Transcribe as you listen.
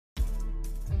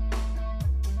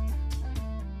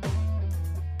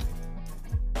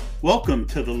Welcome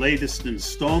to the latest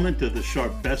installment of the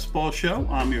Sharp Best Ball Show.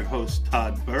 I'm your host,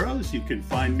 Tod Burros. You can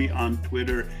find me on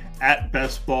Twitter at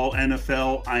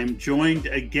BestBallNFL. I'm joined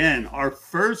again, our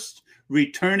first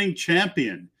returning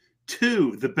champion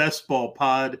to the Best Ball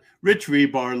Pod, Rich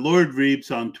Hribar, Lord Reeves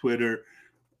on Twitter.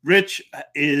 Rich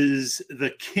is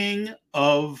the king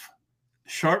of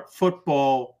Sharp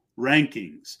football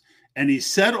rankings, and he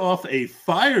set off a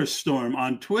firestorm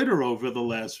on Twitter over the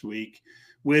last week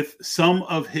with some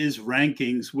of his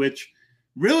rankings, which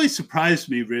really surprised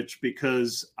me, Rich,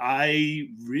 because I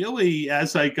really,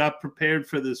 as I got prepared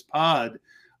for this pod,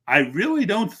 I really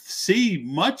don't see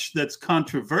much that's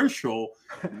controversial.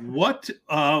 What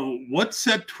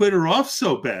set Twitter off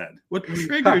so bad? What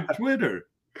triggered Twitter?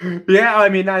 Yeah, I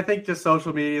mean, I think just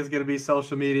social media is going to be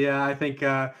social media. I think,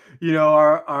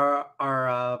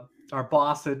 our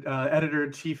boss,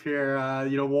 editor-in-chief here,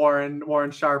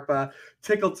 Warren Sharp,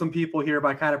 tickled some people here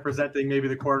by kind of presenting maybe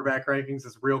the quarterback rankings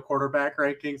as real quarterback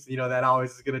rankings. That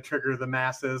always is going to trigger the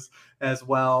masses as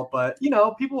well. But,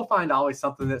 people will find always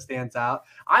something that stands out.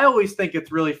 I always think it's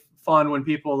really fun when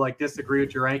people disagree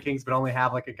with your rankings, but only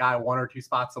have a guy one or two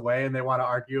spots away and they want to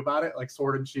argue about it, like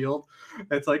sword and shield.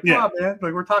 It's come on, man.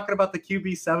 We're talking about the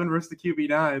QB7 versus the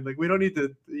QB9. We don't need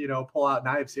to, pull out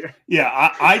knives here.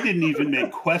 Yeah, I didn't even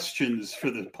make questions for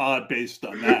the pod based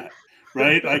on that,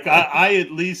 right? I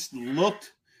at least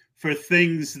looked for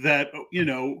things that,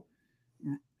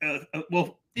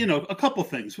 a couple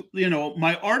things.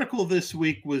 My article this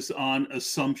week was on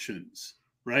assumptions,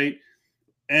 right?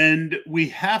 And we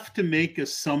have to make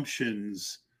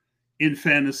assumptions in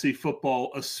fantasy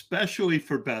football, especially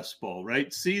for best ball,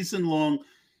 right? Season long,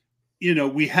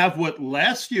 we have what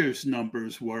last year's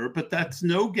numbers were, but that's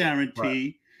no guarantee.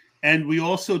 Right. And we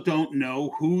also don't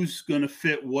know who's going to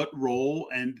fit what role.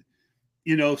 And,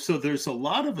 so there's a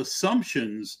lot of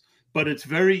assumptions, but it's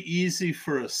very easy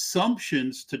for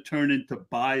assumptions to turn into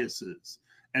biases.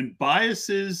 And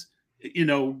biases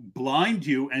blind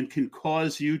you and can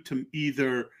cause you to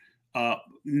either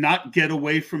not get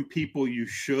away from people you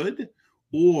should,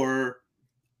 or,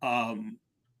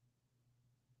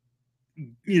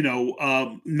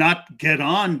 not get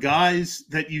on guys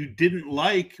that you didn't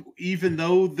like, even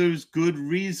though there's good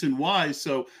reason why.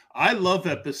 So I love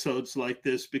episodes like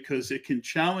this because it can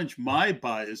challenge my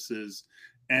biases.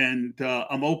 And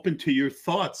I'm open to your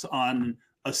thoughts on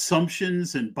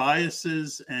assumptions and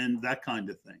biases and that kind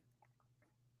of thing.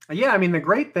 Yeah, I mean, the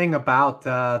great thing about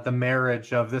the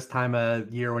marriage of this time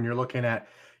of year when you're looking at,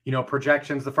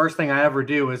 projections, the first thing I ever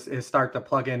do is start to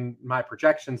plug in my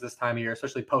projections this time of year,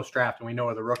 especially post-draft, and we know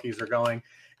where the rookies are going.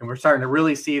 And we're starting to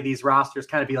really see these rosters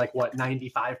kind of be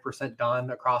 95% done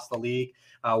across the league.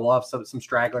 We'll have some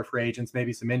straggler free agents,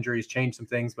 maybe some injuries, change some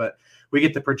things, but we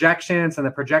get the projections, and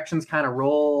the projections kind of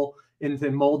roll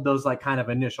into mold those kind of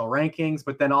initial rankings.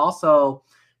 But then also,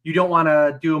 you don't want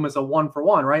to do them as a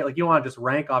 1-for-1, right? You don't want to just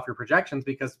rank off your projections,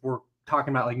 because we're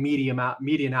talking about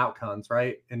median outcomes,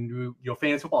 right? And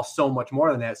fantasy football is so much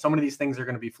more than that. So many of these things are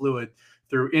going to be fluid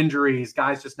through injuries,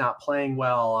 guys just not playing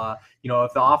well.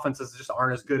 If the offenses just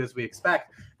aren't as good as we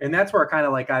expect. And that's where kind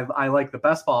of I like the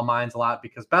best ball minds a lot,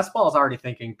 because best ball is already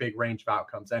thinking big range of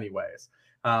outcomes anyways.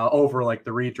 Over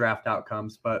the redraft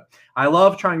outcomes. But I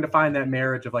love trying to find that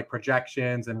marriage of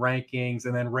projections and rankings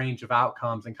and then range of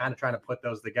outcomes, and kind of trying to put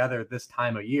those together this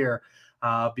time of year,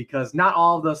 because not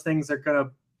all of those things are going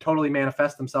to totally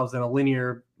manifest themselves in a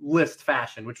linear list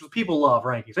fashion, which people love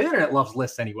rankings. The internet loves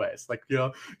lists anyways.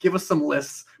 Give us some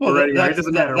lists already. Right? It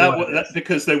doesn't matter that's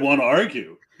because they want to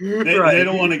argue. They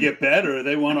don't want to get better.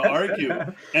 They want to argue.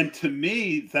 And to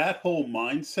me, that whole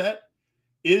mindset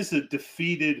is a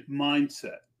defeated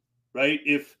mindset, right?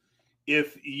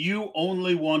 If you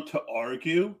only want to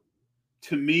argue,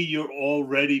 to me, you're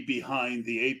already behind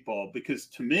the 8 ball. Because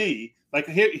to me,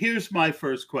 here's my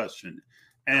first question,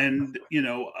 and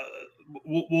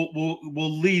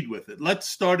we'll lead with it. Let's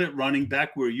start at running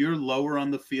back, where you're lower on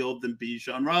the field than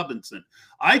Bijan Robinson.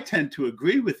 I tend to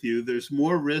agree with you. There's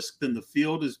more risk than the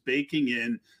field is baking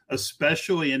in,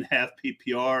 especially in half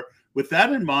PPR. With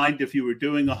that in mind, if you were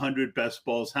doing 100 best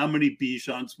balls, how many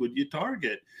Bijans would you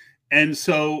target? And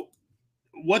so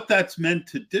what that's meant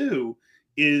to do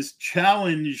is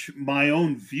challenge my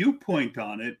own viewpoint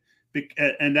on it.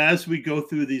 And as we go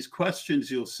through these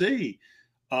questions, you'll see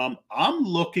I'm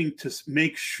looking to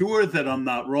make sure that I'm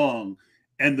not wrong.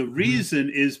 And the reason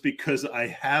is because I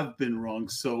have been wrong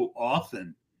so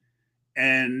often.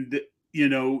 And,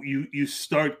 you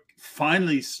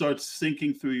finally start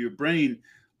thinking through your brain,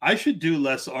 I should do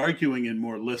less arguing and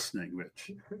more listening,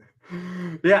 Rich.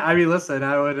 Yeah, I mean, listen,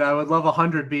 I would love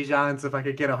 100 Bijans if I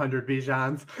could get 100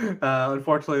 Bijans.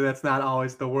 Unfortunately, that's not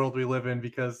always the world we live in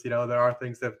because there are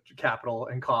things that have capital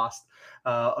and cost,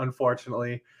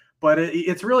 unfortunately. But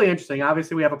it's really interesting.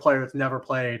 Obviously, we have a player that's never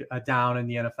played a down in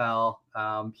the NFL.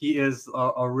 He is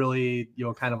a really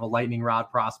kind of a lightning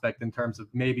rod prospect in terms of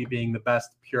maybe being the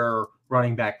best pure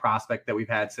running back prospect that we've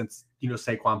had since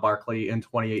Saquon Barkley in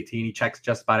 2018. He checks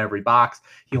just about every box.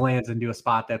 He lands into a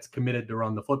spot that's committed to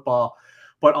run the football.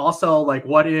 But also, like,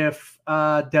 what if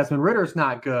Desmond Ritter's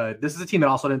not good? This is a team that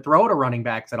also didn't throw to running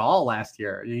backs at all last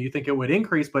year. You think it would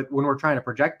increase, but when we're trying to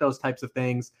project those types of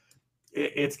things,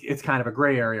 it's kind of a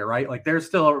gray area, right? Like, there's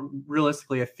still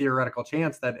realistically a theoretical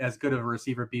chance that as good of a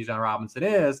receiver Bijan Robinson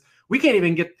is, we can't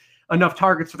even get enough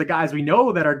targets for the guys we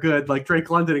know that are good, like Drake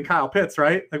London and Kyle Pitts,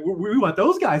 right? Like, we want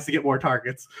those guys to get more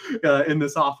targets in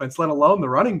this offense, let alone the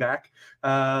running back.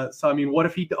 So, I mean, what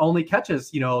if he only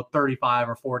catches, 35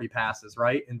 or 40 passes,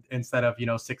 right? Instead of,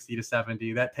 60 to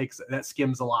 70, that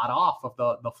skims a lot off of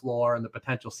the floor and the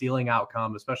potential ceiling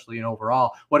outcome, especially in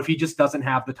overall. What if he just doesn't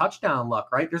have the touchdown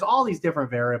luck, right? There's all these different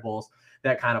variables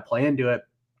that kind of play into it.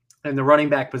 And the running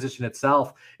back position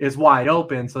itself is wide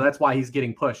open. So that's why he's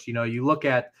getting pushed. You look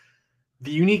at the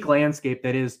unique landscape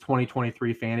that is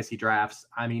 2023 fantasy drafts.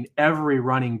 I mean, every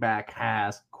running back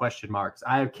has question marks.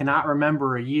 I cannot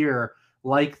remember a year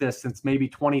like this since maybe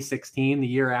 2016, the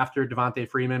year after Devontae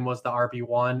Freeman was the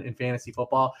RB1 in fantasy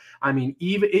football. I mean,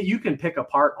 you can pick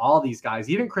apart all these guys,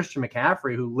 even Christian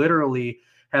McCaffrey, who literally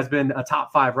has been a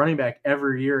top 5 running back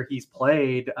every year he's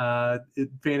played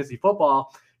fantasy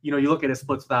football. You look at his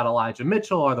splits without Elijah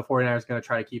Mitchell. Are the 49ers going to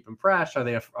try to keep him fresh? Are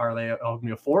they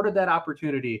afforded that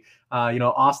opportunity?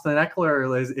 Austin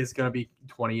Eckler is going to be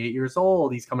 28 years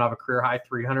old. He's coming off a career high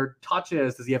 300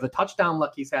 touches. Does he have the touchdown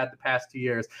luck he's had the past 2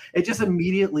 years? It just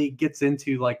immediately gets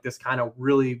into like this kind of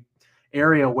really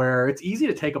area where it's easy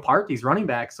to take apart these running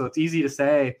backs. So it's easy to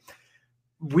say,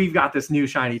 we've got this new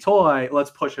shiny toy, let's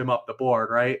push him up the board,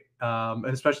 right? And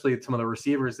especially some of the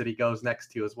receivers that he goes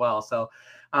next to as well. So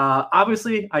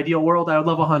obviously, ideal world, I would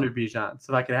love 100 Bijans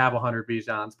if I could have 100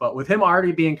 Bijans. But with him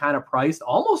already being kind of priced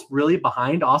almost really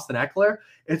behind Austin Eckler,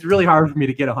 it's really hard for me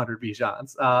to get 100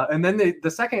 Bijans. And then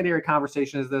the secondary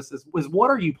conversation is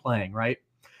what are you playing, right?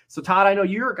 So Todd, I know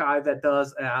you're a guy that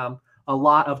does a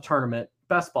lot of tournament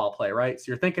best ball play, right? So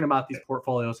you're thinking about these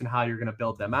portfolios and how you're going to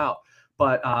build them out.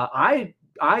 But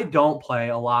I don't play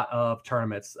a lot of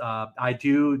tournaments. I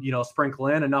do, sprinkle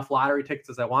in enough lottery tickets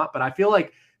as I want, but I feel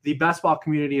like the best ball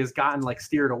community has gotten like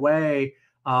steered away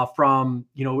from,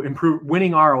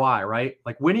 winning ROI, right?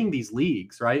 Like winning these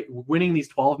leagues, right? Winning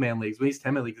these 12-man leagues, these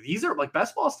 10-man leagues. These are like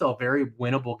best ball is still a very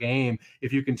winnable game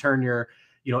if you can turn your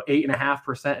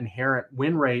 8.5% inherent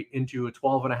win rate into a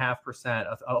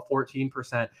 12.5%, a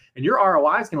 14%, and your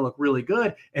ROI is going to look really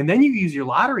good. And then you use your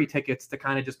lottery tickets to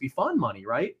kind of just be fun money,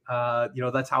 right?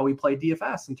 That's how we play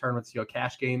DFS in tournaments,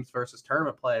 cash games versus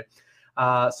tournament play.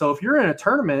 So if you're in a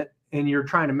tournament and you're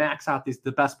trying to max out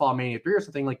the best ball mania 3 or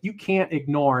something, like you can't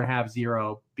ignore and have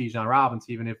 0 Bijan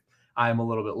Robinson, even if I'm a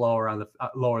little bit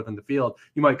lower than the field.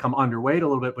 You might come underweight a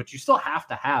little bit, but you still have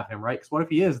to have him, right? Because what if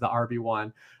he is the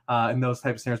RB1 in those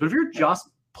types of scenarios? But if you're just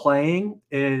playing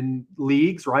in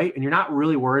leagues, right, and you're not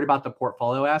really worried about the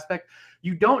portfolio aspect,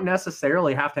 you don't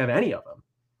necessarily have to have any of them.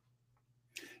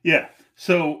 Yeah.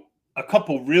 So a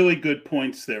couple really good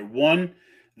points there. One,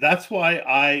 that's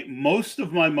why most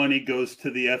of my money goes to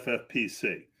the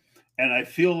FFPC. And I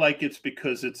feel like it's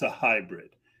because it's a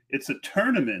hybrid. It's a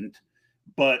tournament,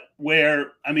 but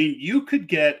you could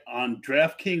get on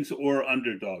DraftKings or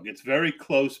Underdog. It's very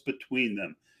close between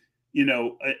them.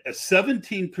 A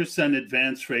 17%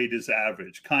 advance rate is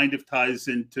average, kind of ties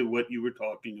into what you were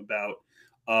talking about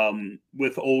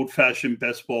with old-fashioned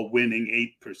best ball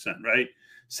winning 8%, right?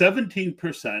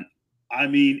 17%.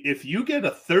 If you get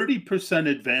a 30%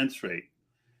 advance rate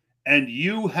and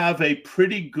you have a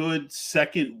pretty good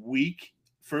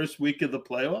first week of the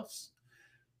playoffs,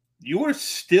 you are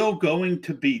still going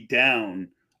to be down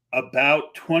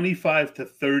about 25 to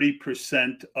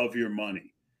 30% of your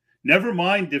money. Never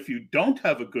mind if you don't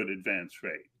have a good advance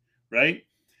rate, right?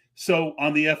 So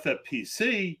on the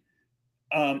FFPC,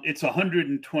 it's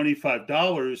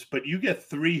 $125, but you get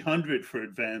 $300 for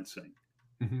advancing,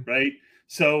 right?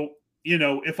 So,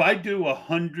 if I do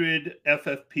 100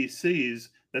 FFPCs,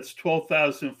 that's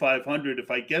 12,500. If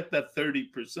I get that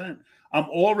 30%, I'm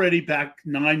already back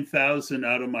 9,000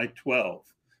 out of my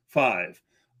 12,500.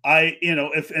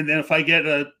 If I get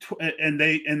and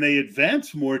they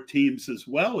advance more teams as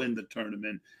well in the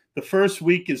tournament. The first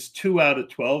week is 2 out of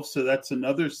 12, so that's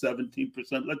another 17%.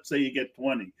 Let's say you get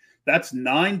 20. That's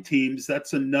 9 teams.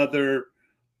 That's another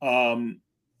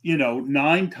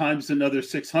 9 times another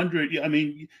 600. I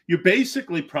mean, you're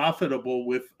basically profitable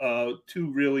with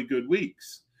 2 really good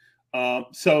weeks.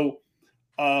 So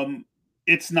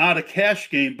it's not a cash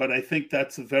game, but I think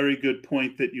that's a very good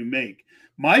point that you make.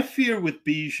 My fear with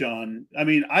Bijan, I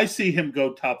mean, I see him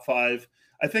go top 5.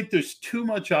 I think there's too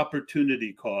much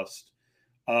opportunity cost.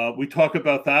 We talk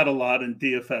about that a lot in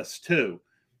DFS too.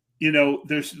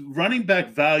 There's running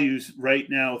back values right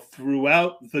now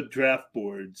throughout the draft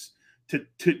boards to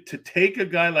take a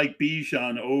guy like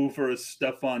Bijan over a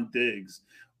Stephon Diggs,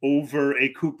 over a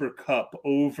Cooper Kupp,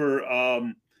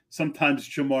 over sometimes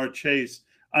Jamar Chase.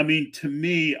 I mean, to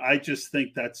me, I just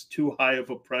think that's too high of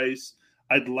a price.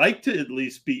 I'd like to at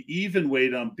least be even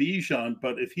weight on Bijan,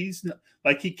 but if he's not,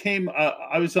 like he came,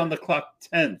 I was on the clock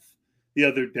 10th the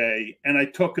other day, and I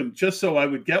took him just so I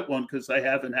would get one because I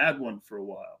haven't had one for a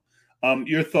while.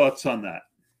 Your thoughts on that?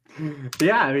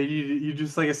 Yeah, I mean, you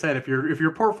just, like I said, if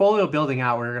your portfolio building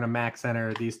out where you're going to max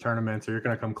enter these tournaments or you're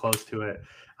going to come close to it,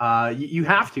 you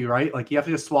have to, right? Like you have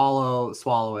to just swallow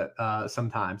it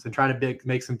sometimes and try to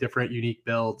make some different unique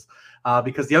builds.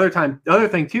 Because the other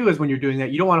thing too is when you're doing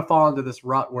that, you don't want to fall into this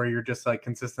rut where you're just like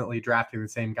consistently drafting the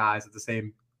same guys at the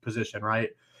same position,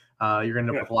 right? You're going to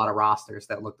end up with a lot of rosters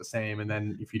that look the same. And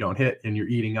then if you don't hit, and you're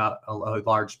eating up a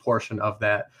large portion of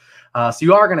that. So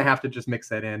you are going to have to just mix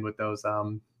that in with those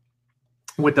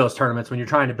tournaments when you're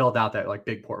trying to build out that like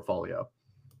big portfolio.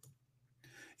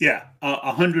 Yeah,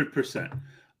 100%.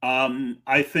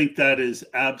 I think that is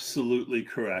absolutely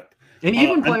correct. And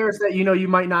even players that, you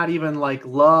might not even like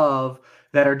love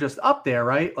that are just up there,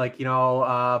 right? Like,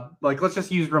 like let's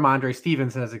just use Ramondre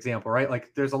Stevenson as an example, right?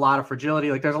 Like there's a lot of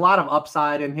fragility, like there's a lot of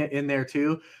upside in there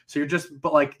too. So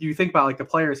but like you think about like the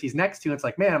players he's next to, and it's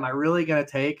like, man, am I really going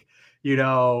to take,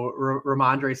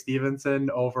 Ramondre Stevenson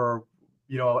over,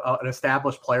 an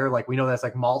established player? Like we know that's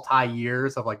like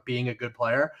multi-years of like being a good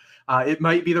player. It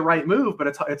might be the right move, but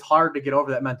it's hard to get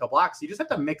over that mental block. So you just have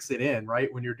to mix it in,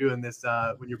 right? When you're doing this,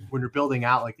 when you're building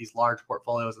out like these large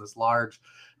portfolios and this large,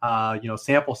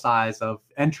 sample size of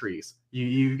entries,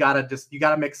 you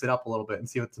gotta mix it up a little bit and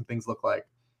see what some things look like.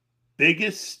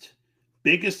 Biggest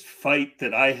fight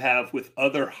that I have with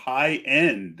other high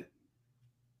end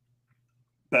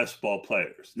best ball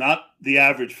players, not the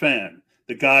average fan,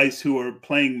 the guys who are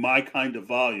playing my kind of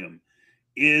volume,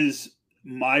 is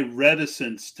my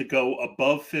reticence to go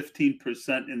above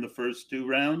 15% in the first 2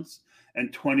 rounds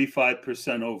and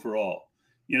 25% overall.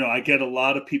 I get a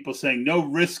lot of people saying, no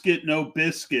risk it, no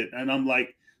biscuit. And I'm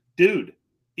like, dude,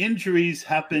 injuries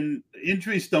happen.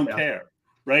 Injuries don't care,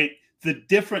 right? The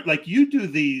different, like you do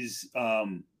these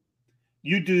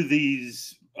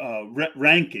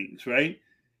rankings, right?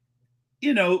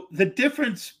 The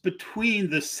difference between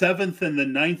the 7th and the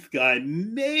 9th guy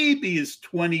maybe is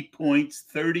 20 points,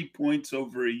 30 points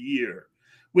over a year,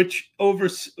 which over, a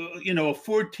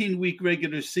 14-week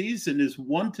regular season is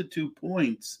 1 to 2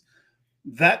 points.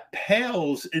 That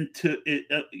pales into it,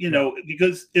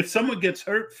 because if someone gets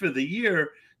hurt for the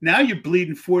year, now you're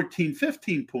bleeding 14,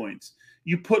 15 points.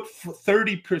 You put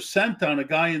 30% on a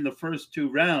guy in the first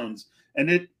 2 rounds,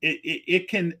 and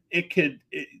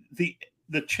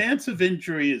the chance of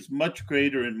injury is much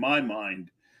greater in my mind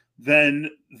than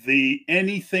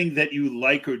anything that you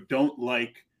like or don't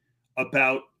like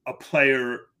about a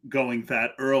player going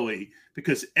that early,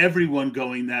 because everyone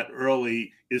going that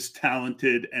early is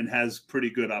talented and has pretty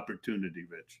good opportunity,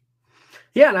 Rich.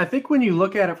 Yeah, and I think when you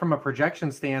look at it from a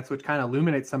projection stance, which kind of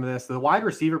illuminates some of this, the wide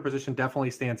receiver position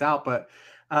definitely stands out. But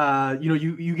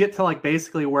you get to like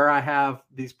basically where I have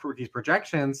these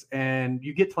projections, and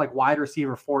you get to like wide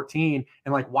receiver 14,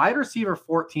 and like wide receiver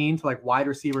 14 to like wide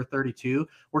receiver 32,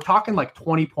 we're talking like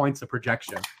 20 points of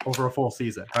projection over a full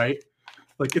season, right?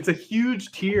 Like it's a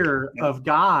huge tier of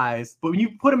guys, but when you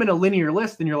put them in a linear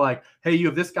list and you're like, hey, you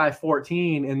have this guy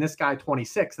 14 and this guy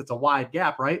 26, it's a wide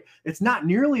gap, right? It's not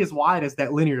nearly as wide as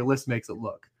that linear list makes it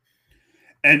look.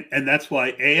 And that's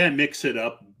why A, I mix it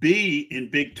up. B, in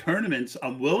big tournaments,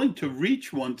 I'm willing to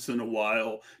reach once in a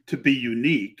while to be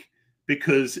unique,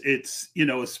 because it's,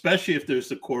 especially if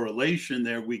there's a correlation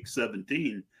there, week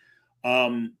 17.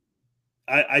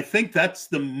 I think that's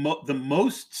the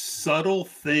most subtle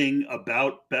thing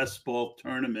about best ball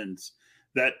tournaments,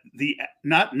 that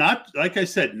not like I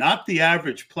said, not the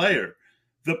average player,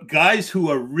 the guys who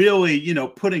are really,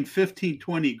 putting 15,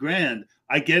 20 grand.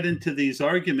 I get into these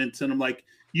arguments and I'm like,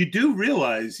 you do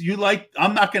realize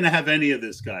I'm not going to have any of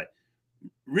this guy.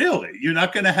 Really? You're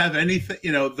not going to have anything,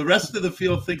 the rest of the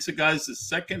field thinks a guy's a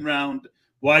 2nd round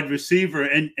wide receiver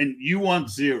and you want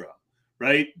 0.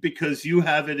 Right? Because you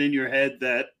have it in your head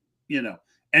that,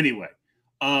 anyway,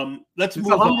 Let's It's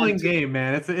move a humbling on. game,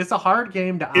 man. It's a hard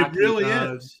game to It really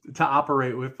is. to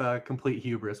operate with complete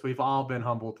hubris. We've all been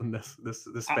humbled in this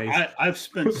space. I've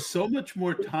spent so much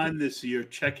more time this year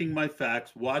checking my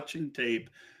facts, watching tape.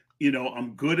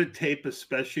 I'm good at tape,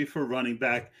 especially for running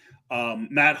back.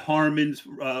 Matt Harmon's,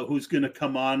 who's going to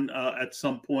come on at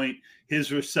some point,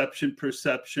 his reception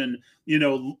perception.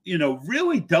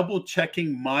 Really double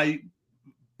checking my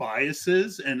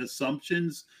biases and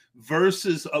assumptions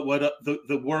versus what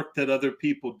the work that other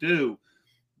people do,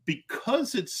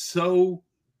 because it's so,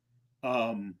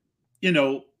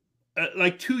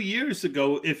 like 2 years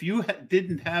ago, if you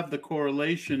didn't have the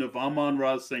correlation of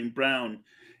Amon-Ra St. Brown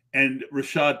and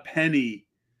Rashad Penny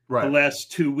the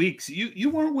last 2 weeks, you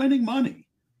weren't winning money,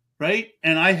 right?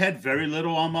 And I had very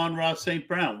little Amon-Ra St.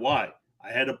 Brown. Why?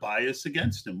 I had a bias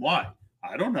against him. Why?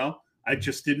 I don't know. I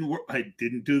just didn't work. I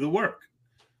didn't do the work.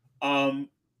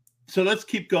 So let's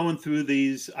keep going through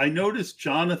these. I noticed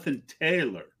Jonathon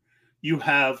Taylor. You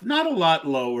have not a lot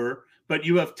lower, but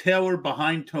you have Taylor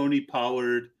behind Tony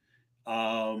Pollard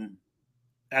at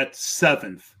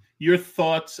 7th. Your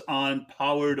thoughts on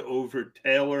Pollard over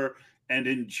Taylor, and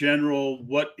in general,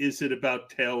 what is it about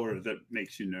Taylor that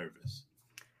makes you nervous?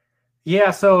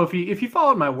 Yeah, so if you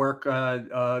followed my work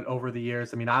over the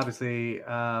years, I mean, obviously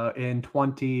in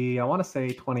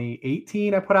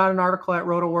 2018, I put out an article at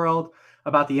Roto World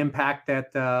about the impact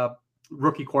that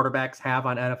rookie quarterbacks have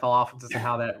on NFL offenses and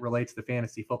how that relates to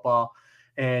fantasy football.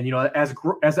 And as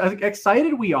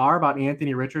excited we are about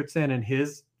Anthony Richardson and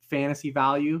his fantasy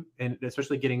value, and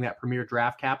especially getting that premier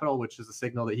draft capital, which is a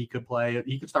signal that he could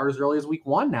start as early as week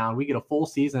 1 now, and we get a full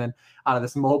season out of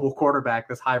this mobile quarterback,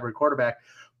 this hybrid quarterback.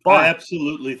 But I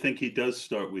absolutely think he does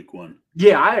start week 1.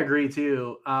 Yeah, I agree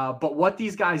too. But what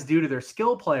these guys do to their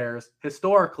skill players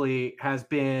historically has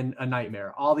been a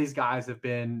nightmare. All these guys have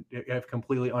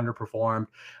completely underperformed,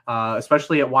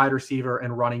 especially at wide receiver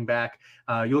and running back.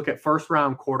 You look at first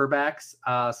round quarterbacks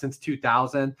since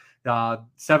 2000,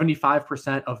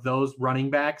 75% of those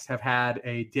running backs have had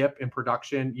a dip in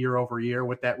production year over year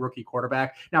with that rookie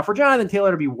quarterback. Now, for Jonathon Taylor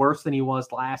to be worse than he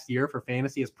was last year for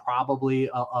fantasy is probably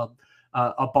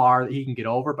a bar that he can get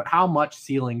over, but how much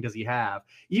ceiling does he have?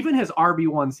 Even his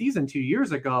RB1 season 2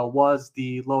 years ago was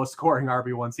the lowest scoring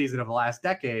RB1 season of the last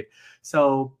decade.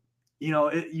 So,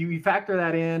 you factor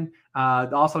that in.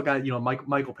 Also got,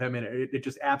 Michael Pittman, it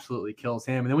just absolutely kills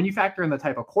him. And then when you factor in the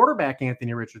type of quarterback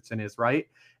Anthony Richardson is, right,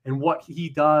 and what he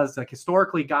does, like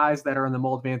historically guys that are in the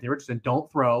mold of Anthony Richardson don't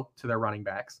throw to their running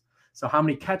backs. So how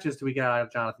many catches do we get out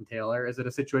of Jonathon Taylor? Is it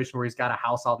a situation where he's got to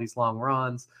house all these long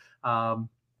runs?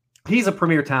 He's a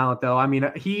premier talent, though. I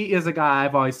mean, he is a guy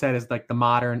I've always said is like the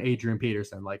modern Adrian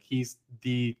Peterson. Like, he's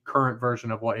the current version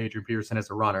of what Adrian Peterson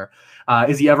is a runner.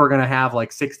 Is he ever going to have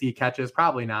like 60 catches?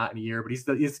 Probably not in a year, but he's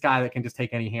this guy that can just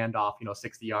take any handoff,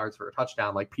 60 yards for a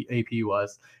touchdown like AP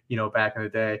was, back in the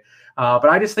day. But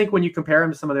I just think when you compare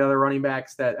him to some of the other running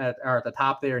backs that are at the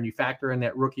top there, and you factor in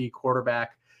that rookie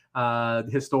quarterback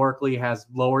historically has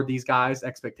lowered these guys'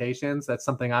 expectations, that's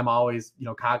something I'm always,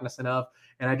 cognizant of.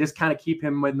 And I just kind of keep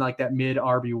him in like that mid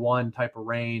RB1 type of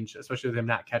range, especially with him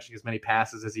not catching as many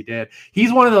passes as he did.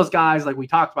 He's one of those guys, like we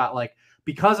talked about, like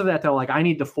because of that, though, like I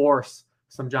need to force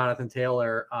some Jonathon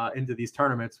Taylor into these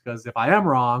tournaments, because if I am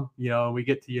wrong, we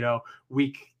get to,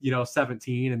 week,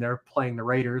 17 and they're playing the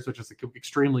Raiders, which is an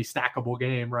extremely stackable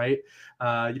game, right?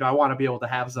 I want to be able to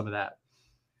have some of that.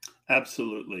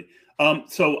 Absolutely.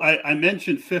 So I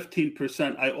mentioned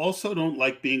 15%. I also don't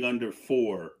like being under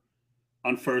 4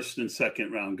 on first and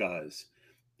second round guys.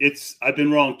 I've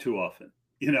been wrong too often.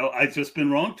 I've just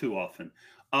been wrong too often.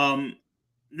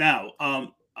 Now,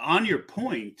 on your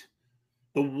point,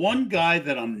 the one guy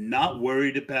that I'm not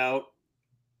worried about,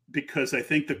 because I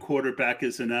think the quarterback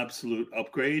is an absolute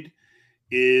upgrade,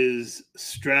 is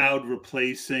Stroud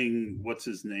replacing what's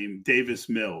his name, Davis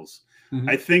Mills. Mm-hmm.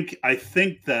 I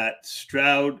think that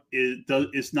Stroud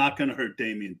is not going to hurt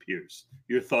Damien Pierce.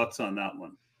 Your thoughts on that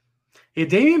one? Yeah,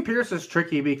 Damien Pierce is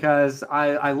tricky because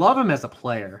I love him as a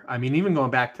player. I mean, even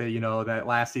going back to, that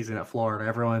last season at Florida,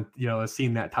 everyone, has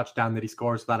seen that touchdown that he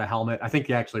scores without a helmet. I think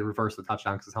he actually reversed the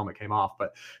touchdown because his helmet came off,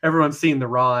 but everyone's seen the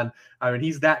run. I mean,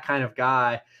 he's that kind of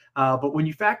guy. But when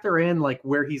you factor in like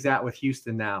where he's at with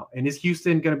Houston now, and is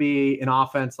Houston going to be an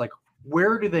offense, like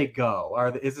where do they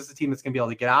go? Is this a team that's going to be able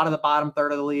to get out of the bottom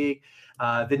third of the league?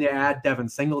 Then you add Devin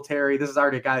Singletary. This is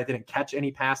already a guy that didn't catch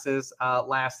any passes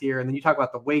last year. And then you talk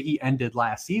about the way he ended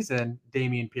last season,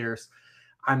 Damien Pierce.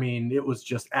 I mean, it was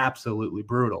just absolutely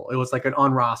brutal. It was like an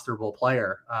unrosterable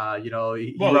player.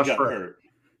 He rushed got for hurt.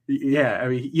 Yeah, I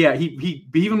mean, yeah, he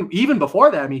even before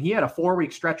that, I mean, he had a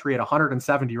 4-week stretch where he had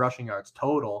 170 rushing yards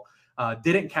total.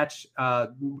 Didn't catch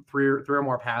three or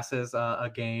more passes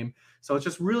a game. So it's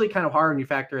just really kind of hard when you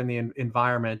factor in the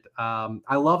environment.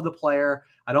 I love the player.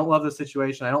 I don't love the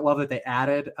situation. I don't love that they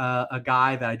added a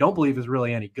guy that I don't believe is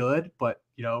really any good, but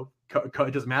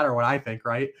it doesn't matter what I think,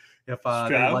 right? If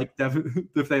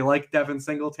they like Devin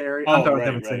Singletary, I'm talking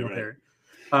Devin Singletary.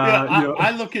 Right.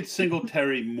 I look at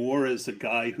Singletary more as a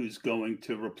guy who's going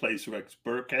to replace Rex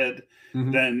Burkhead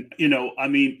than,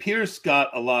 Pierce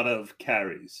got a lot of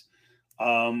carries.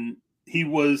 He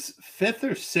was 5th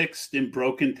or 6th in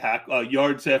broken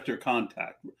yards after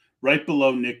contact, right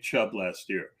below Nick Chubb last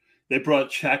year. They brought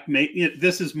Shaq Mason.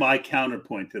 This is my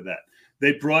counterpoint to that.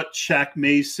 They brought Shaq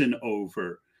Mason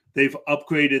over. They've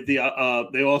upgraded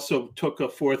they also took a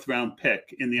 4th-round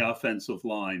pick in the offensive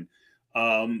line.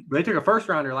 They took a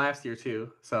 1st-rounder last year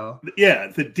too. So yeah,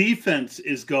 the defense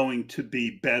is going to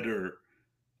be better,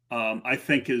 I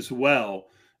think, as well.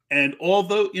 And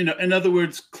although, in other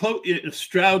words,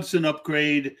 Stroud's an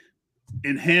upgrade,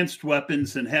 enhanced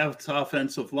weapons, and half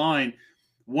offensive line.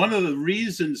 One of the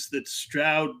reasons that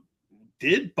Stroud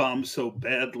did bomb so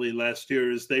badly last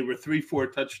year is they were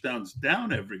 3-4 touchdowns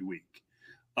down every week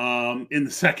in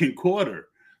the second quarter.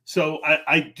 So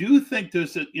I do think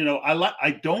there's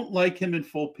I don't like him in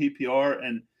full PPR,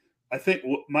 and I think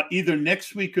either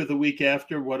next week or the week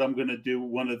after, what I'm going to do,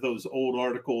 one of those old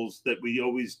articles that we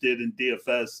always did in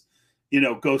DFS,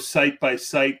 go site by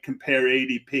site, compare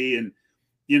ADP, and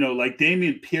like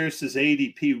Damian Pierce's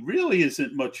ADP really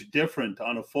isn't much different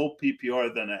on a full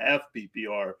PPR than a half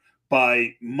PPR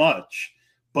by much.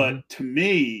 But to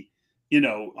me,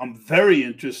 I'm very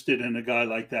interested in a guy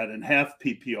like that in half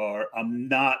PPR. I'm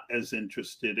not as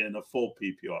interested in a full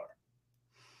PPR.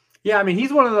 Yeah, I mean,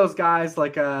 he's one of those guys,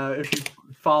 like, if you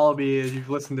follow me, as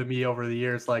you've listened to me over the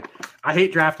years, like, I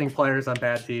hate drafting players on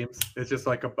bad teams. It's just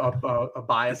like a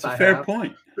bias. That's a fair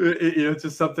point. It's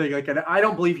just something like, I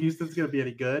don't believe Houston's going to be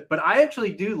any good, but I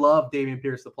actually do love Dameon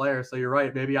Pierce, the player. So you're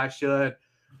right. Maybe I should,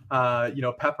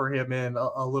 pepper him in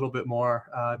a little bit more,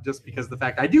 just because of the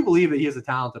fact I do believe that he is a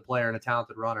talented player and a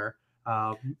talented runner.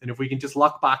 And if we can just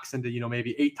luck box into,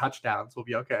 maybe 8 touchdowns, we'll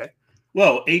be okay.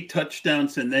 Well, 8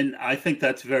 touchdowns, and then I think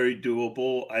that's very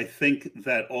doable. I think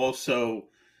that also,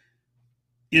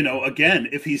 again,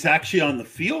 if he's actually on the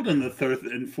field in the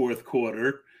 3rd and 4th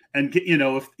quarter, and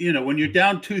when you're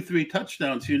down 2-3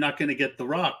 touchdowns, you're not going to get the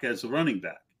rock as a running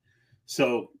back.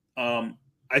 So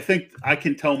I think I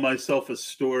can tell myself a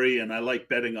story, and I like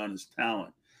betting on his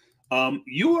talent.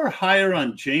 You are higher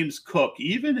on James Cook,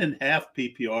 even in half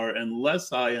PPR, and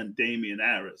less high on Damien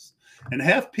Harris. And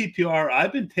half PPR,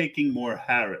 I've been taking more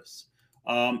Harris.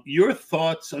 Your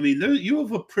thoughts? I mean, you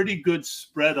have a pretty good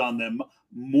spread on them,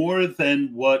 more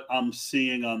than what I'm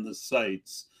seeing on the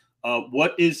sites.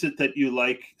 What is it that you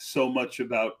like so much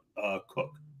about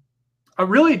Cook?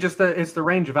 Really, just it's the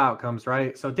range of outcomes,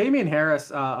 right? So Damien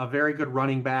Harris, a very good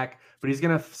running back, but he's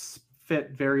going to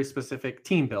fit very specific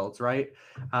team builds, right?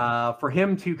 For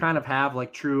him to kind of have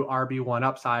like true RB1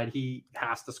 upside, he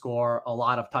has to score a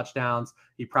lot of touchdowns.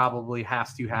 He probably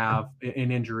has to have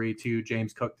an injury to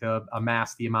James Cook to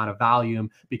amass the amount of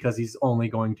volume, because he's only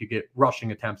going to get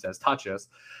rushing attempts as touches.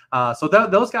 So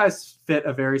those guys fit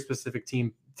a very specific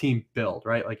team build,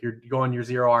 right? Like you're going your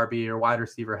 0 RB or wide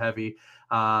receiver heavy.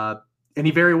 And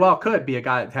he very well could be a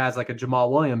guy that has like a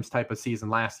Jamal Williams type of season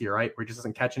last year, right? Where he just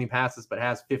doesn't catch any passes, but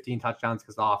has 15 touchdowns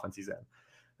because the offense he's in.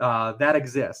 That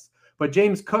exists. But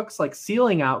James Cook's like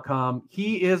ceiling outcome,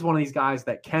 he is one of these guys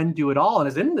that can do it all and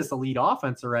is in this elite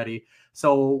offense already.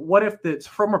 So what if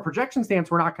from a projection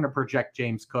stance, we're not going to project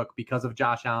James Cook because of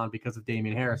Josh Allen, because of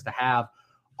Damien Harris, to have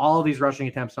all of these rushing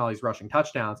attempts and all these rushing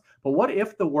touchdowns. But what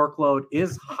if the workload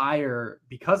is higher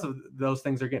because of those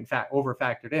things are getting over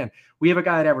factored in? We have a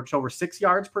guy that averaged over 6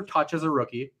 yards per touch as a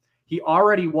rookie. He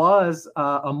already was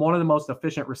one of the most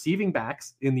efficient receiving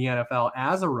backs in the NFL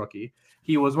as a rookie.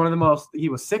 He was he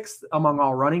was 6th among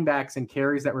all running backs in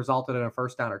carries that resulted in a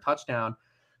first down or touchdown.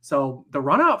 So the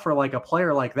run out for like a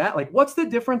player like that, like what's the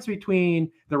difference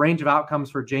between the range of outcomes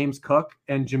for James Cook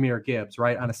and Jahmyr Gibbs,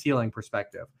 right? On a ceiling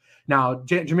perspective. Now,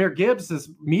 Jahmyr Gibbs'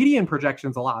 median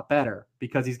projection's a lot better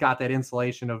because he's got that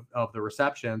insulation of the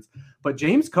receptions. But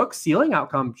James Cook's ceiling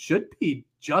outcome should be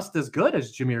just as good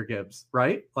as Jahmyr Gibbs,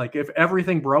 right? Like if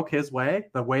everything broke his way,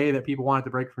 the way that people wanted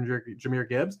to break from Jahmyr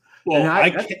Gibbs, well,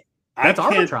 that's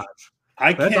arbitrage.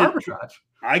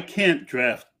 I can't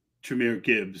draft Jahmyr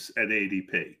Gibbs at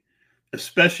ADP,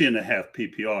 especially in a half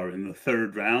PPR in the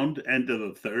 3rd round, end of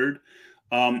the 3rd.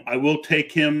 I will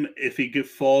take him if he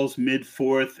falls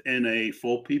mid-4th in a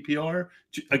full PPR,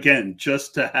 again,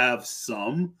 just to have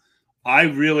some. I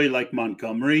really like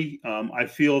Montgomery. I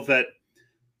feel that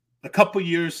a couple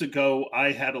years ago,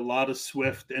 I had a lot of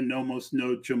Swift and almost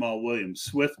no Jamal Williams.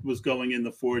 Swift was going in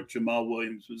the 4th. Jamal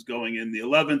Williams was going in the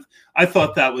 11th. I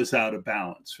thought that was out of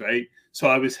balance, right? So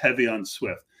I was heavy on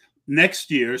Swift. Next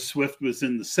year, Swift was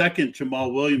in the 2nd.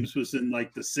 Jamal Williams was in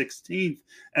like the 16th.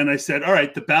 And I said, all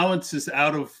right, the balance is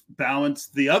out of balance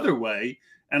the other way.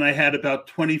 And I had about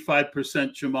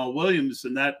 25% Jamal Williams,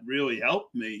 and that really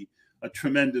helped me a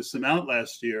tremendous amount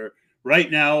last year.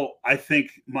 Right now, I think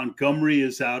Montgomery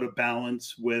is out of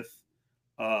balance with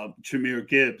Jahmyr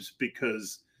Gibbs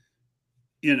because,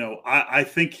 I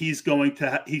think he's going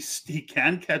to he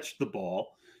can catch the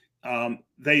ball.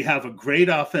 They have a great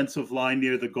offensive line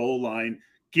near the goal line.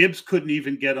 Gibbs couldn't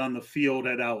even get on the field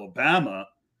at Alabama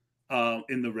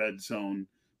in the red zone.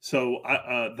 So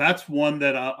that's one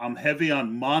that I'm heavy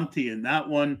on Monty in that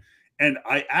one. And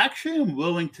I actually am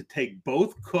willing to take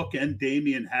both Cook and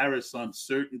Damien Harris on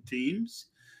certain teams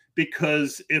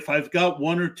because if I've got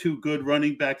one or two good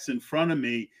running backs in front of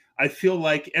me, I feel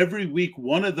like every week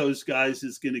one of those guys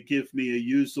is going to give me a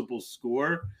usable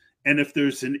score. And if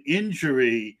there's an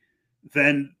injury,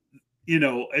 then,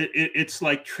 it's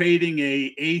like trading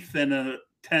a 8th and a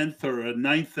 10th or a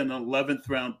 9th and 11th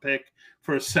round pick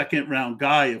for a 2nd round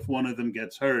guy if one of them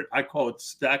gets hurt. I call it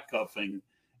stack cuffing.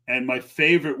 And my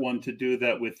favorite one to do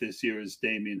that with this year is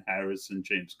Damien Harris and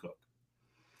James Cook.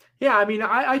 Yeah, I mean,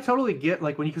 I totally get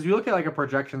because you look at like a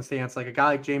projection stance, like a guy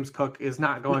like James Cook is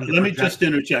not going to. Let me just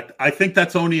interject. I think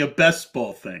that's only a best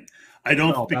ball thing. I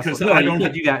don't I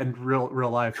don't do that in real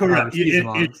life. Correct.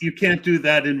 You can't do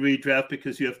that in redraft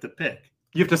because you have to pick.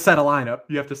 You have to set a lineup.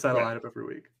 You have to set a lineup every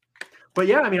week. But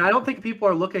yeah, I mean, I don't think people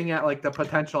are looking at like the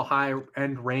potential high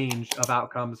end range of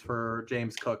outcomes for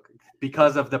James Cook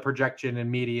because of the projection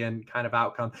and median kind of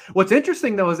outcome. What's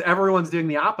interesting though is everyone's doing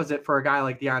the opposite for a guy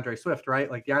like DeAndre Swift, right?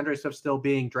 Like DeAndre Swift still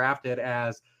being drafted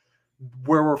as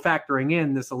where we're factoring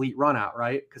in this elite run out,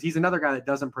 right? Because he's another guy that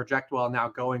doesn't project well now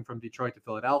going from Detroit to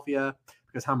Philadelphia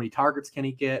because how many targets can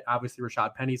he get? Obviously,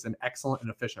 Rashod Penny's an excellent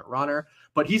and efficient runner,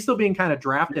 but he's still being kind of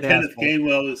drafted as Kenneth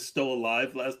Gainwell is still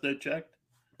alive last I checked.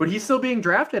 But he's still being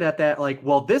drafted at that,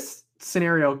 this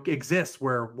scenario exists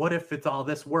where what if it's all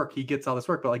this work? He gets all this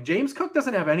work. But like James Cook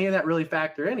doesn't have any of that really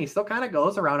factor in. He still kind of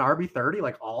goes around RB30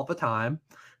 like all the time.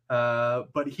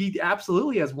 But he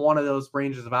absolutely has one of those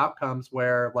ranges of outcomes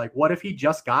where like, what if he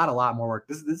just got a lot more work?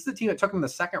 This is the team that took him the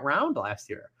 2nd round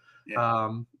last year. Yeah.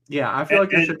 I feel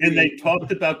they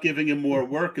talked about giving him more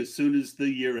work as soon as the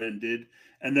year ended.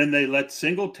 And then they let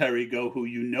Singletary go,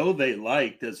 who they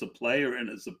liked as a player and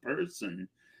as a person.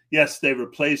 Yes, they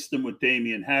replaced him with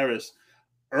Damien Harris.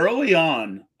 Early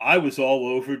on, I was all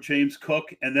over James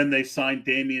Cook, and then they signed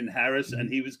Damien Harris, and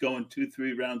he was going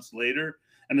 2-3 rounds later.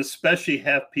 And especially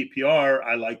half PPR,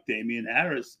 I like Damien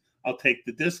Harris. I'll take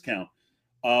the discount.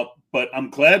 But I'm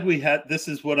glad this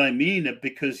is what I mean,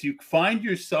 because you find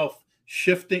yourself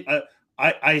shifting.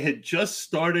 I had just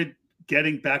started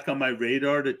getting back on my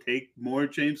radar to take more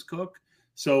James Cook.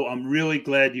 So I'm really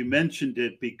glad you mentioned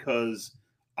it because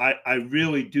I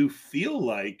really do feel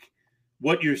like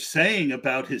what you're saying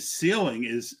about his ceiling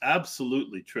is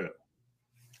absolutely true.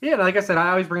 Yeah, like I said, I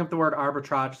always bring up the word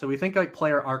arbitrage. So we think like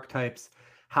player archetypes,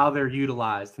 how they're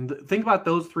utilized. And think about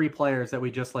those 3 players that we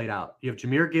just laid out. You have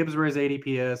Jahmyr Gibbs where his ADP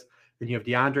is, then you have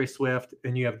DeAndre Swift,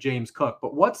 and you have James Cook.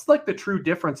 But what's like the true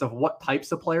difference of what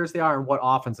types of players they are and what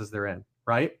offenses they're in,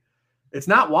 right? It's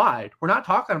not wide. We're not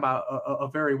talking about a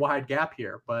very wide gap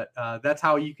here, but that's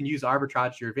how you can use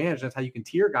arbitrage to your advantage. That's how you can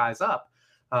tier guys up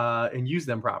and use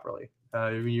them properly.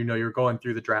 You're going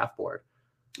through the draft board.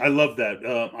 I love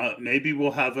that. Maybe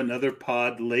we'll have another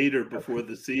pod later before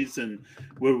the season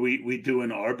where we do an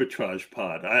arbitrage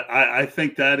pod. I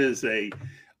think that is a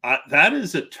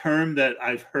term that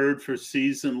I've heard for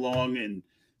season long in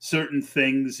certain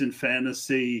things in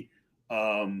fantasy.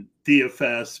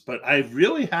 DFS, but I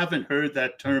really haven't heard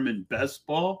that term in best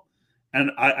ball.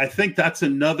 And I think that's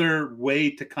another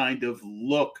way to kind of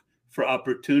look for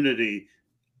opportunity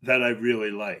that I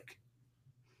really like.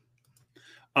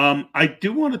 I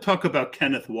do want to talk about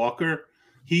Kenneth Walker.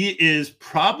 He is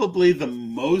probably the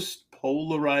most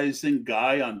polarizing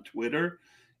guy on Twitter.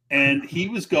 And he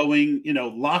was going,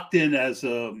 locked in as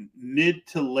a mid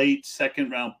to late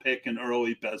 2nd round pick in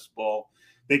early best ball.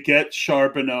 They get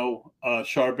Charbonneau,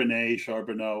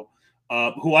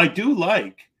 who I do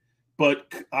like,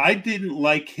 but I didn't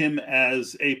like him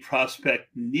as a prospect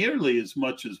nearly as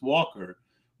much as Walker.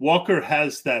 Walker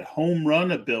has that home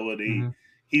run ability. Mm-hmm.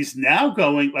 He's now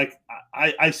going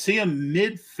I see him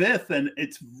mid-5th, and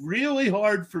it's really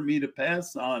hard for me to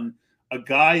pass on a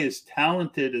guy as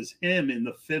talented as him in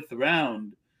the 5th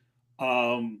round.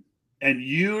 And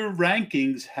your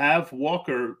rankings have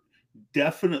Walker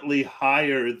definitely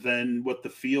higher than what the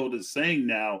field is saying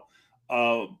now.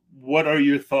 What are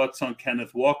your thoughts on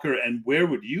Kenneth Walker, and where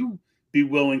would you be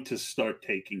willing to start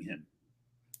taking him?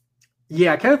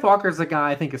 Yeah, Kenneth Walker is a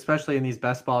guy, I think, especially in these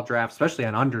best ball drafts, especially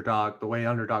on underdog, the way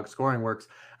underdog scoring works,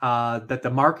 that the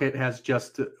market has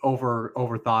just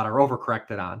overthought or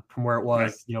overcorrected on from where it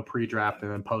was, Right. Pre-draft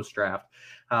and then post-draft.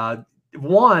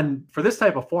 One, for this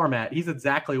type of format, he's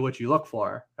exactly what you look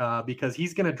for, because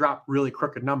he's going to drop really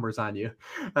crooked numbers on you.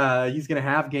 He's going to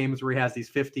have games where he has these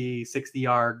 50,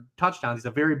 60-yard touchdowns. He's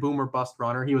a very boomer bust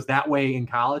runner. He was that way in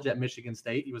college at Michigan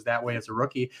State. He was that way as a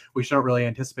rookie. We shouldn't really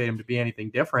anticipate him to be anything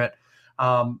different.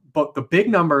 But the big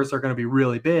numbers are going to be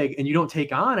really big, and you don't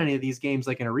take on any of these games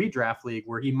like in a redraft league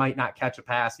where he might not catch a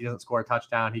pass. He doesn't score a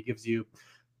touchdown. He gives you,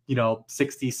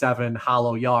 67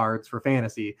 hollow yards for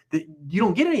fantasy. You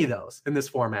don't get any of those in this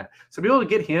format. So be able to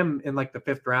get him in like the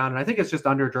 5th round. And I think it's just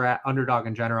underdog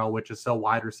in general, which is so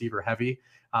wide receiver heavy,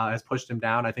 has pushed him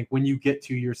down. I think when you get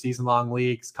to your season long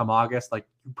leagues come August, like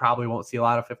you probably won't see a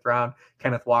lot of 5th round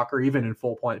Kenneth Walker, even in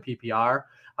full point PPR.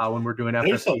 When we're doing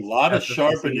there's a lot of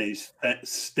Charbonnet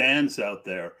stands out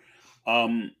there.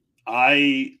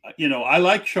 I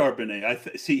like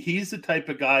Charbonnet. See, he's the type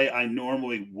of guy I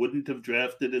normally wouldn't have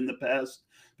drafted in the past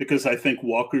because I think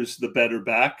Walker's the better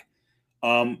back.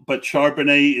 But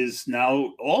Charbonnet is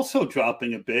now also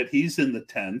dropping a bit. He's in the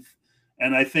 10th.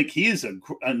 And I think he is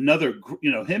another,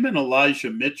 him and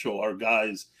Elijah Mitchell are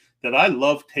guys that I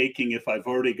love taking if I've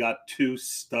already got 2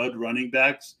 stud running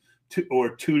backs. 2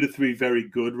 to 3 very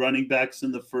good running backs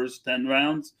in the first 10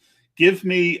 rounds. Give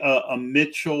me a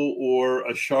Mitchell or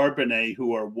a Charbonnet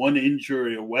who are one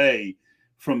injury away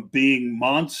from being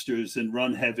monsters in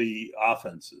run-heavy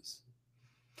offenses.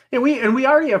 And we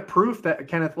already have proof that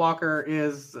Kenneth Walker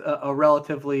is a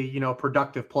relatively,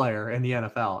 productive player in the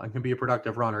NFL and can be a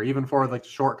productive runner, even for like the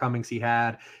shortcomings he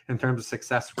had in terms of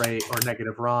success rate or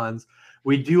negative runs.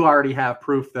 We do already have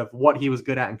proof that what he was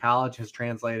good at in college has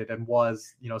translated and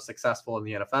was, successful in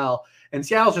the NFL. And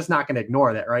Seattle's just not going to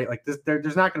ignore that, right? Like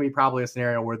there's not going to be probably a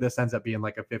scenario where this ends up being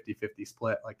like a 50-50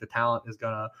 split. Like the talent is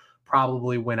going to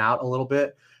probably win out a little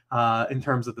bit in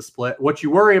terms of the split. What you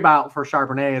worry about for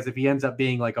Charbonnet is if he ends up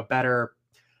being like a better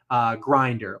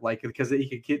grinder, like because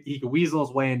he could weasel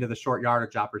his way into the short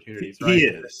yardage opportunities. Right?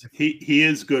 He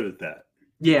is good at that.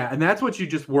 Yeah, and that's what you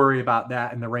just worry about,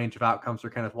 that and the range of outcomes for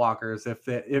Kenneth Walker is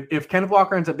if Kenneth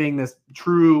Walker ends up being this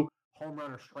true home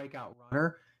run or strikeout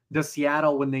runner, does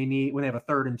Seattle when they have a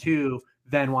 3rd and 2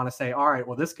 then want to say, all right,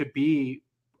 well this could be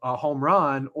a home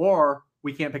run, or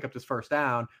we can't pick up this first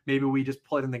down. Maybe we just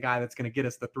put in the guy that's going to get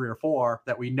us the 3 or 4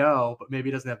 that we know, but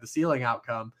maybe doesn't have the ceiling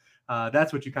outcome.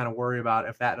 That's what you kind of worry about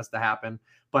if that does to happen.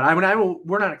 But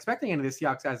we're not expecting any of the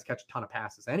Seahawks guys to catch a ton of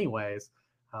passes anyways.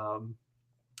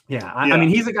 I mean,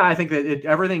 he's a guy I think that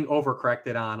everything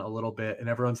overcorrected on a little bit, and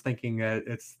everyone's thinking that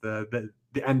it's the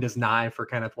end is nigh for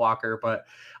Kenneth Walker. But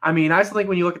I mean, I still think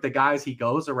when you look at the guys he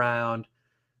goes around,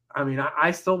 I mean,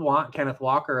 I still want Kenneth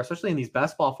Walker, especially in these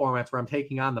best ball formats where I'm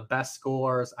taking on the best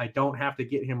scores. I don't have to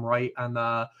get him right on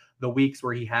the weeks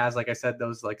where he has, like I said,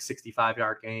 those like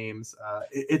 65-yard games.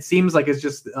 It seems like it's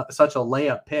just such a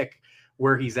layup pick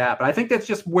where he's at. But I think that's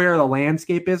just where the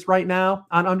landscape is right now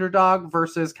on underdog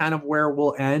versus kind of where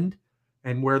we'll end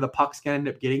and where the pucks can end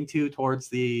up getting to towards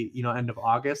the end of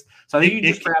August. So I think you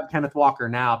just grab Kenneth Walker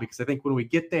now, because I think when we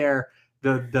get there,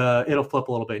 it'll flip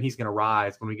a little bit and he's going to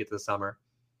rise when we get to the summer.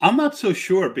 I'm not so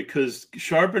sure because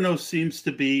Charbonnet seems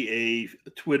to be a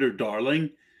Twitter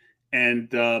darling,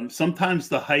 and sometimes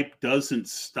the hype doesn't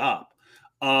stop.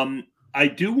 I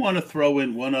do want to throw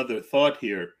in one other thought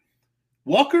here.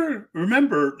 Walker,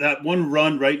 remember that one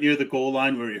run right near the goal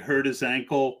line where he hurt his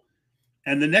ankle,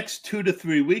 and the next 2 to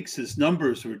 3 weeks his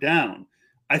numbers were down.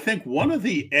 I think one of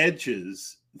the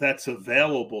edges that's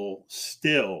available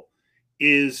still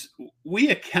is we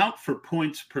account for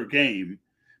points per game,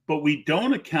 but we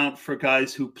don't account for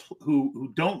guys who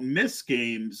don't miss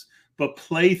games but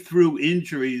play through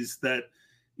injuries that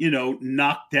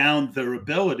knock down their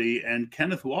ability. And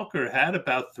Kenneth Walker had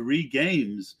about 3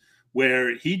 games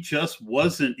where he just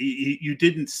wasn't, you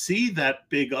didn't see that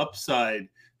big upside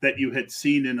that you had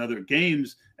seen in other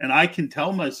games. And I can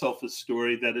tell myself a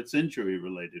story that it's injury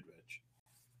related, Rich.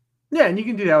 Yeah, and you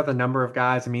can do that with a number of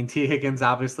guys. I mean, T. Higgins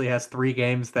obviously has 3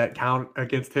 games that count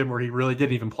against him where he really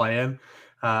didn't even play in.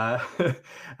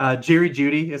 Jerry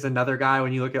Jeudy is another guy.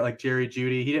 When you look at like Jerry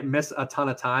Jeudy, he didn't miss a ton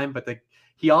of time, but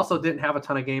he also didn't have a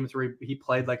ton of games where he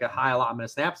played like a high allotment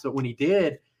of snaps. But when he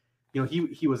did,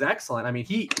 he was excellent. I mean,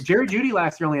 Jerry Jeudy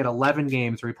last year only had 11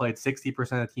 games where he played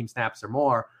 60% of team snaps or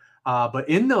more. But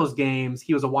in those games,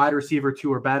 he was a wide receiver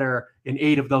 2 or better in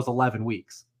 8 of those 11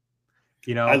 weeks.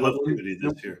 I but love Judy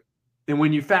this year. And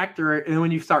when you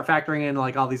start factoring in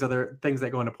like all these other things that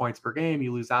go into points per game,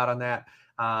 you lose out on that.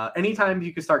 Anytime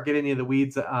you can start getting into the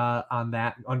weeds on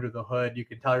that under the hood, you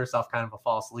can tell yourself kind of a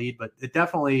false lead, but it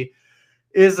definitely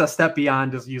is a step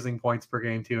beyond just using points per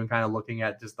game too, and kind of looking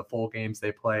at just the full games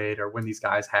they played or when these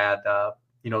guys had,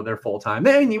 their full time.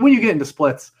 Then when you get into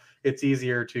splits, it's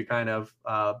easier to kind of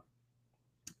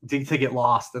to get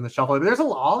lost in the shuffle. There's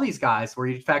all these guys where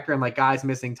you factor in like guys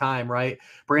missing time, right?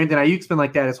 Brandon Ayuk's been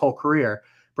like that his whole career.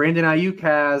 Brandon Ayuk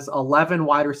has 11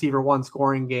 wide receiver 1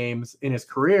 scoring games in his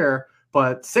career,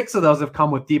 but 6 of those have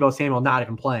come with Deebo Samuel not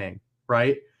even playing,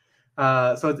 right?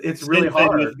 So it's really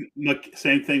hard.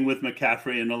 Same thing with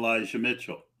McCaffrey and Elijah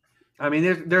Mitchell. I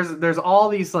mean, there's all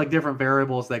these like different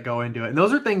variables that go into it, and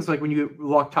those are things like when you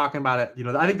talking about it.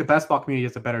 I think the best ball community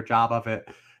does a better job of it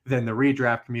than the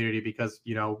redraft community because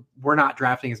we're not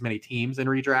drafting as many teams in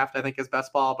redraft. I think as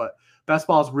best ball, but best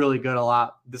ball is really good a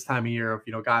lot this time of year of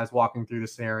guys walking through the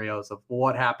scenarios of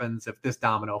what happens if this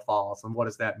domino falls and what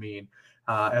does that mean,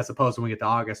 as opposed to when we get to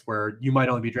August where you might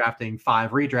only be drafting 5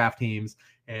 redraft teams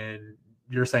and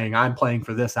you're saying I'm playing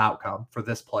for this outcome for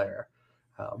this player.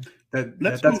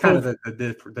 That's kind of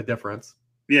the difference.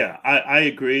 Yeah, I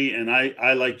agree, and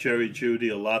I like Jerry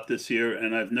Jeudy a lot this year,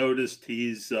 and I've noticed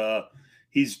he's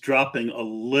dropping a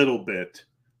little bit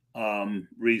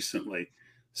recently.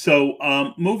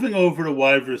 So moving over to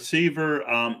wide receiver,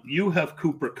 you have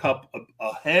Cooper Kupp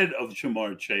ahead of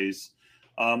Ja'Marr Chase.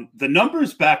 The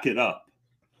numbers back it up.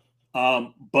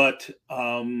 But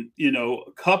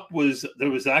Kupp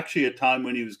there was actually a time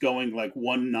when he was going like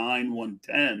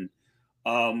 1.9,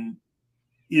 1.10.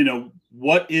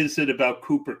 What is it about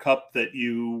Cooper Kupp that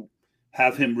you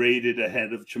have him rated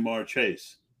ahead of Ja'Marr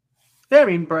Chase? Yeah, I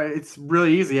mean, it's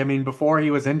really easy. I mean, before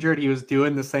he was injured, he was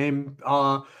doing the same,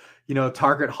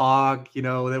 target hog,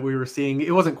 that we were seeing.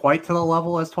 It wasn't quite to the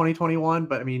level as 2021,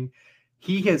 but I mean,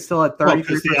 he had still had 33%.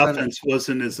 Because the offense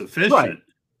wasn't as efficient,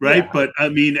 right? Yeah. But I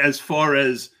mean, as far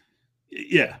as,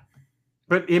 yeah.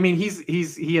 But I mean, he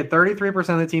had 33%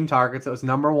 of the team targets. It was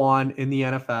number 1 in the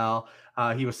NFL.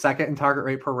 He was second in target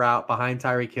rate per route behind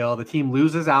Tyreek Hill. The team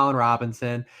loses Allen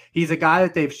Robinson. He's a guy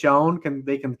that they've shown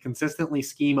they can consistently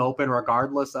scheme open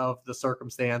regardless of the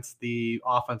circumstance the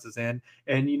offense is in.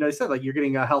 And, they said like you're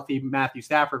getting a healthy Matthew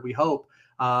Stafford, we hope.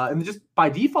 And just by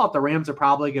default, the Rams are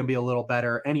probably going to be a little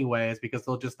better anyways because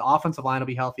the offensive line will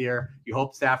be healthier. You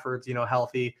hope Stafford's,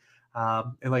 healthy.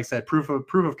 And like I said, proof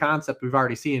of concept we've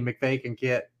already seen. McVay can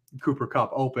get Cooper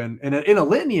Kupp open and in a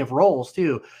litany of roles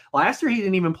too. Last year, he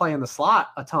didn't even play in the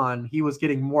slot a ton. He was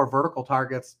getting more vertical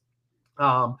targets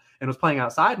and was playing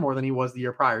outside more than he was the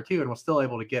year prior too, and was still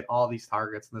able to get all these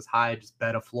targets in this high just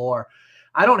bed of floor.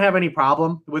 I don't have any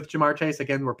problem with Ja'Marr Chase.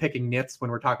 Again, we're picking nits when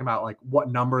we're talking about like what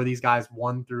number these guys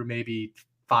 1 through maybe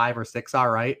 5 or 6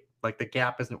 are, right? Like the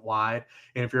gap isn't wide.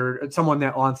 And if you're someone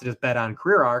that wants to just bet on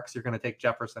career arcs, you're going to take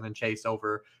Jefferson and Chase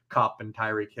over Kupp and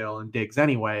Tyreek Hill and Diggs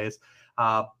anyways.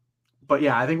 But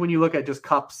yeah, I think when you look at just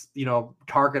Kupp's,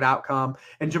 target outcome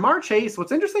and Ja'Marr Chase,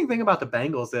 what's interesting thing about the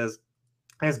Bengals is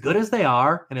as good as they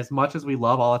are, and as much as we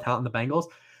love all the talent in the Bengals,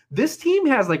 this team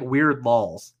has like weird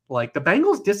lulls. Like the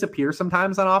Bengals disappear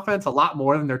sometimes on offense, a lot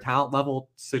more than their talent level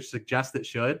suggests it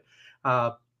should.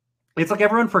 It's like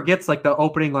everyone forgets like the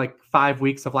opening like 5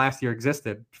 weeks of last year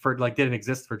didn't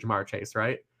exist for Ja'Marr Chase,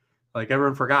 right? Like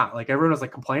everyone forgot. Like everyone was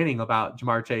like complaining about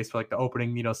Ja'Marr Chase for like the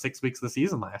opening, 6 weeks of the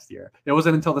season last year. It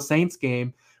wasn't until the Saints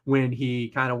game when he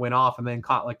kind of went off and then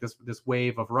caught like this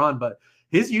wave of run. But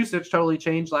his usage totally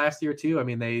changed last year too. I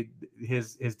mean,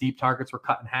 his deep targets were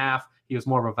cut in half. He was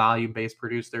more of a volume-based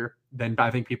producer than I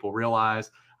think people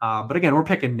realize. But again, we're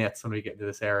picking nits when we get into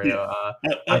this area.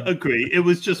 Yeah, I agree. It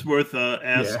was just worth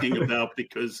asking about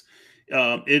because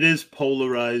it is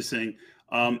polarizing.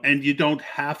 And you don't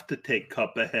have to take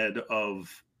Kupp ahead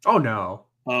of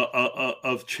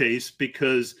of Chase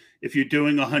because if you're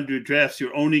doing 100 drafts,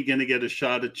 you're only going to get a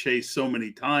shot at Chase so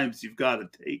many times. You've got to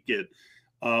take it.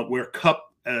 Where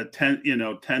Kupp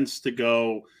tends to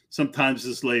go sometimes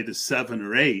as late as 7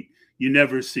 or 8. You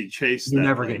never see Chase. You're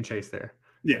never getting Chase there.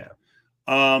 Yeah.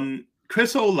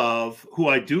 Chris Olave, who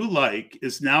I do like,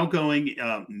 is now going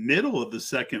middle of the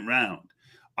second round.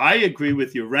 I agree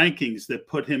with your rankings that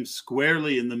put him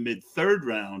squarely in the mid-3rd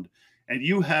round, and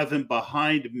you have him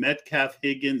behind Metcalf,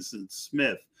 Higgins, and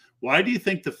Smith. Why do you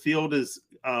think the field is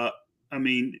do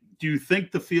you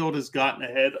think the field has gotten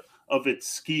ahead of its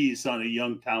skis on a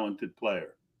young, talented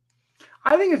player?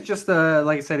 I think it's just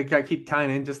like I said, I keep tying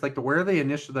in just like where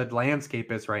the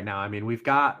landscape is right now. I mean, we've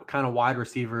got kind of wide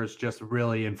receivers just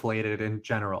really inflated in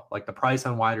general. Like the price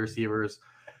on wide receivers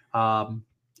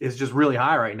is just really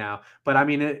high right now. But I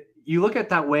mean, you look at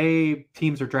that way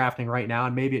teams are drafting right now,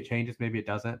 and maybe it changes, maybe it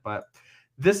doesn't, but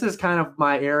this is kind of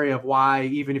my area of why,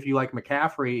 even if you like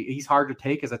McCaffrey, he's hard to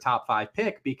take as a top 5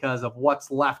 pick because of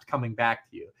what's left coming back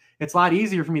to you. It's a lot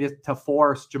easier for me to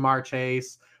force Jamar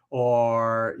Chase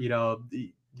or,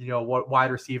 what wide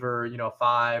receiver,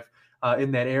 5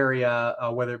 in that area,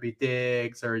 whether it be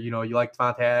Diggs or, you like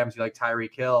Devontae Adams, you like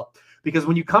Tyreek Hill, because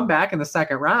when you come back in the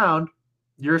second round,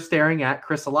 you're staring at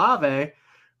Chris Olave,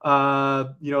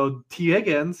 T.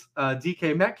 Higgins,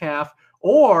 DK Metcalf,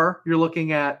 or you're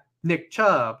looking at Nick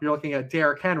Chubb, you're looking at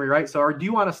Derrick Henry, right? So do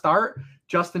you want to start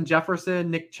Justin Jefferson,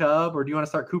 Nick Chubb, or do you want to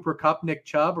start Cooper Kupp, Nick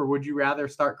Chubb, or would you rather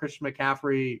start Christian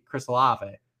McCaffrey, Chris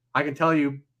Olave? I can tell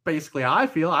you basically how I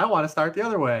feel. I want to start the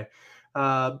other way.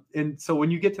 And so when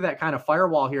you get to that kind of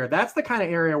firewall here, that's the kind of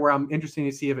area where I'm interested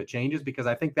to see if it changes, because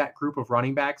I think that group of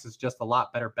running backs is just a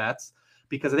lot better bets,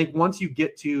 because I think once you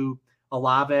get to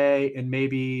Olave and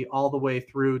maybe all the way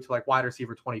through to like wide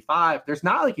receiver 25, there's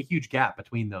not like a huge gap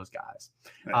between those guys.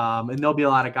 Right. And there'll be a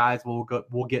lot of guys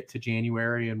we'll get to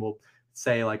January and we'll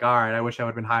say like, all right, I wish I would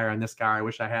have been higher on this guy. I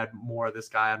wish I had more of this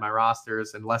guy on my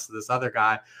rosters and less of this other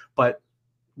guy. But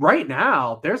right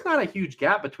now, there's not a huge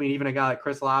gap between even a guy like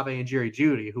Chris Olave and Jerry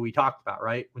Jeudy, who we talked about,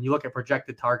 right? When you look at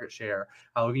projected target share,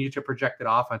 when you look at projected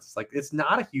offense, it's like, it's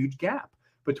not a huge gap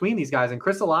between these guys. And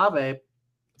Chris Olave,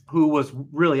 who was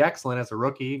really excellent as a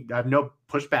rookie, I have no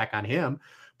pushback on him.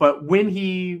 But when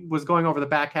he was going over the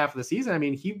back half of the season, I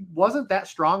mean, he wasn't that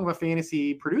strong of a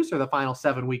fantasy producer the final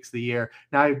 7 weeks of the year.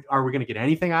 Now, are we going to get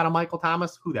anything out of Michael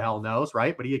Thomas? Who the hell knows,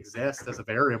 right? But he exists as a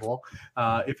variable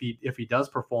if he does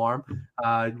perform.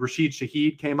 Rashid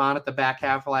Shaheed came on at the back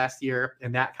half of last year,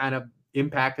 and that kind of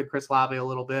impacted Chris Olave a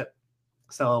little bit.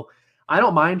 So I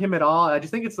don't mind him at all. I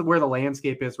just think it's where the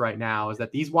landscape is right now, is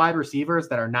that these wide receivers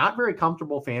that are not very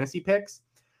comfortable fantasy picks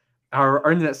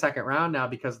are in that second round now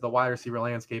because of the wide receiver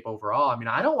landscape overall. I mean,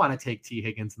 I don't want to take T.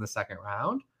 Higgins in the second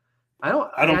round. I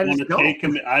don't want to take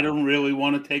him. I don't really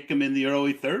want to take him in the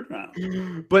early third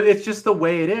round. But it's just the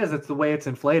way it is. It's the way it's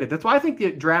inflated. That's why I think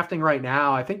the drafting right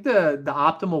now, I think the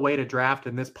optimal way to draft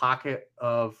in this pocket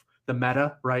of the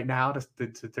meta right now,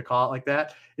 to call it like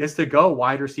that, is to go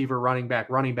wide receiver, running back,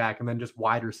 and then just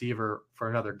wide receiver for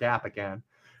another gap again.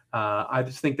 I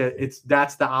just think that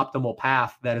that's the optimal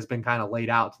path that has been kind of laid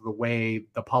out to the way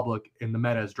the public in the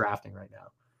meta is drafting right now.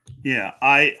 Yeah,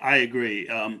 I agree.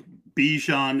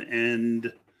 Bijan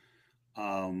and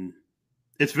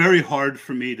it's very hard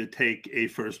for me to take a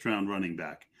first round running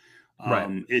back.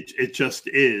 Right. It just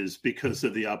is because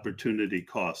of the opportunity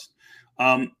cost.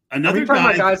 Another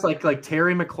guy, guys like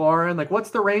Terry McLaurin, like what's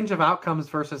the range of outcomes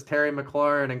versus Terry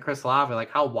McLaurin and Chris Olave? Like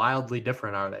how wildly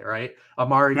different are they, right?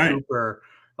 Amari Cooper,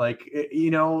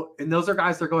 and those are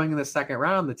guys that are going in the second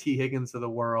round, the T. Higgins of the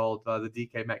world, the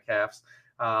DK Metcalfs.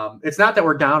 It's not that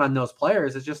we're down on those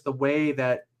players. It's just the way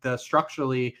that the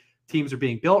structurally teams are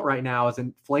being built right now has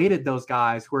inflated those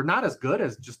guys who are not as good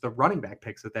as just the running back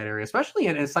picks at that area, especially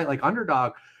in a site like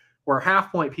Underdog, where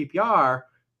half point PPR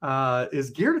is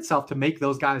geared itself to make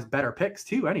those guys better picks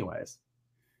too anyways.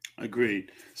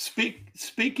 Agreed.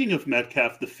 Speaking of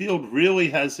Metcalf, the field really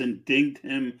hasn't dinged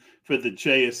him for the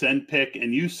JSN pick,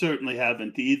 and you certainly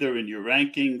haven't either in your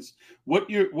rankings.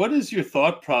 What is your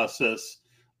thought process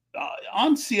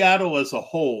on Seattle as a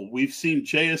whole? We've seen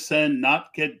JSN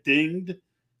not get dinged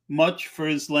much for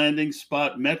his landing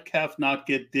spot, Metcalf not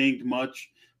get dinged much,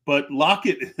 but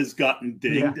Lockett has gotten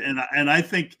dinged, and I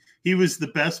think he was the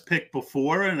best pick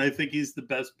before, and I think he's the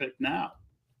best pick now.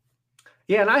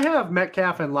 Yeah, and I have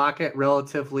Metcalf and Lockett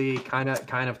relatively kind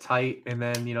of tight, and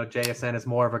then JSN is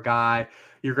more of a guy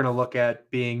you're going to look at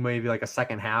being maybe like a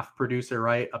second half producer,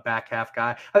 right? A back half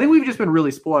guy. I think we've just been really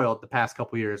spoiled the past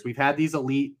couple of years. We've had these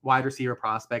elite wide receiver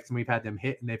prospects, and we've had them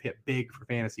hit, and they've hit big for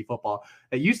fantasy football.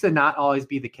 It used to not always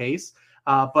be the case,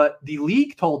 but the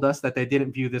league told us that they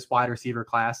didn't view this wide receiver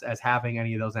class as having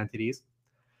any of those entities.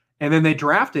 And then they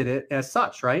drafted it as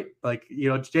such, right? Like,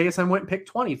 JSN went and picked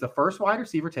 20. It's the first wide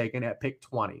receiver taken at pick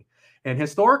 20. And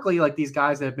historically, like these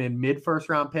guys have been mid first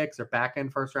round picks or back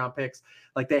end first round picks.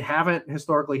 Like they haven't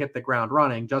historically hit the ground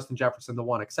running. Justin Jefferson, the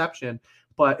one exception,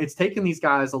 but it's taken these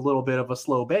guys a little bit of a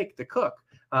slow bake to cook.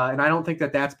 And I don't think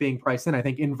that that's being priced in. I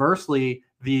think inversely,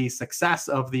 the success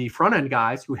of the front end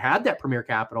guys who had that premier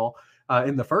capital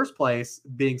in the first place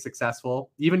being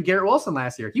successful, even Garrett Wilson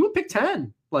last year, he would pick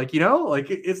 10.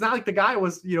 It's not like the guy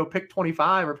was, pick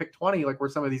 25 or pick 20, like where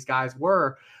some of these guys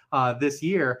were this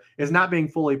year, is not being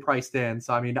fully priced in.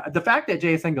 So, I mean, the fact that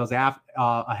JSN goes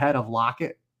ahead of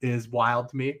Lockett is wild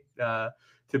to me to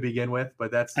begin with,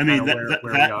 but that's, where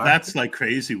we are. That's like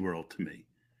crazy world to me.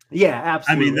 Yeah,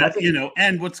 absolutely. I mean,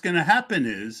 and what's going to happen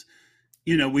is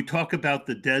we talk about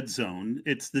the dead zone.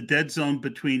 It's the dead zone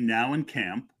between now and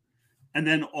camp. And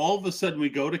then all of a sudden we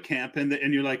go to camp and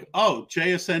you're like, oh,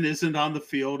 JSN isn't on the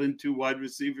field in 2 wide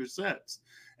receiver sets.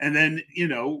 And then,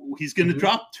 he's going to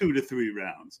drop 2 to 3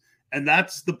 rounds. And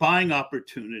that's the buying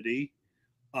opportunity.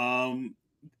 My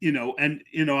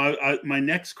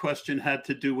next question had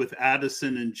to do with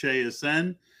Addison and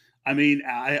JSN. I mean,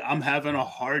 I'm having a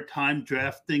hard time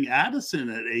drafting Addison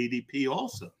at ADP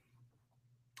also.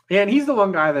 Yeah, and he's the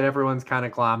one guy that everyone's kind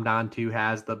of glommed onto,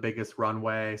 has the biggest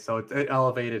runway. So it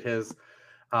elevated his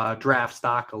draft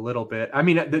stock a little bit. I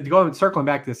mean, circling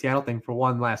back to the Seattle thing for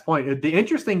one last point, the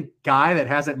interesting guy that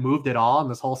hasn't moved at all in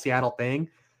this whole Seattle thing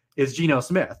is Geno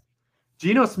Smith.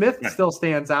 Geno Smith still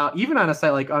stands out, even on a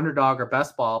site like Underdog or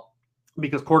Best Ball,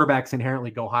 because quarterbacks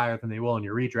inherently go higher than they will in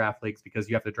your redraft leagues because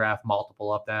you have to draft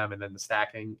multiple of them, and then the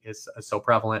stacking is so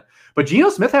prevalent. But Geno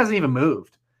Smith hasn't even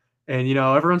moved. And,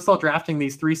 everyone's still drafting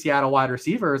these 3 Seattle wide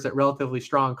receivers at relatively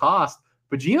strong cost,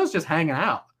 but Geno's just hanging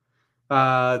out,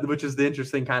 which is the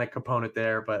interesting kind of component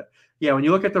there. But yeah, when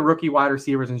you look at the rookie wide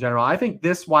receivers in general, I think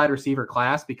this wide receiver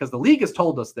class, because the league has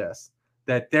told us this,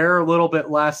 that they're a little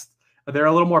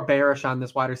more bearish on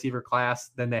this wide receiver class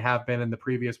than they have been in the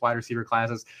previous wide receiver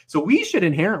classes. So we should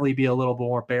inherently be a little bit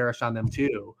more bearish on them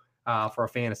too, for a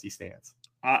fantasy stance.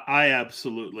 I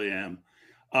absolutely am.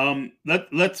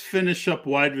 Let's finish up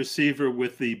wide receiver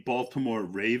with the Baltimore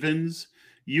Ravens.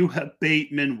 You have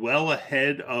Bateman well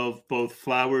ahead of both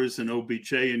Flowers and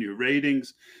OBJ in your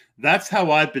ratings. That's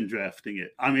how I've been drafting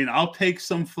it. I mean, I'll take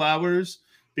some Flowers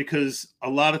because a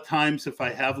lot of times if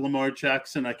I have Lamar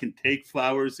Jackson, I can take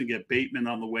Flowers and get Bateman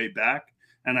on the way back,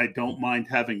 and I don't mind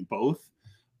having both.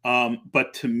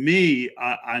 But to me,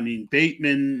 I mean,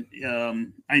 Bateman,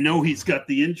 I know he's got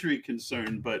the injury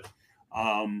concern, but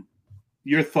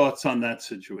your thoughts on that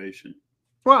situation?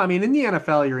 Well, I mean, in the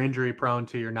NFL, you're injury prone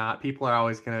to, you're not. People are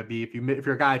always going to be, if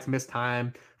you're a guy that's missed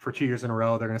time for 2 years in a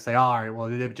row, they're going to say, oh, all right, well,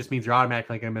 it just means you're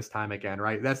automatically going to miss time again,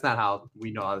 right? That's not how we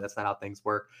know. That's not how things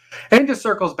work. And it just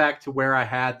circles back to where I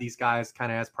had these guys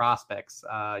kind of as prospects,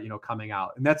 coming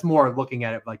out. And that's more looking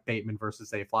at it like Bateman versus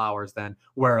Zay Flowers than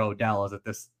where Odell is at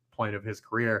this point of his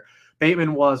career.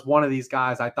 Bateman was one of these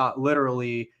guys. I thought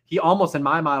literally he almost, in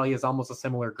my model, he has almost a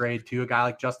similar grade to a guy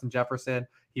like Justin Jefferson.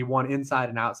 He won inside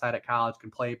and outside at college,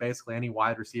 can play basically any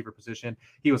wide receiver position.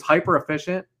 He was hyper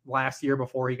efficient last year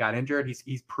before he got injured.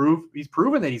 He's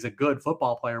proven that he's a good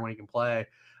football player when he can play.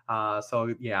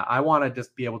 So yeah, I want to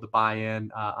just be able to buy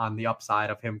in on the upside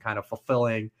of him kind of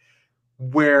fulfilling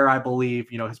where I believe,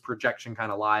 his projection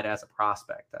kind of lied as a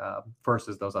prospect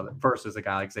versus a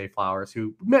guy like Zay Flowers,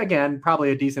 who again,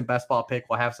 probably a decent best ball pick,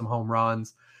 will have some home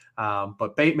runs.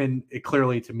 But Bateman,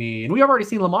 clearly to me, and we have already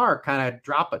seen Lamar kind of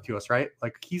drop it to us, right?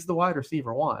 Like he's the wide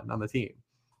receiver 1 on the team.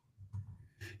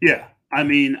 Yeah. I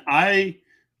mean, I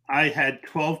had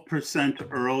 12%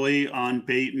 early on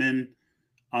Bateman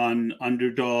on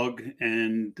Underdog.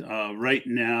 And right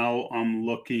now I'm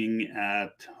looking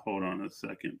at, hold on a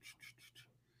second.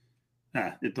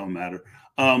 It don't matter.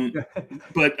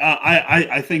 But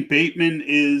I think Bateman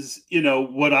is,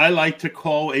 what I like to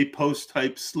call a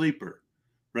post-type sleeper,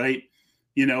 right?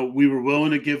 We were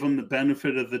willing to give him the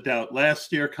benefit of the doubt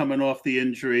last year coming off the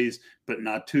injuries, but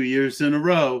not 2 years in a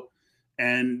row.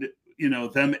 And,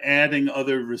 them adding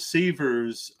other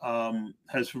receivers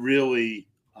has really,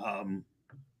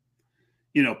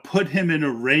 put him in a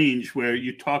range where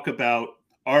you talk about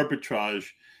arbitrage.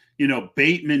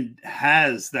 Bateman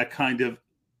has that kind of,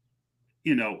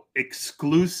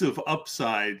 exclusive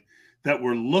upside that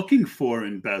we're looking for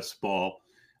in best ball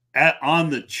on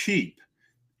the cheap.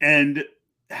 And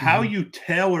how you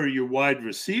tailor your wide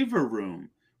receiver room,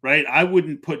 right? I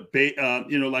wouldn't put,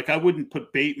 I wouldn't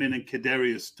put Bateman and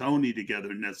Kadarius Toney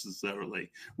together necessarily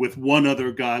with one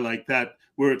other guy like that,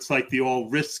 where it's like the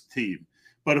all risk team.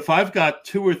 But if I've got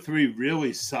 2 or 3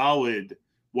 really solid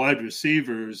wide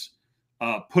receivers,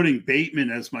 putting Bateman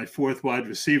as my 4th wide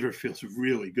receiver feels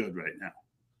really good right now.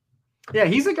 Yeah,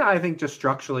 he's a guy I think just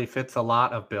structurally fits a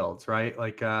lot of builds, right?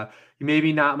 Like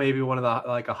maybe not one of the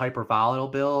like a hyper volatile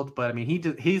build, but I mean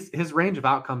his range of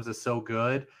outcomes is so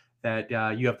good that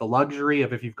you have the luxury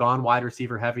of, if you've gone wide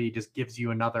receiver heavy, it just gives you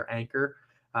another anchor.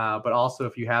 But also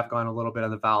if you have gone a little bit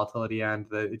on the volatility end,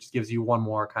 it just gives you one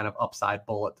more kind of upside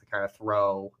bullet to kind of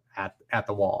throw at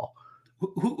the wall.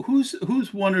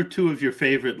 Who's 1 or 2 of your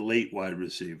favorite late wide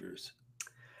receivers?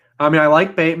 I mean, I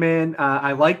like Bateman.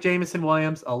 I like Jameson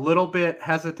Williams. A little bit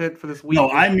hesitant for this week. No,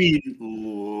 I mean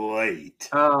late.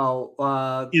 Oh,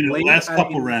 late, last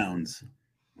couple rounds.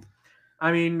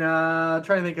 I mean, trying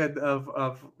to think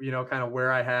of kind of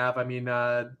where I have. I mean,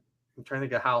 I'm trying to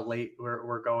think of how late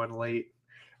we're going late.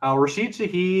 Rashid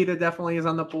Shaheed definitely is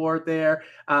on the board there.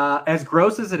 As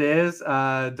gross as it is,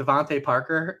 Devontae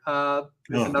Parker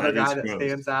is another guy that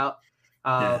stands out.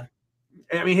 I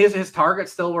mean, his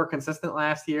targets still were consistent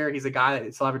last year. He's a guy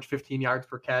that still averaged 15 yards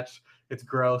per catch. It's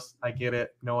gross. I get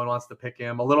it. No one wants to pick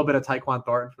him. A little bit of Tyquan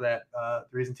Thornton for that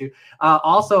reason too.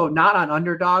 Also, not on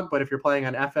Underdog, but if you're playing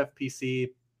on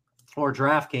FFPC or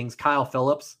DraftKings, Kyle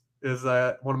Phillips is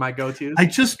one of my go-tos. I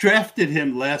just drafted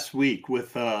him last week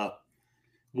with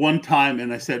one time,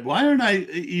 and I said, why aren't I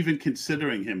even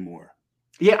considering him more?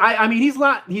 Yeah, I mean, he's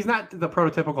not the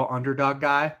prototypical underdog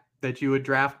guy that you would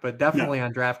draft, but definitely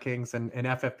on DraftKings and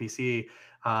FFPC,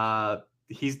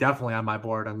 he's definitely on my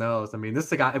board on those. I mean, this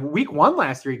is a guy. Week 1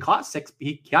 last year, he caught 6.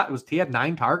 He had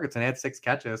 9 targets and had 6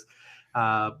 catches.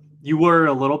 You worry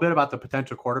a little bit about the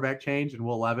potential quarterback change in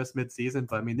Will Levis midseason,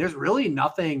 but I mean, there's really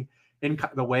nothing in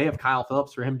the way of Kyle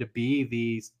Phillips for him to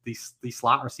be the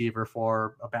slot receiver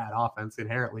for a bad offense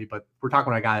inherently. But we're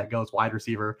talking about a guy that goes wide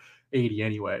receiver 80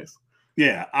 anyways.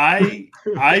 Yeah,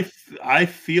 I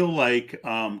feel like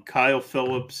Kyle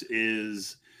Phillips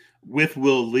is with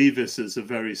Will Levis is a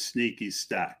very sneaky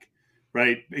stack,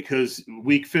 right? Because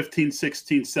week 15,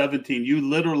 16, 17, you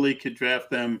literally could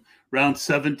draft them round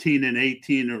 17 and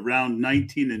 18 or round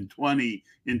 19 and 20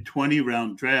 in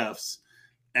 20-round drafts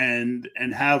and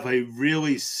have a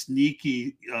really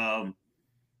sneaky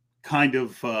kind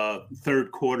of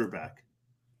third quarterback.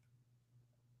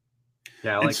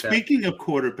 Yeah, and speaking of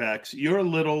quarterbacks, you're a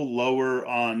little lower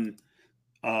on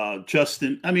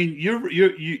Justin. I mean,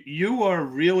 you are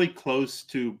really close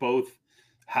to both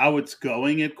how it's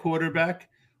going at quarterback,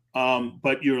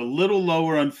 but you're a little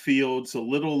lower on Fields, a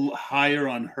little higher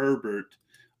on Herbert.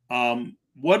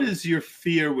 What is your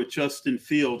fear with Justin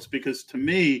Fields? Because to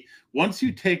me, once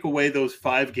you take away those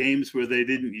 5 games where they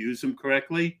didn't use him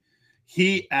correctly,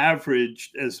 he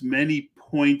averaged as many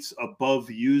points above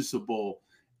usable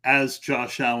as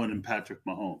Josh Allen and Patrick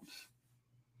Mahomes.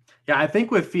 Yeah, I think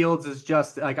with Fields is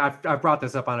just like I've brought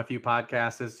this up on a few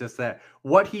podcasts. Is just that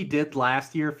what he did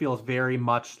last year feels very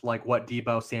much like what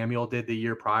Deebo Samuel did the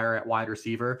year prior at wide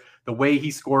receiver. The way he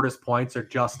scored his points are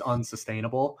just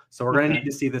unsustainable. So we're going to need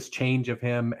to see this change of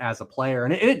him as a player,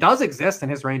 and it does exist in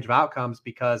his range of outcomes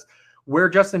because where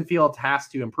Justin Fields has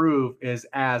to improve is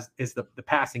the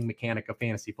passing mechanic of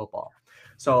fantasy football.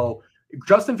 So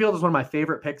Justin Fields is one of my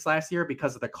favorite picks last year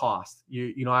because of the cost.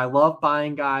 You know, I love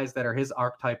buying guys that are his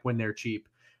archetype when they're cheap.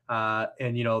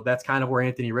 And, you know, that's kind of where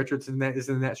Anthony Richardson is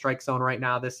in that strike zone right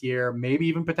now this year, maybe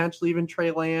even potentially even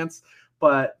Trey Lance.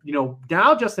 But, you know,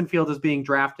 now Justin Fields is being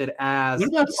drafted as. What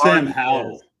about Sam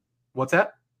Howell? What's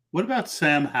that? What about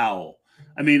Sam Howell?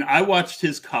 I mean, I watched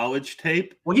his college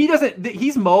tape. Well,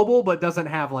 he's mobile, but doesn't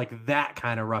have like that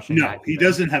kind of rushing. No, he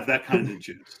doesn't have that kind of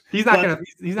juice. He's not going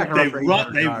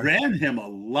to. They ran him a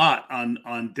lot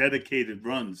on dedicated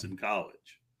runs in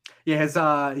college. Yeah,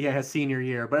 his senior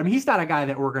year. But I mean, he's not a guy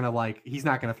that we're going to like, he's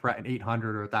not going to threaten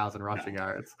 800 or 1,000 rushing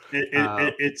yards.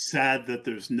 It's sad that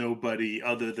there's nobody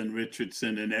other than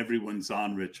Richardson and everyone's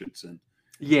on Richardson.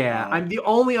 Yeah, I'm the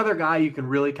only other guy you can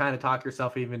really kind of talk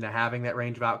yourself even to having that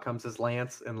range of outcomes is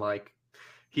Lance, and like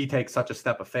he takes such a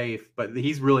step of faith, but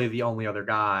he's really the only other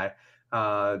guy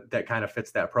that kind of fits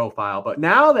that profile. But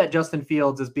now that Justin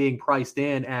Fields is being priced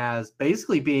in as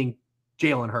basically being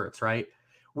Jalen Hurts, right?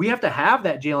 We have to have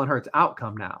that Jalen Hurts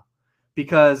outcome now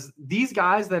because these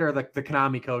guys that are the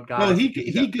Konami code guys. Well,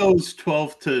 he goes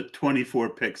 12 to 24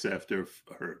 picks after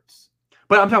Hurts.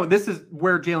 But I'm talking, this is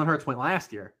where Jalen Hurts went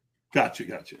last year. Gotcha.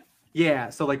 Yeah,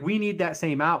 so like we need that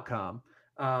same outcome.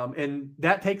 And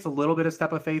that takes a little bit of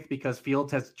step of faith because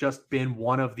Fields has just been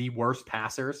one of the worst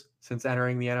passers since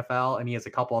entering the NFL. And he has a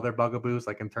couple other bugaboos,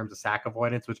 like in terms of sack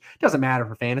avoidance, which doesn't matter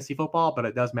for fantasy football, but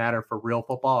it does matter for real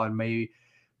football and may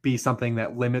be something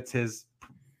that limits his,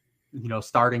 you know,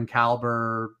 starting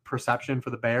caliber perception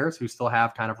for the Bears, who still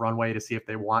have kind of runway to see if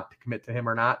they want to commit to him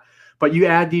or not. But you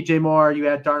add DJ Moore, you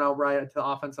add Darnell Wright to the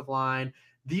offensive line.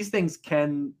 These things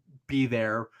can be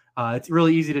there. It's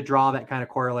really easy to draw that kind of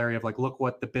corollary of like, look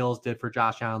what the Bills did for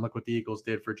Josh Allen, look what the Eagles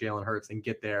did for Jalen Hurts and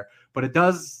get there. But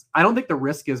I don't think the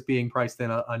risk is being priced in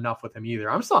enough with him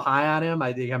either. I'm still high on him.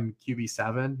 I think I'm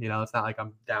QB7. You know, it's not like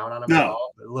I'm down on him at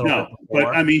all. But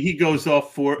I mean, he goes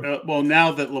off for,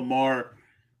 now that Lamar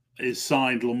is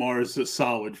signed, Lamar is a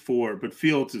solid 4, but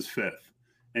Fields is 5th.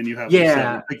 And you have,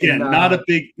 again, not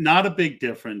a big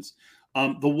difference.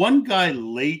 The one guy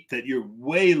late that you're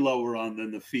way lower on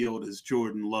than the field is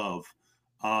Jordan Love.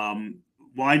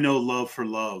 Why no love for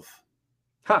Love?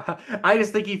 I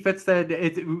just think he fits that.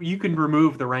 You can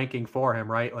remove the ranking for him,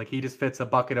 right? Like he just fits a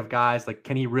bucket of guys. Like,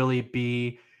 can he really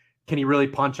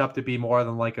punch up to be more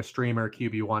than like a streamer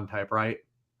QB1 type, right?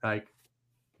 Like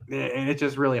and it's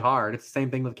just really hard. It's the same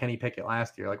thing with Kenny Pickett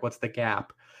last year. Like, what's the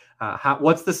gap?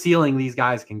 What's the ceiling these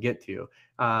guys can get to?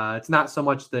 It's not so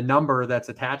much the number that's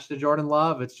attached to Jordan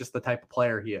Love. It's just the type of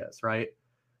player he is, right?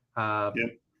 Yep.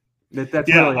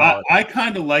 That's really all. I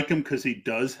kind of like him because he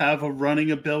does have a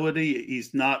running ability.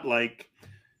 He's not like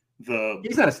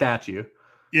he's not a statue.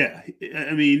 Yeah,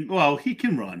 I mean, well, he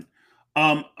can run.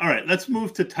 All right, let's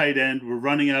move to tight end. We're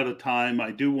running out of time.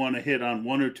 I do want to hit on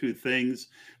one or two things.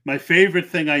 My favorite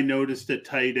thing I noticed at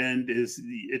tight end is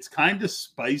it's kind of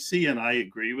spicy, and I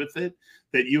agree with it,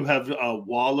 that you have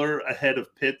Waller ahead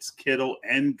of Pitts, Kittle,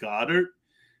 and Goddard.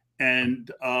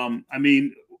 And, I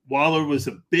mean, Waller was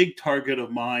a big target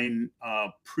of mine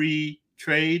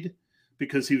pre-trade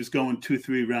because he was going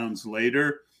 2-3 rounds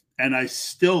later. And I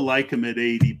still like him at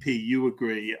ADP. You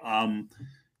agree.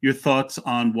 Your thoughts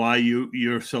on why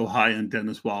you're so high on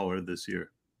Dennis Waller this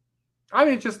year? I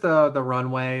mean, just the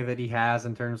runway that he has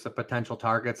in terms of potential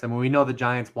targets. I mean, we know the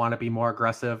Giants want to be more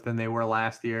aggressive than they were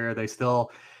last year. They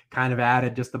still kind of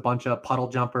added just a bunch of puddle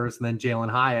jumpers, and then Jalen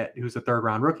Hyatt, who's a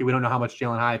third-round rookie. We don't know how much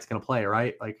Jalen Hyatt's going to play,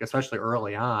 right? Like, especially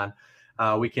early on.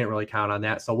 We can't really count on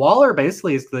that. So Waller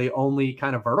basically is the only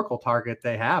kind of vertical target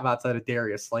they have outside of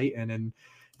Darius Slayton. And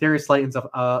Darius Slayton's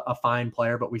a fine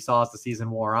player, but we saw as the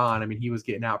season wore on, I mean, he was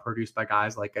getting outproduced by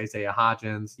guys like Isaiah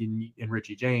Hodgins and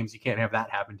Richie James. You can't have that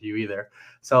happen to you either.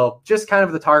 So just kind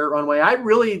of the target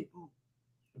runway.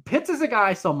 Pitts is a guy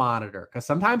I still monitor because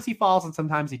sometimes he falls and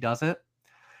sometimes he doesn't.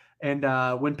 And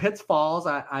when Pitts falls,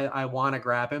 I want to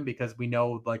grab him because we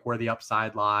know like where the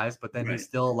upside lies, but then he's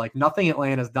still like nothing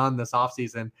Atlanta's done this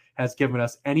offseason has given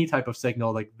us any type of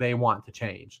signal like they want to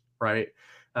change, right?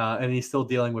 And he's still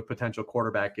dealing with potential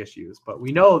quarterback issues. But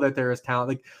we know that there is talent.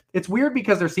 Like, it's weird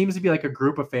because there seems to be like a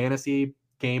group of fantasy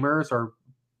gamers or,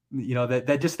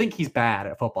 that just think he's bad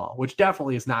at football, which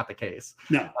definitely is not the case.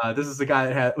 No. This is a guy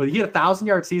that he had a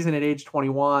 1,000-yard season at age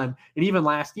 21. And even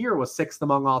last year was 6th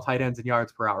among all tight ends in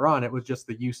yards per out run. It was just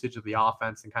the usage of the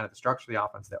offense and kind of the structure of the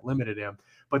offense that limited him.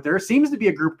 But there seems to be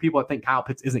a group of people that think Kyle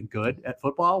Pitts isn't good at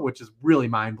football, which is really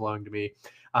mind-blowing to me.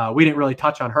 We didn't really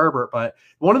touch on Herbert, but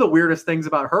one of the weirdest things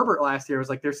about Herbert last year was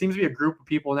like there seems to be a group of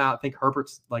people now that think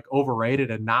Herbert's like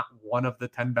overrated and not one of the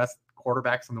 10 best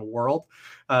quarterbacks in the world,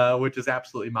 which is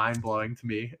absolutely mind-blowing to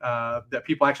me, that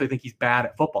people actually think he's bad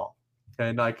at football.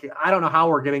 And like, I don't know how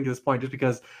we're getting to this point, just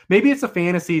because maybe it's a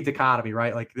fantasy dichotomy,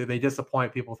 right? Like they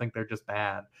disappoint, people think they're just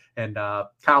bad. And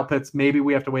Kyle Pitts, maybe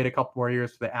we have to wait a couple more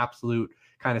years for the absolute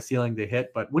kind of ceiling to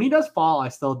hit. But when he does fall, I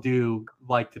still do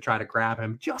like to try to grab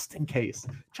him just in case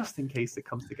it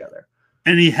comes together.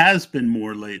 And he has been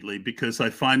more lately because I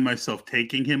find myself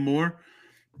taking him more.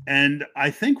 And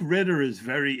I think Ritter is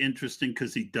very interesting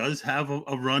because he does have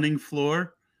a running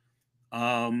floor.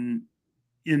 And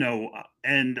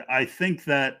I think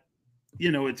that,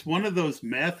 it's one of those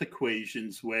math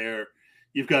equations where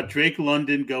you've got Drake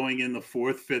London going in the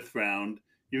 4th, 5th round.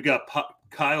 You've got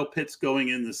Kyle Pitts going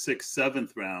in the 6th,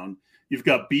 7th round. You've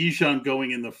got Bijan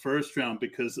going in the 1st round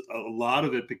because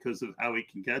of how he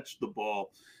can catch the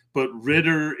ball. But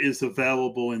Ritter is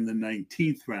available in the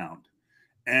 19th round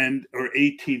or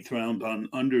 18th round on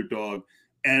Underdog.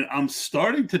 And I'm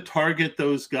starting to target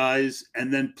those guys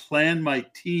and then plan my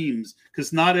teams,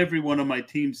 because not every one of my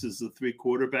teams is a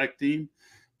 3-quarterback team,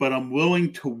 but I'm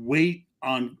willing to wait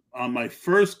on my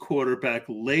first quarterback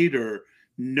later,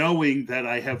 knowing that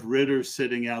I have Ritter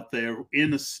sitting out there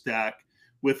in a stack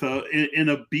in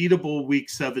a beatable Week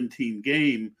 17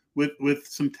 game with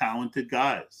some talented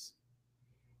guys.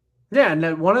 Yeah, and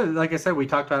then like I said, we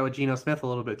talked about it with Geno Smith a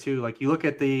little bit too. Like you look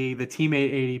at the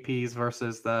teammate ADPs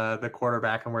versus the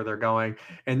quarterback and where they're going,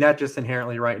 and that just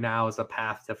inherently right now is a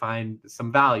path to find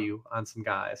some value on some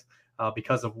guys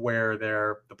because of where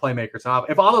the playmakers are.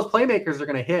 If all those playmakers are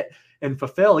going to hit and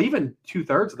fulfill, even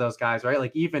 2/3 of those guys, right?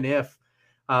 Like even if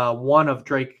one of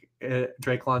Drake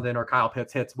London or Kyle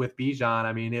Pitts hits with Bijan,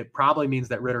 I mean, it probably means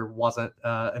that Ritter wasn't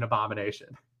an abomination.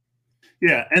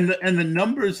 Yeah, and the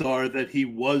numbers are that he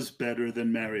was better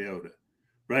than Mariota,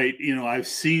 right? I've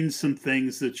seen some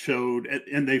things that showed,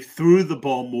 and they threw the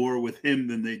ball more with him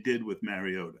than they did with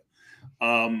Mariota.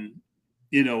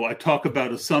 I talk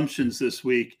about assumptions this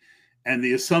week, and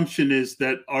the assumption is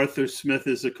that Arthur Smith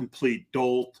is a complete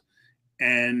dolt,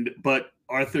 but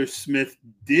Arthur Smith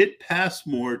did pass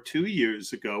more 2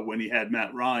 years ago when he had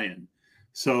Matt Ryan.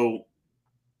 So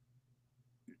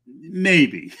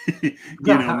maybe,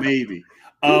 maybe.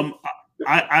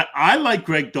 I like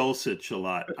Greg Dulcich a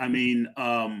lot. I mean,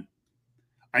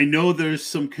 I know there's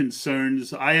some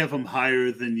concerns. I have him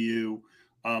higher than you.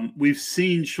 We've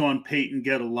seen Sean Payton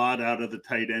get a lot out of the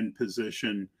tight end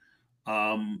position.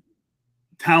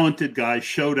 Talented guy,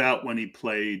 showed out when he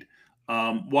played.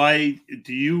 Why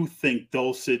do you think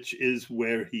Dulcich is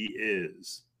where he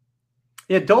is?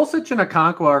 Yeah, Dulcich and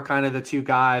Okonkwo are kind of the two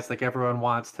guys like everyone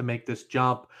wants to make this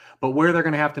jump, but where they're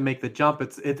going to have to make the jump,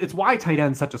 it's why tight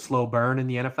end's such a slow burn in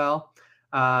the NFL.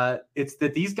 It's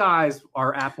that these guys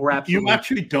we're absolutely. You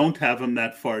actually don't have him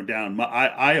that far down.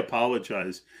 I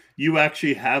apologize. You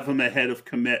actually have him ahead of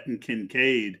Kmet and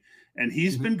Kincaid, and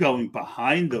he's been going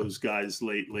behind those guys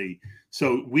lately.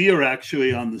 So we are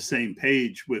actually on the same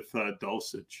page with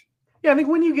Dulcich. Yeah, I think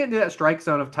when you get into that strike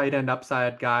zone of tight end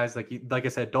upside guys, like I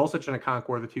said, Dulcich and Okonkwo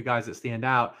are the two guys that stand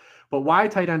out. But why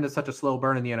tight end is such a slow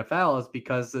burn in the NFL is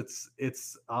because it's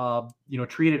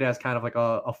treated as kind of like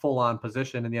a full on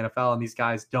position in the NFL, and these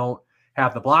guys don't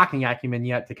have the blocking acumen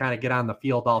yet to kind of get on the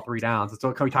field all 3 downs. It's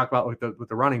what we talk about with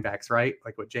the running backs, right?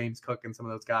 Like with James Cook and some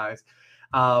of those guys.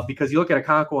 Because you look at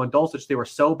Okonkwo and Dulcich, they were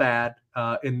so bad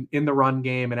in the run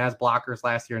game and as blockers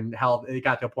last year, and hell, it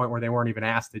got to a point where they weren't even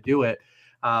asked to do it.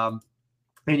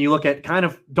 And you look at kind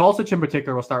of Dulcich in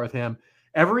particular, we'll start with him.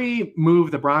 Every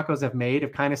move the Broncos have made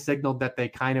have kind of signaled that they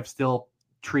kind of still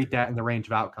treat that in the range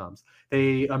of outcomes.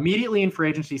 They immediately in free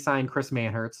agency signed Chris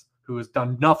Manhertz, who has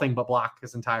done nothing but block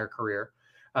his entire career.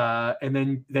 And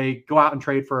then they go out and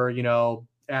trade for,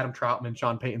 Adam Troutman,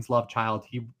 Sean Payton's love child.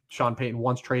 Sean Payton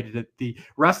once traded it the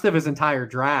rest of his entire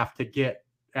draft to get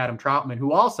Adam Troutman,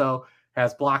 who also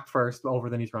has blocked first over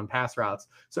than he's run pass routes.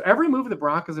 So every move the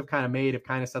Broncos have kind of made have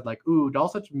kind of said like, ooh,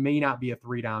 Dulcich may not be a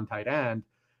 3-down tight end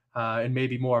and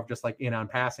maybe more of just like in on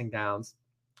passing downs,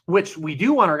 which we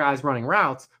do want our guys running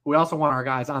routes. We also want our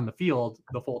guys on the field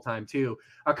the full time too.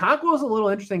 Okonkwo is a little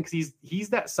interesting because he's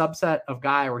that subset of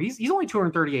guy where he's only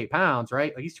 238 pounds,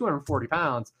 right? Like he's 240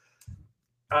 pounds.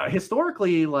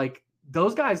 Historically, like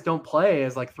those guys don't play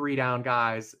as like 3-down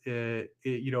guys, in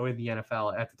the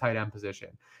NFL at the tight end position.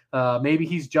 Maybe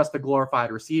he's just a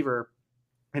glorified receiver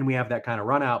and we have that kind of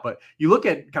run out. But you look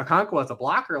at Okonkwo as a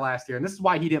blocker last year, and this is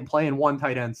why he didn't play in 1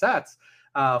 tight end sets.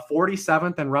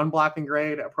 47th in run blocking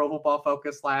grade at Pro Football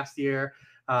Focus last year.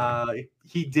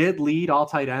 He did lead all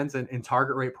tight ends in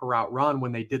target rate per route run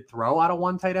when they did throw out of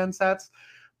 1 tight end sets,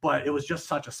 but it was just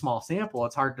such a small sample.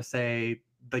 It's hard to say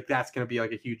like that's going to be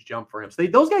like a huge jump for him. So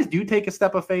those guys do take a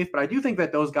step of faith, but I do think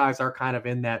that those guys are kind of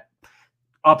in that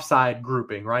upside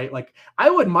grouping, right? Like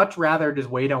I would much rather just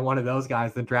wait on one of those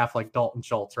guys than draft like Dalton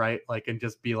Schultz, right? Like, and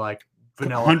just be like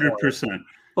vanilla. 100%.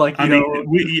 Like, I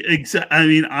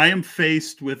am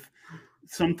faced with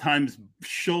sometimes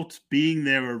Schultz being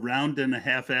there a round and a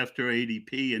half after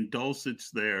ADP and Dulcich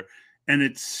there, and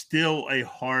it's still a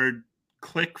hard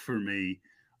click for me.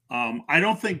 I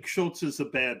don't think Schultz is a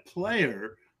bad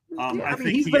player. I think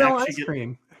he's vanilla ice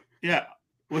cream. Yeah.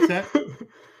 What's that?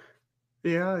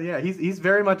 Yeah. He's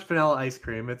very much vanilla ice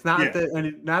cream. It's not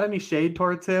not any shade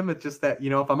towards him. It's just that,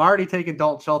 if I'm already taking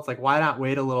Dalton Schultz, like why not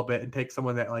wait a little bit and take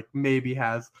someone that like maybe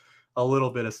has a little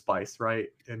bit of spice, right,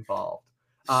 involved.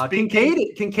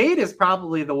 Kincaid is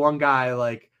probably the one guy,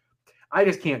 like, I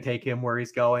just can't take him where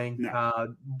he's going.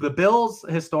 No. The Bills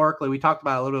historically, we talked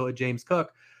about a little bit with James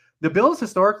Cook. The Bills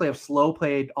historically have slow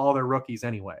played all their rookies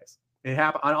anyways. It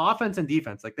happened on offense and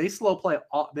defense. Like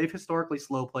they've historically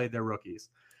slow played their rookies.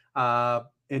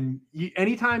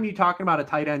 Anytime you're talking about a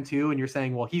tight end too, and you're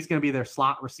saying, well, he's going to be their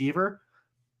slot receiver.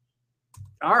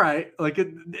 All right. Like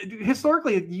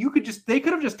historically they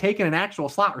could have just taken an actual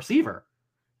slot receiver.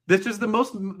 That's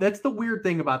the weird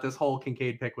thing about this whole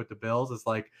Kincaid pick with the Bills is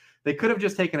like, they could have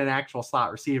just taken an actual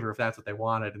slot receiver if that's what they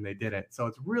wanted, and they didn't. So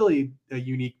it's really a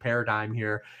unique paradigm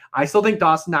here. I still think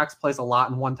Dawson Knox plays a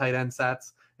lot in 1 tight end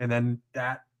sets. And then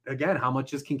that, again, how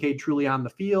much is Kincaid truly on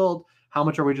the field? How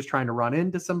much are we just trying to run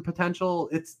into some potential?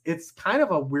 It's kind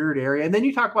of a weird area. And then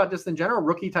you talk about just in general,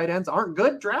 rookie tight ends aren't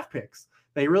good draft picks.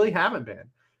 They really haven't been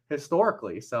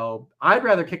historically. So I'd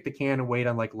rather kick the can and wait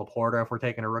on like Laporta if we're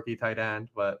taking a rookie tight end.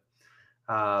 But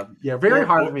very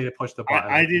hard for me to push the button.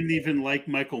 I didn't even like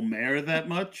Michael Mayer that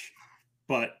much.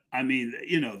 But I mean,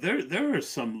 there are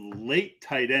some late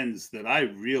tight ends that I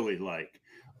really like.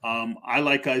 I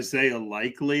like Isaiah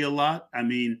Likely a lot. I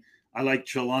mean, I like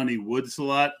Jelani Woods a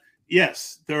lot.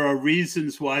 Yes, there are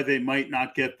reasons why they might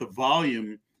not get the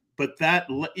volume, but that,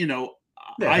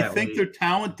 I think they're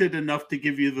talented enough to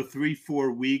give you the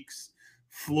 3-4 weeks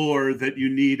floor that you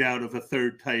need out of a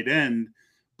third tight end.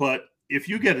 But if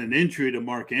you get an injury to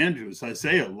Mark Andrews,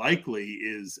 Isaiah Likely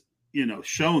is,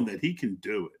 shown that he can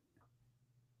do it.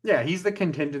 Yeah, he's the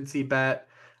contingency bet.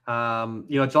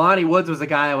 Jelani Woods was a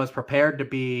guy I was prepared to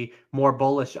be more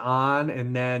bullish on.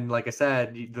 And then, like I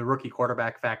said, the rookie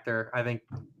quarterback factor, I think,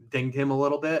 dinged him a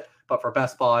little bit. But for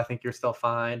best ball, I think you're still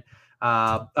fine.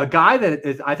 A guy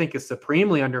that I think is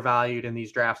supremely undervalued in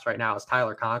these drafts right now is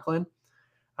Tyler Conklin.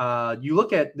 You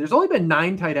look at, there's only been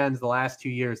 9 tight ends the last 2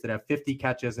 years that have 50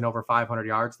 catches and over 500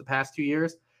 yards the past 2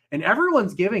 years. And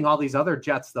everyone's giving all these other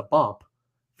Jets the bump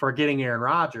for getting Aaron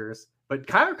Rodgers. But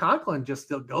Kyler Conklin just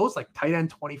still goes like tight end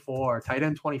 24, tight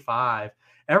end 25,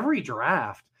 every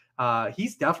draft.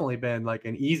 He's definitely been like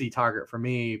an easy target for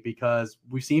me because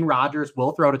we've seen Rodgers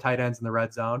will throw to tight ends in the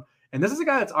red zone. And this is a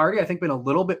guy that's already, I think, been a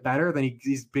little bit better than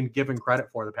he's been given credit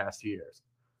for the past 2 years.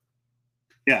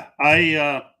 Yeah,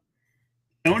 I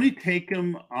only take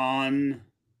him on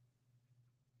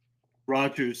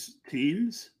Rodgers'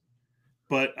 teams,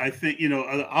 but I think,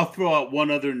 I'll throw out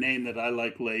one other name that I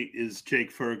like late is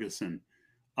Jake Ferguson.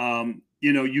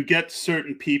 You get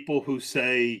certain people who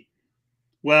say,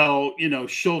 well,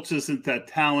 Schultz isn't that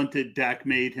talented. Dak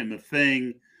made him a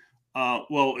thing.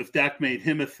 Well, if Dak made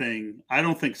him a thing, I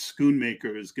don't think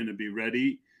Schoonmaker is going to be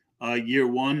ready year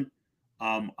one.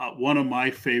 One of my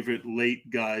favorite late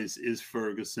guys is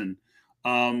Ferguson.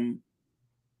 Thoughts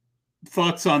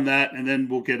on that, and then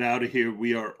we'll get out of here.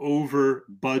 We are over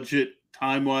budget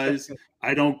time-wise.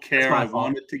 I don't care. I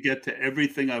wanted to get to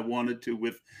everything I wanted to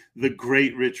with the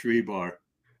great Rich Hribar.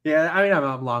 Yeah, I mean,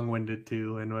 I'm long-winded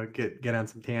too, and we'll get on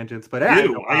some tangents. But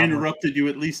I interrupted you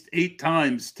at least 8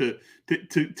 times to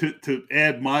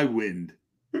add my wind.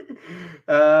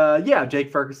 Yeah,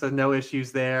 Jake Ferguson, no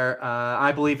issues there.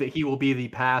 I believe that he will be the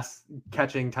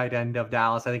pass-catching tight end of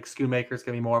Dallas. I think Schoonmaker's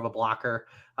going to be more of a blocker.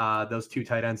 Those 2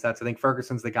 tight end sets. I think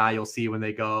Ferguson's the guy you'll see when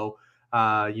they go,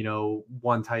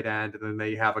 one tight end, and then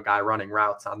they have a guy running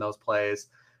routes on those plays.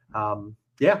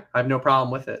 Yeah, I have no problem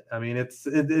with it. I mean,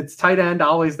 it's tight end,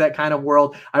 always that kind of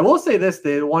world. I will say this,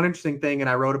 the one interesting thing, and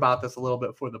I wrote about this a little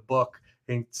bit for the book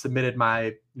and submitted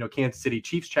my, Kansas City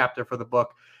Chiefs chapter for the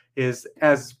book, is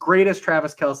as great as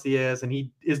Travis Kelce is, and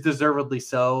he is deservedly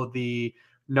so the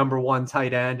number 1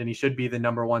 tight end, and he should be the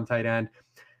number 1 tight end.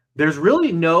 There's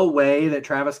really no way that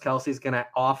Travis Kelce is going to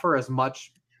offer as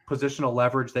much positional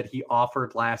leverage that he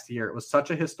offered last year. It was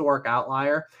such a historic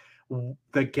outlier.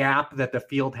 The gap that the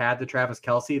field had to Travis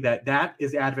Kelce, that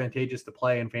is advantageous to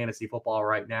play in fantasy football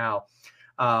right now.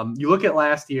 You look at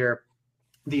last year,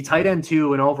 the tight end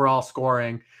 2 in overall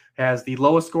scoring has the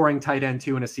lowest scoring tight end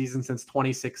 2 in a season since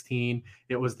 2016.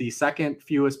 It was the second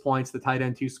fewest points the tight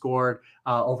end 2 scored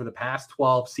over the past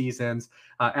 12 seasons.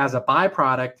 As a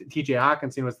byproduct, TJ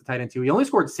Hawkinson was the tight end 2. He only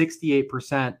scored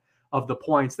 68% of the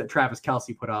points that Travis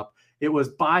Kelce put up. It was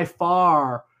by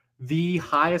far the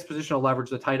highest positional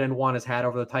leverage the tight end 1 has had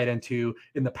over the tight end 2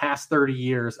 in the past 30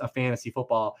 years of fantasy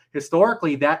football.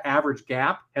 Historically, that average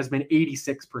gap has been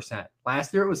 86%.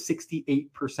 Last year, it was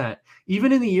 68%.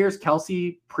 Even in the years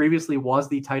Kelce previously was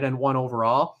the tight end 1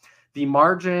 overall, the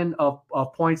margin of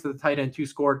points that the tight end 2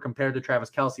 scored compared to Travis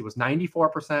Kelce was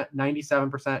 94%,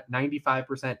 97%,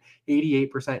 95%,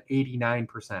 88%,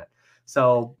 89%.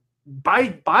 So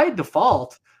by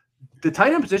default, the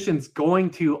tight end position is going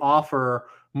to offer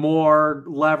more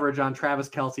leverage on Travis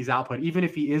Kelce's output, even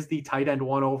if he is the tight end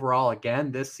 1 overall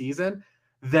again this season,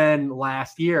 than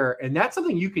last year. And that's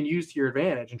something you can use to your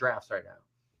advantage in drafts right now.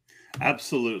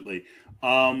 Absolutely.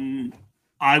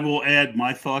 I will add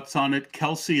my thoughts on it.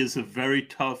 Kelce is a very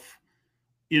tough,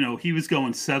 he was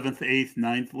going 7th, 8th,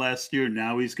 9th last year.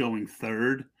 Now he's going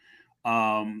 3rd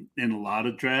in a lot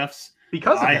of drafts.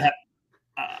 Because of that.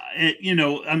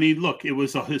 Look, it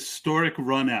was a historic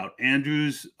run out.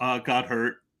 Andrews got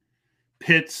hurt.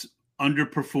 Pitts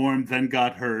underperformed, then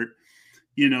got hurt.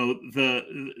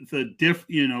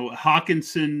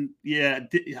 Hawkinson,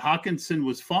 Hawkinson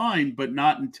was fine, but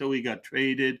not until he got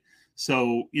traded.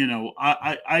 So,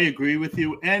 I agree with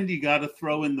you. And you got to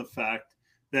throw in the fact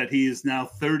that he is now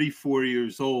 34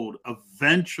 years old.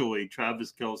 Eventually,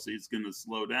 Travis Kelce is going to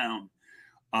slow down.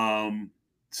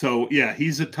 So, yeah,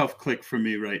 he's a tough click for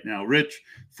me right now. Rich,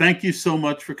 thank you so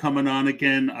much for coming on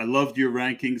again. I loved your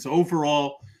rankings.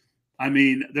 Overall, I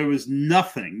mean, there was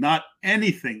not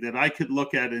anything that I could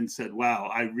look at and said, wow,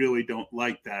 I really don't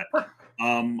like that.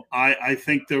 I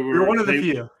think there were... You're one of the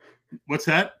few. What's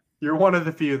that? You're one of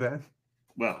the few then.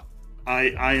 Well,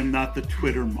 I am not the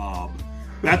Twitter mob.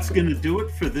 That's going to do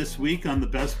it for this week on the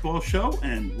Best Ball Show,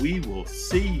 and we will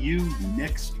see you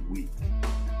next week.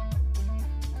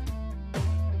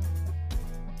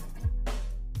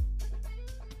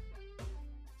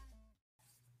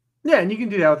 Yeah, and you can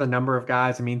do that with a number of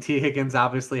guys. I mean, T. Higgins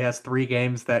obviously has 3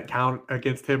 games that count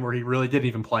against him where he really didn't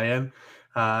even play in.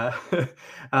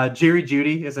 Jerry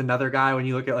Jeudy is another guy. When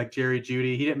you look at like Jerry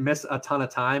Jeudy, he didn't miss a ton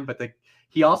of time, but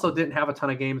he also didn't have a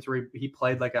ton of games where he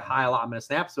played like a high allotment of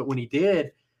snaps. But when he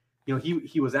did,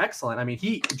 he was excellent. I mean,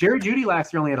 Jerry Jeudy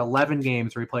last year only had 11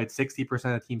 games where he played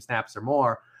 60% of team snaps or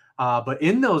more. But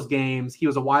in those games, he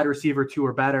was a wide receiver 2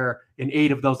 or better in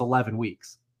 8 of those 11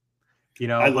 weeks.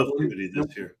 I love Judy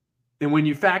this year. And when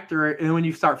you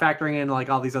start factoring in like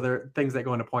all these other things that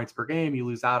go into points per game, you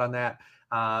lose out on that.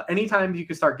 Anytime you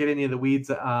can start getting into the weeds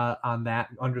on that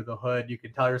under the hood, you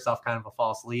can tell yourself kind of a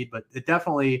false lead, but it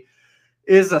definitely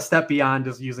is a step beyond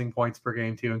just using points per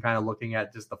game too, and kind of looking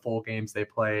at just the full games they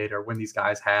played or when these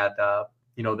guys had,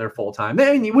 their full time.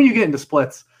 Then when you get into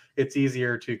splits, it's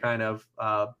easier to kind of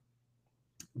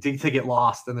to get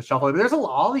lost in the shuffle. But there's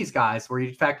all these guys where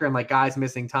you factor in like guys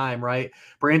missing time, right?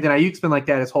 Brandon Ayuk's been like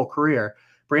that his whole career.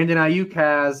 Brandon Ayuk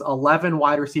has 11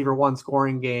 wide receiver 1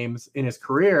 scoring games in his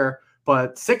career,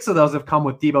 but 6 of those have come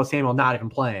with Deebo Samuel not even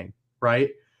playing,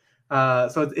 right?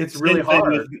 So it's really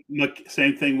hard.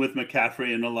 Same thing with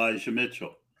McCaffrey and Elijah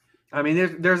Mitchell. I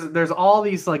mean, there's all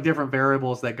these like different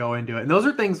variables that go into it, and those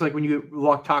are things like when you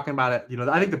talking about it.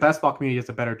 I think the best ball community does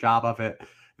a better job of it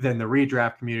than the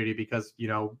redraft community because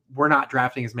we're not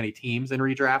drafting as many teams in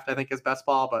redraft, I think, as best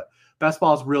ball, but best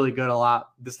ball is really good a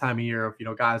lot this time of year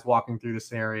of guys walking through the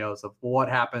scenarios of what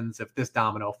happens if this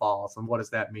domino falls and what does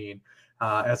that mean,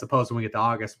 as opposed to when we get to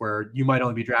August where you might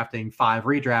only be drafting 5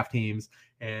 redraft teams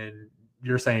and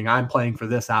you're saying I'm playing for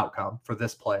this outcome for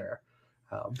this player.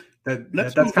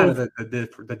 That's kind of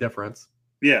the difference.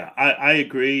 Yeah, I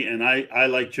agree, and I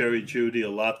like Jerry Jeudy a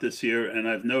lot this year, and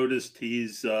I've noticed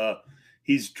he's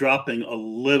dropping a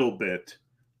little bit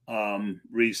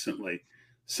recently.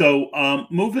 So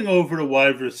moving over to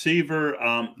wide receiver,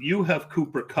 you have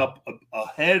Cooper Kupp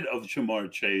ahead of Ja'Marr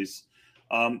Chase.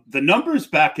 The numbers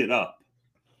back it up.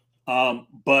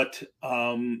 But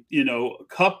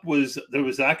Kupp there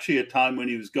was actually a time when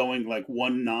he was going like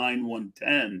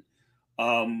 1.9,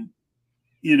 1.10.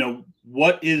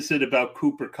 What is it about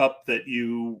Cooper Kupp that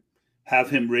you have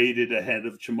him rated ahead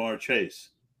of Ja'Marr Chase?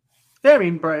 Yeah, I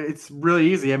mean, it's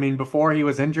really easy. I mean, before he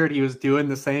was injured, he was doing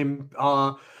the same,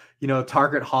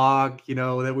 target hog,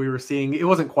 that we were seeing. It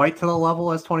wasn't quite to the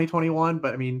level as 2021,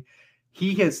 but I mean,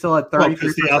 he had still had 33%.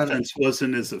 Because the offense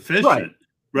wasn't as efficient,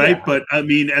 right? Yeah. But I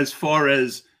mean, as far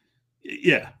as,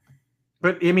 yeah.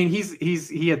 But I mean, he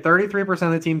had 33%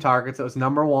 of the team targets. It was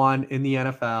number 1 in the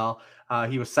NFL.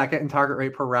 He was second in target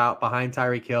rate per route behind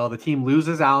Tyreek Hill. The team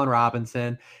loses Allen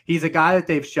Robinson. He's a guy that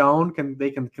they've shown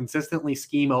they can consistently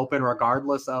scheme open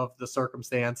regardless of the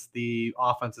circumstance the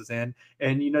offense is in.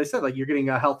 And, they said like you're getting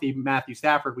a healthy Matthew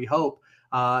Stafford, we hope.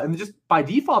 And just by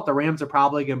default, the Rams are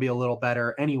probably going to be a little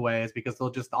better anyways because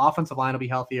the offensive line will be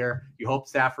healthier. You hope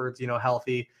Stafford's,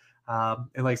 healthy.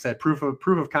 And like I said, proof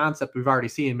of concept we've already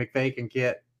seen. McVay can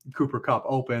get Cooper Kupp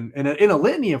open and in a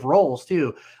litany of roles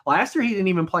too. Last year, he didn't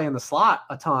even play in the slot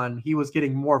a ton. He was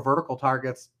getting more vertical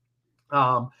targets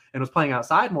and was playing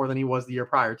outside more than he was the year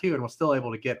prior too, and was still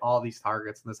able to get all these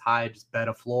targets in this high just bed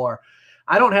of floor.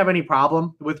 I don't have any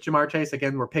problem with Ja'Marr Chase.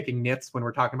 Again, we're picking nits when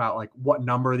we're talking about like what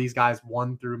number these guys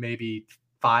 1 through maybe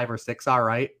 5 or 6 are,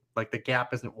 right? Like the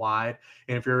gap isn't wide.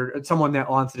 And if you're someone that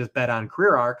wants to just bet on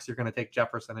career arcs, you're going to take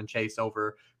Jefferson and Chase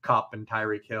over Kupp and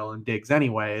Tyreek Hill and Diggs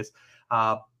anyways.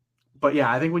 But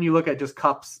yeah, I think when you look at just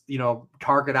Kupp's,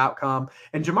 target outcome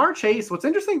and Ja'Marr Chase, what's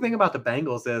interesting thing about the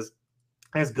Bengals is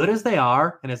as good as they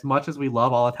are, and as much as we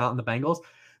love all the talent in the Bengals,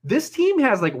 this team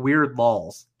has like weird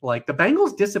lulls. Like the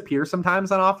Bengals disappear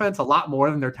sometimes on offense a lot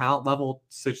more than their talent level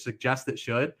suggests it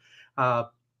should.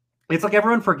 It's like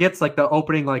everyone forgets like the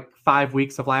opening like 5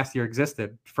 weeks of last year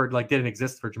didn't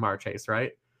exist for Ja'Marr Chase,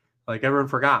 right? Like everyone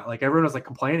forgot. Like everyone was like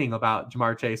complaining about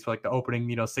Ja'Marr Chase for like the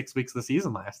opening, 6 weeks of the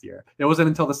season last year. It wasn't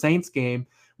until the Saints game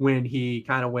when he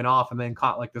kind of went off and then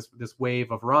caught like this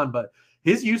wave of run. But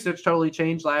his usage totally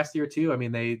changed last year too. I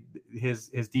mean, his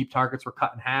deep targets were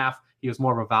cut in half. He was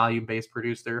more of a volume-based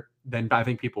producer than I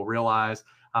think people realize.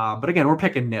 But again, we're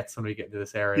picking nits when we get into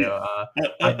this area. Yeah,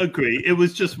 I agree. It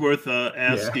was just worth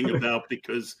asking about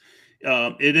because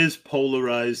it is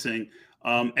polarizing.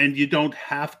 And you don't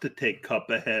have to take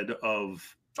Kupp ahead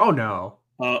of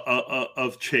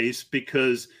of Chase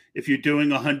because if you're doing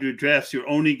 100 drafts, you're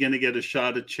only going to get a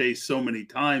shot at Chase so many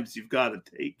times. You've got to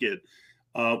take it.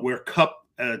 Where Kupp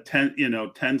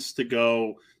tends to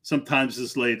go sometimes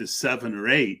as late as 7 or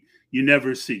 8. You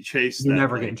never see Chase. You're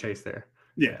never getting Chase there.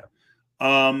 Yeah.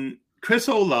 Chris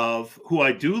Olave, who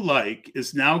I do like,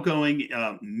 is now going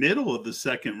middle of the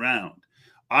second round.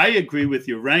 I agree with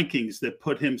your rankings that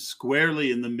put him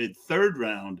squarely in the mid-3rd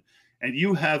round, and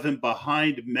you have him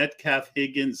behind Metcalf,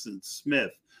 Higgins, and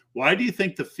Smith. Why do you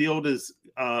think the field is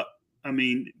do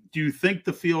you think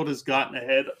the field has gotten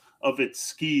ahead of its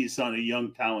skis on a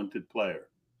young, talented player?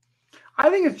 I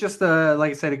think it's just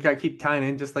like I said, I keep tying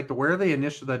in just like where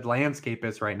the landscape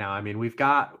is right now. I mean, we've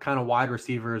got kind of wide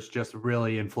receivers just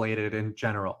really inflated in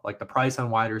general. Like the price on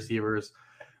wide receivers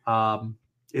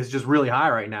is just really high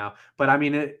right now. But I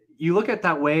mean, you look at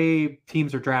that way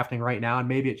teams are drafting right now, and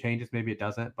maybe it changes, maybe it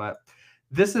doesn't, but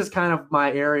this is kind of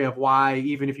my area of why,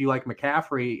 even if you like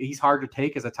McCaffrey, he's hard to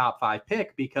take as a top 5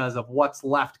 pick because of what's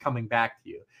left coming back to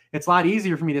you. It's a lot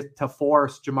easier for me to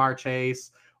force Jamar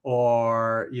Chase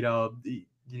or,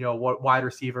 what wide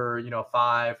receiver,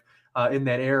 5 in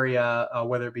that area,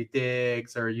 whether it be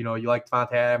Diggs or, you like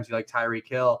Devontae Adams, you like Tyreek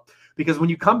Hill, because when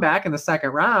you come back in the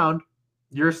second round,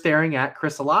 you're staring at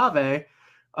Chris Olave,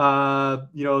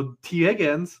 T.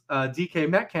 Higgins, DK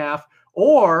Metcalf,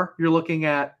 or you're looking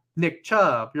at Nick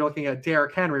Chubb, you're looking at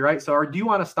Derrick Henry, right? So do you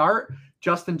want to start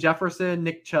Justin Jefferson,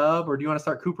 Nick Chubb, or do you want to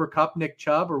start Cooper Kupp, Nick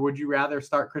Chubb, or would you rather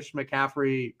start Christian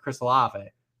McCaffrey, Chris Olave?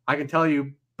 I can tell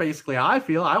you basically how I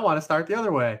feel. I want to start the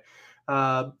other way.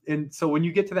 And so when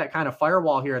you get to that kind of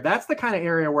firewall here, that's the kind of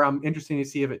area where I'm interested to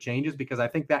see if it changes, because I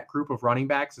think that group of running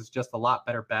backs is just a lot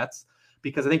better bets,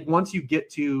 because I think once you get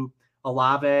to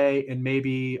Olave and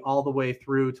maybe all the way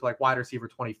through to like wide receiver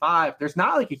 25, there's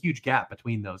not like a huge gap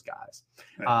between those guys.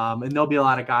 Right. And there'll be a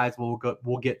lot of guys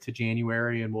we'll get to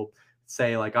January and we'll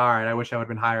say like, all right, I wish I would have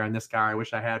been higher on this guy. I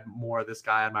wish I had more of this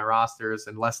guy on my rosters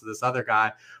and less of this other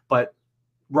guy. But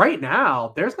right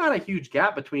now, there's not a huge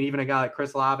gap between even a guy like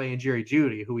Chris Olave and Jerry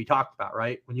Jeudy, who we talked about,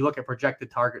 right? When you look at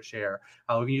projected target share,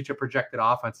 when you look at projected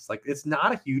offense, it's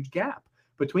not a huge gap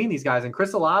between these guys. And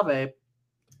Chris Olave,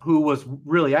 who was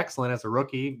really excellent as a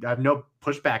rookie, I have no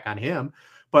pushback on him.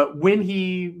 But when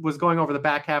he was going over the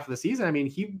back half of the season, I mean,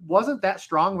 he wasn't that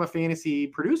strong of a fantasy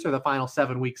producer the final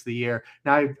 7 weeks of the year.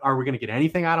 Now, are we going to get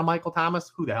anything out of Michael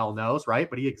Thomas? Who the hell knows, right?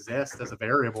 But he exists as a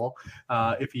variable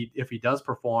if he does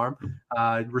perform.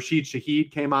 Rashid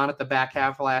Shaheed came on at the back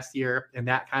half of last year, and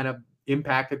that kind of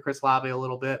impacted Chris Olave a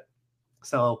little bit.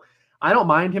 So I don't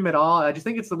mind him at all. I just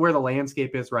think it's where the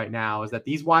landscape is right now, is that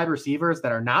these wide receivers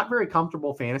that are not very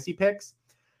comfortable fantasy picks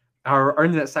are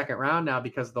in that second round now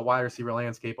because of the wide receiver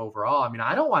landscape overall. I mean,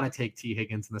 I don't want to take T.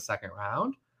 Higgins in the second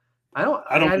round. I don't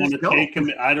want to take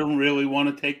him. I don't really want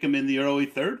to take him in the early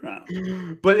third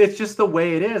round. But it's just the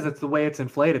way it is. It's the way it's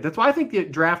inflated. That's why I think the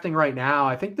drafting right now,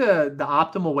 I think the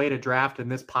optimal way to draft in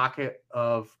this pocket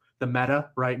of the meta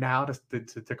right now,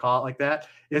 to call it like that,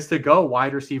 is to go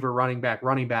wide receiver, running back,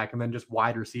 and then just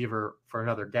wide receiver for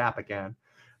another gap again.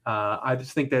 I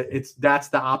just think that that's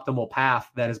the optimal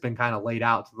path that has been kind of laid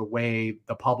out to the way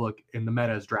the public in the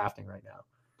meta is drafting right now.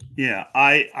 Yeah,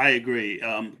 I agree.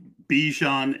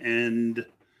 Bijan and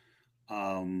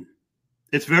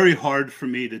it's very hard for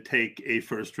me to take a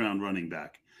first round running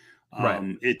back.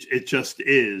 Right. It just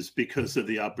is because of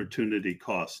the opportunity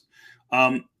cost.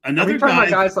 Another guy,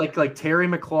 guys like Terry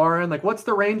McLaurin, like what's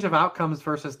the range of outcomes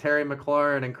versus Terry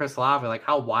McLaurin and Chris Olave? Like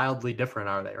how wildly different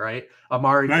are they, right?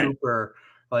 Amari Cooper,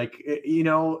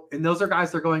 and those are guys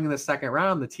that are going in the second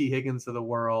round, the T. Higgins of the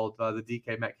world, the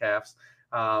DK Metcalfs.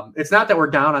 It's not that we're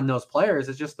down on those players.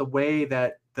 It's just the way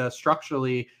that the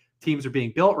structurally teams are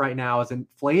being built right now has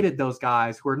inflated those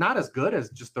guys who are not as good as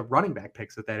just the running back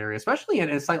picks at that area, especially in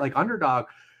a site like Underdog,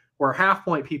 where half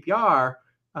point PPR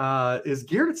is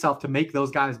geared itself to make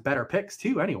those guys better picks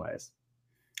too anyways.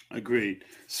 Agreed.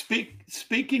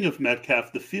 Speaking of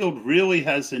Metcalf, the field really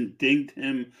hasn't dinged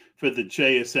him for the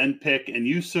JSN pick, and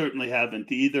you certainly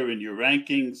haven't either in your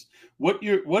rankings. What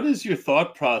is your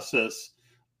thought process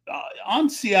on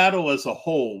Seattle as a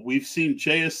whole? We've seen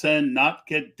JSN not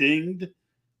get dinged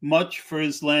much for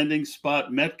his landing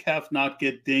spot, Metcalf not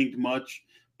get dinged much,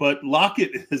 but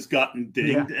Lockett has gotten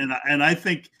dinged, and I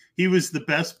think he was the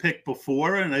best pick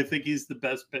before, and I think he's the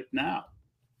best pick now.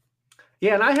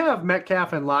 Yeah, and I have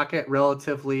Metcalf and Lockett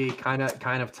relatively kind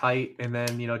of tight, and then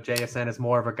JSN is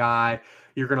more of a guy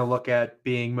you're going to look at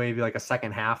being maybe like a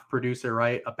second half producer,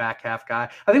 right? A back half guy.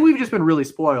 I think we've just been really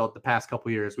spoiled the past couple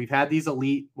of years. We've had these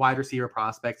elite wide receiver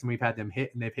prospects, and we've had them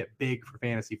hit, and they've hit big for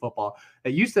fantasy football.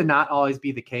 It used to not always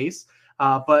be the case,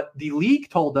 but the league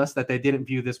told us that they didn't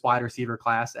view this wide receiver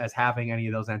class as having any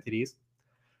of those entities.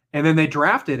 And then they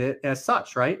drafted it as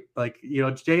such, right? Like,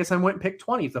 JSN went pick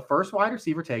 20. It's the first wide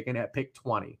receiver taken at pick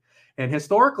 20. And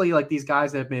historically, like these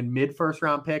guys that have been mid first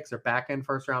round picks or back end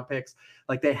first round picks,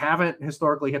 like they haven't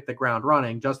historically hit the ground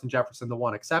running. Justin Jefferson, the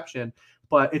one exception,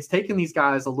 but it's taken these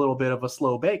guys a little bit of a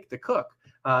slow bake to cook.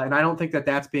 And I don't think that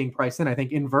that's being priced in. I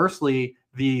think inversely,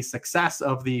 the success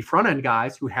of the front end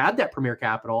guys who had that premier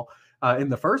capital in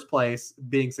the first place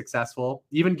being successful,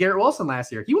 even Garrett Wilson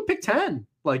last year, he would pick 10.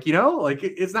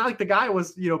 It's not like the guy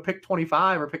was, pick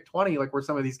 25 or pick 20, like where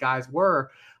some of these guys were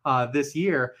this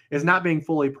year, is not being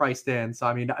fully priced in. So,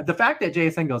 I mean, the fact that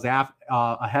JSN goes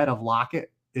ahead of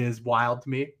Lockett is wild to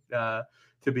me to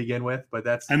begin with, but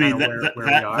that's where we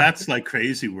are. That's like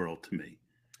crazy world to me.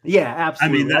 Yeah,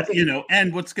 absolutely. I mean,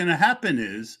 and what's going to happen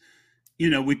is,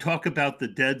 we talk about the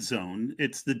dead zone.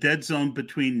 It's the dead zone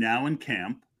between now and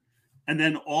camp. And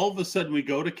then all of a sudden we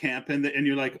go to camp and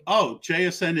you're like, oh,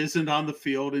 JSN isn't on the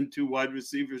field in 2 wide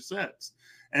receiver sets.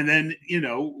 And then,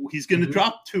 he's going to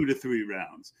drop 2 to 3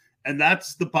 rounds. And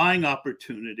that's the buying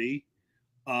opportunity.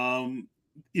 My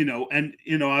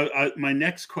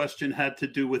next question had to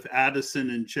do with Addison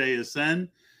and JSN.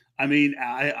 I mean,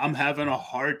 I'm having a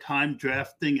hard time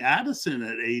drafting Addison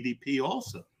at ADP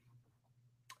also.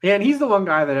 Yeah, and he's the one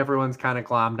guy that everyone's kind of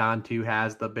glommed onto,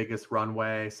 has the biggest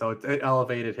runway. So it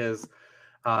elevated his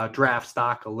draft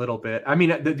stock a little bit. I mean,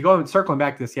 circling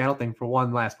back to the Seattle thing for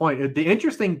one last point, the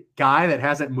interesting guy that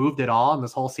hasn't moved at all in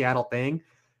this whole Seattle thing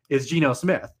is Geno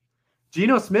Smith.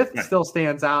 Geno Smith still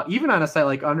stands out, even on a site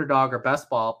like Underdog or Best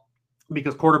Ball,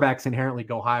 because quarterbacks inherently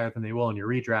go higher than they will in your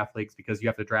redraft leagues because you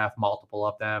have to draft multiple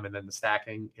of them, and then the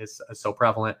stacking is so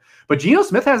prevalent. But Geno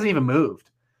Smith hasn't even moved.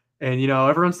 And,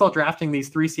 everyone's still drafting these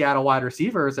 3 Seattle wide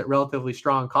receivers at relatively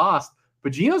strong cost,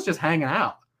 but Geno's just hanging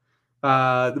out,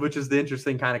 which is the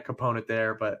interesting kind of component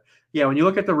there. But, yeah, when you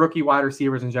look at the rookie wide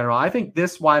receivers in general, I think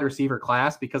this wide receiver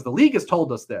class, because the league has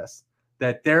told us this,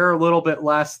 that they're a little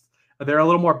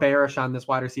more bearish on this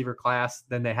wide receiver class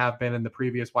than they have been in the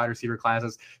previous wide receiver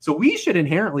classes. So we should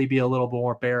inherently be a little bit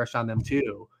more bearish on them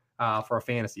too, for a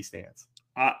fantasy stance.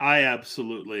 I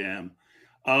absolutely am.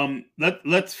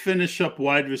 Let's finish up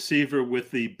wide receiver with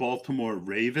the Baltimore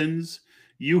Ravens.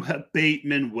 You have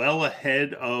Bateman well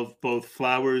ahead of both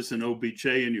Flowers and OBJ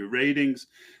in your ratings.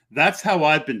 That's how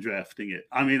I've been drafting it.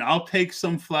 I mean, I'll take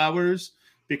some Flowers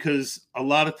because a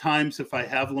lot of times if I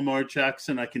have Lamar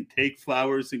Jackson, I can take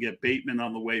Flowers and get Bateman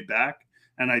on the way back,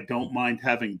 and I don't mind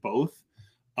having both.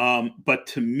 But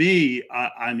to me,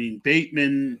 I mean,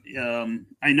 Bateman,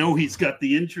 I know he's got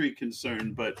the injury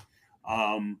concern, but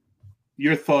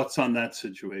your thoughts on that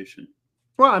situation?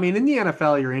 Well, I mean, in the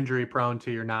NFL, you're injury prone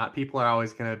to, you're not. People are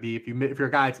always going to be, if you're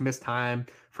a guy that's missed time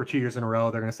for 2 years in a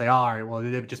row, they're going to say, all right, well,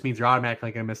 it just means you're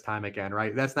automatically going to miss time again,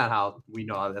 right? That's not how we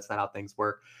know. That's not how things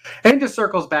work. And it just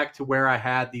circles back to where I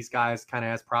had these guys kind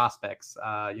of as prospects,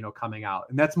 coming out.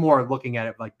 And that's more looking at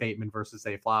it like Bateman versus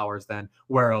Zay Flowers than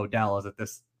where Odell is at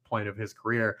this point of his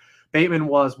career. Bateman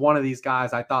was one of these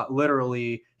guys I thought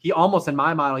literally, in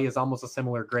my model, he has almost a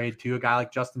similar grade to a guy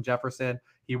like Justin Jefferson.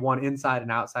 He won inside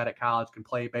and outside at college, can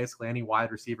play basically any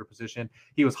wide receiver position.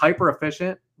 He was hyper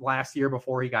efficient last year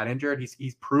before he got injured.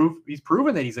 He's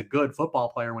proven that he's a good football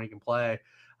player when he can play.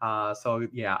 So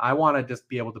yeah, I want to just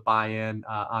be able to buy in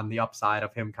on the upside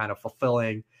of him kind of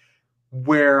fulfilling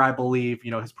where I believe,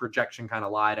 his projection kind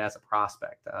of lied as a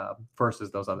prospect versus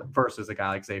a guy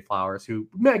like Zay Flowers, who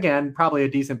again, probably a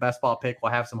decent best ball pick, will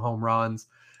have some home runs.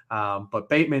 But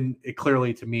Bateman,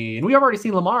 clearly to me, and we've already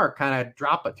seen Lamar kind of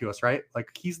drop it to us, right? Like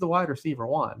he's the wide receiver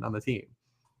 1 on the team.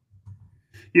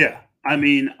 Yeah. I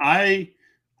mean, I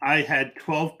had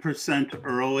 12%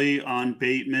 early on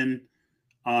Bateman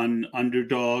on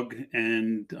Underdog.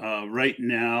 And right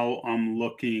now I'm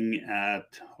looking at,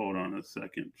 hold on a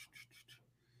second.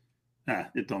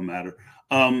 It don't matter.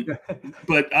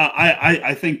 But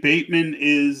I think Bateman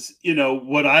is,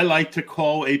 what I like to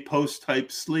call a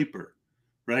post-type sleeper.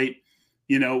 Right.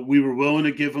 We were willing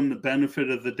to give him the benefit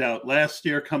of the doubt last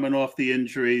year coming off the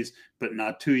injuries, but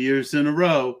not 2 years in a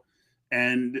row.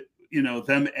 And,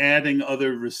 them adding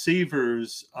other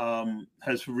receivers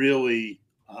has really,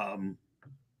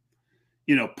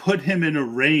 put him in a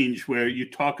range where you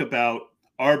talk about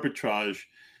arbitrage.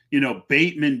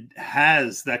 Bateman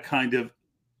has that kind of,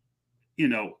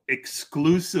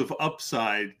 exclusive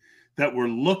upside that we're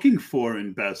looking for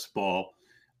in best ball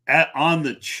on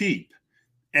the cheap.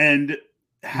 And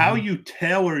how you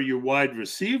tailor your wide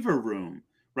receiver room,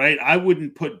 right? I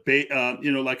wouldn't put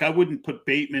I wouldn't put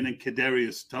Bateman and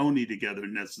Kadarius Toney together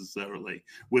necessarily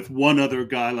with one other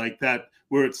guy like that,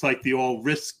 where it's like the all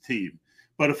risk team.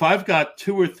 But if I've got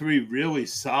 2 or 3 really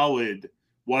solid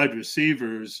wide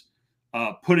receivers,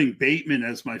 putting Bateman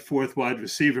as my 4th wide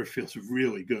receiver feels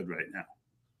really good right now.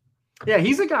 Yeah,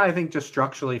 he's a guy I think just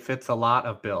structurally fits a lot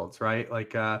of builds, right?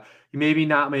 Like maybe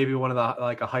one of the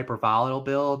like a hyper volatile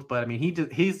build, but I mean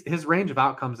his range of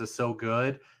outcomes is so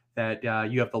good that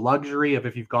you have the luxury of,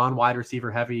 if you've gone wide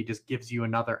receiver heavy, he just gives you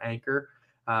another anchor.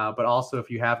 But also if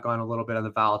you have gone a little bit on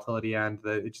the volatility end,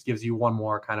 it just gives you one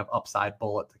more kind of upside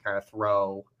bullet to kind of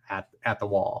throw at the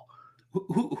wall.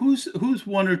 Who's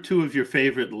 1 or 2 of your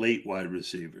favorite late wide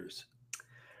receivers?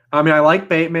 I mean, I like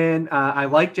Bateman. I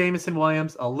like Jameson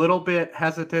Williams. A little bit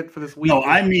hesitant for this week. No,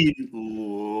 I mean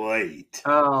late.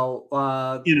 Oh,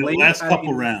 late, last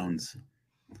couple rounds.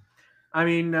 I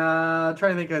mean, trying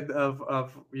to think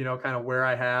of kind of where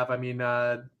I have. I mean,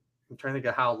 I'm trying to think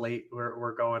of how late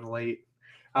we're going late.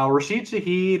 Rashid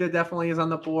Shaheed definitely is on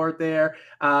the board there.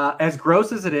 As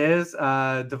gross as it is,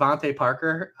 Devontae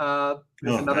Parker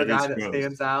is another guy that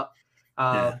stands out.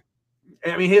 Yeah.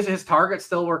 I mean, his targets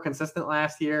still were consistent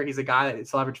last year. He's a guy that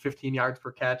still averaged 15 yards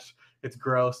per catch. It's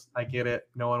gross. I get it.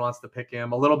 No one wants to pick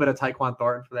him. A little bit of Tyquan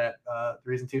Thornton for that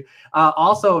reason too.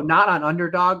 Also, not on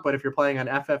Underdog, but if you're playing on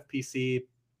FFPC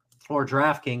or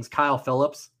DraftKings, Kyle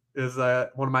Phillips is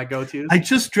one of my go-tos. I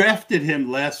just drafted him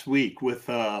last week with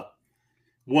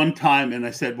one time, and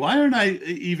I said, why aren't I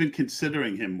even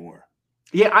considering him more?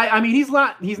 Yeah, I mean, he's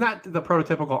not the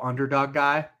prototypical underdog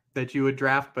guy that you would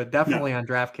draft, but definitely on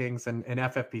DraftKings and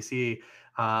FFPC,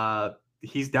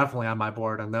 he's definitely on my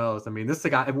board on those. I mean, this is a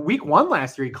guy. Week 1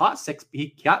 last year, he caught 6.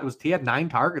 He had 9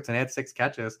 targets and had 6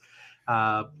 catches.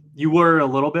 You worry a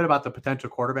little bit about the potential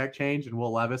quarterback change and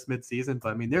Will Levis midseason, but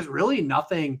I mean, there's really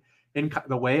nothing in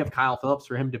the way of Kyle Phillips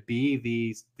for him to be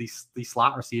the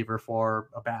slot receiver for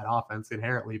a bad offense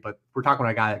inherently. But we're talking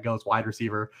about a guy that goes wide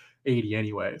receiver 80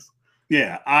 anyways.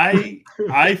 Yeah,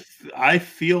 I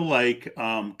feel like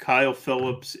Kyle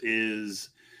Phillips is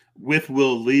with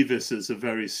Will Levis is a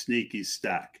very sneaky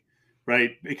stack,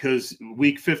 right? Because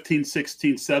week 15,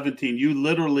 16, 17, you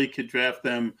literally could draft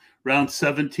them round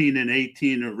 17 and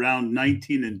 18 or round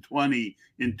 19 and 20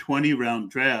 in 20 round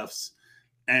drafts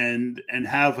and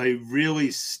have a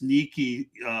really sneaky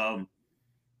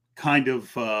kind of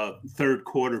third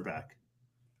quarterback.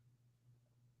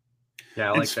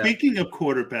 Yeah, and speaking of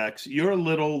quarterbacks, you're a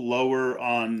little lower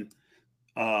on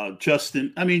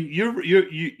Justin. I mean,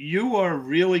 you are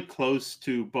really close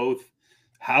to both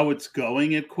how it's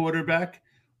going at quarterback,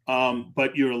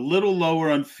 but you're a little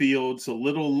lower on Fields, a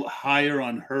little higher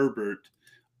on Herbert.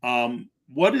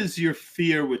 What is your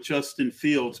fear with Justin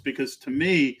Fields? Because to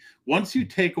me, once you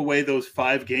take away those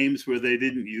 5 games where they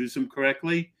didn't use him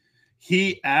correctly,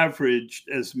 he averaged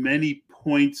as many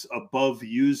points above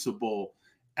usable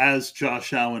as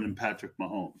Josh Allen and Patrick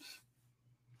Mahomes.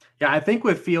 Yeah, I think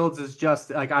with Fields is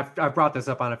just like I've brought this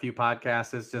up on a few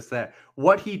podcasts. Is just that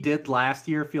what he did last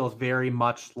year feels very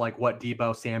much like what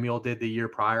Deebo Samuel did the year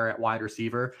prior at wide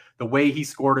receiver. The way he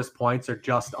scored his points are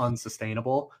just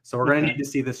unsustainable. So we're going to need to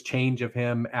see this change of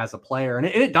him as a player, and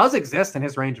it does exist in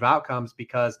his range of outcomes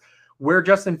because where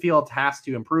Justin Fields has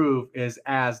to improve is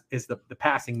the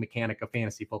passing mechanic of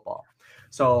fantasy football.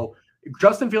 So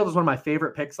Justin Fields is one of my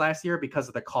favorite picks last year because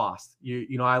of the cost.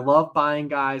 You know, I love buying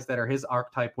guys that are his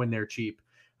archetype when they're cheap.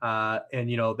 And,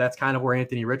 you know, that's kind of where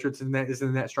Anthony Richardson is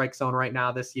in that strike zone right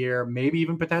now this year, maybe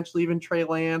even potentially even Trey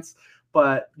Lance.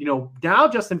 But, you know, now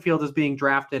Justin Fields is being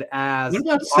drafted as. What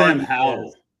about Sam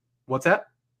Howell? What's that?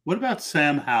 What about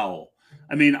Sam Howell?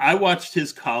 I mean, I watched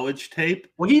his college tape.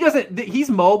 Well, he's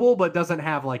mobile, but doesn't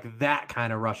have like that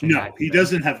kind of rushing. No, he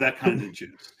doesn't have that kind of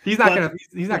juice. He's not going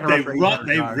to.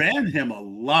 They ran him a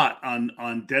lot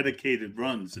on dedicated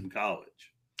runs in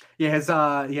college. Yeah,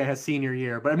 his senior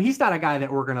year. But I mean, he's not a guy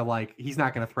that we're going to like. He's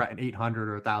not going to threaten 800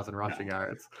 or 1,000 rushing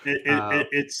yards.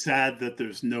 It's sad that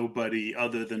there's nobody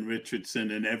other than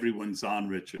Richardson, and everyone's on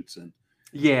Richardson.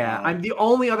 Yeah, I'm the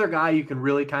only other guy you can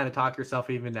really kind of talk yourself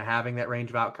even to having that range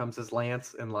of outcomes is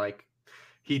Lance, and like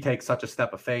he takes such a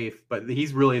step of faith, but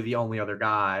he's really the only other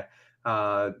guy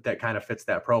that kind of fits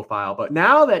that profile. But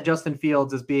now that Justin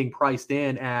Fields is being priced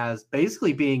in as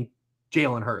basically being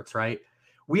Jalen Hurts, right?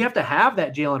 We have to have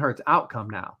that Jalen Hurts outcome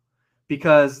now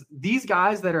because these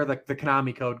guys that are the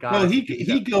Konami code guys. Well,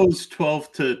 he goes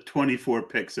 12 to 24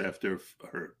 picks after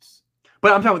Hurts.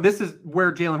 But I'm talking. This is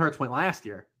where Jalen Hurts went last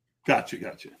year. Gotcha.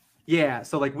 Yeah,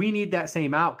 so like we need that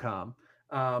same outcome.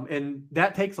 And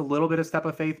that takes a little bit of step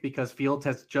of faith because Fields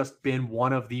has just been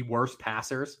one of the worst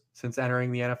passers since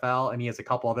entering the NFL. And he has a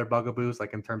couple other bugaboos,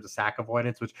 like in terms of sack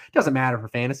avoidance, which doesn't matter for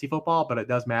fantasy football, but it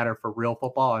does matter for real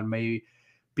football and may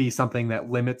be something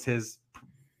that limits his,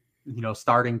 you know,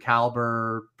 starting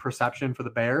caliber perception for the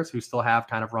Bears, who still have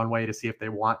kind of runway to see if they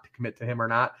want to commit to him or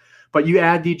not. But you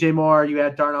add DJ Moore, you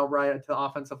add Darnell Wright to the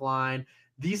offensive line.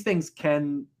 These things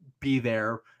can be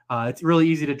there. It's really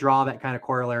easy to draw that kind of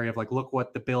corollary of like, look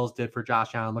what the Bills did for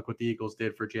Josh Allen, look what the Eagles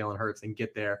did for Jalen Hurts and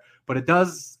get there. But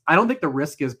I don't think the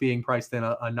risk is being priced in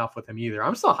enough with him either.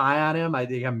 I'm still high on him. I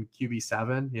think I'm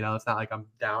QB7. You know, it's not like I'm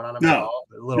down on him at all.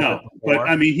 But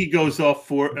I mean, he goes off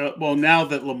for, now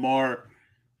that Lamar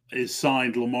is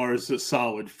signed, Lamar is a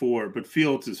solid 4, but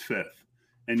Fields is 5th.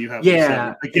 And you have,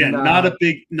 again, not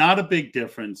a big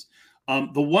difference.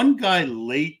 The one guy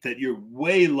late that you're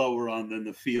way lower on than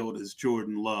the field is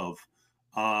Jordan Love.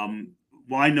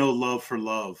 Why no love for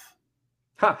Love?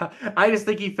 I just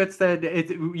think he fits that.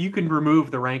 You can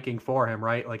remove the ranking for him,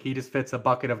 right? Like he just fits a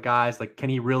bucket of guys. Like, can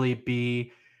he really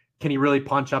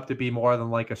punch up to be more than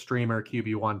like a streamer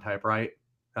QB1 type, right?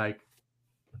 Like,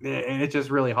 And it's just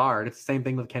really hard. It's the same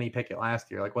thing with Kenny Pickett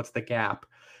last year. Like, what's the gap?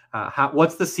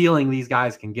 What's the ceiling these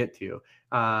guys can get to?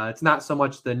 It's not so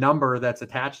much the number that's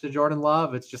attached to Jordan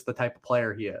Love. It's just the type of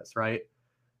player he is, right?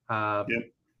 That's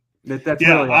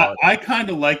really all. I kind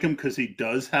of like him because he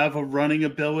does have a running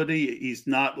ability. He's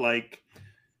not like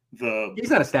he's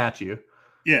not a statue.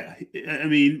 Yeah. I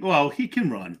mean, well, he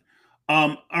can run.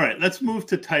 All right, let's move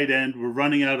to tight end. We're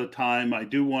running out of time. I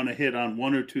do want to hit on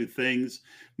one or two things.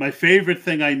 My favorite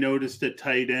thing I noticed at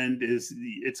tight end is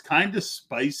it's kind of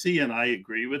spicy, and I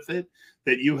agree with it,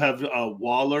 that you have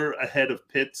Waller ahead of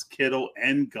Pitts, Kittle,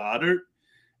 and Goddard.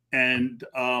 And,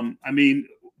 I mean,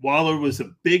 Waller was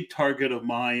a big target of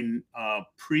mine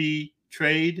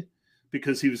pre-trade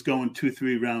because he was going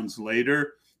 2-3 rounds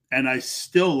later, and I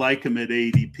still like him at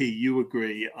ADP. You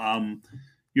agree.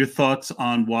 Your thoughts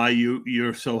on why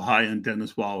you're so high on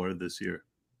Dennis Waller this year?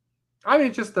 I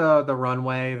mean, just the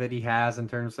runway that he has in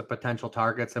terms of potential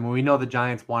targets. I mean, we know the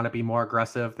Giants want to be more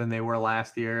aggressive than they were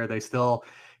last year. They still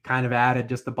kind of added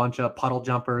just a bunch of puddle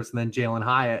jumpers and then Jalen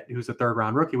Hyatt, who's a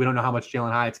third-round rookie. We don't know how much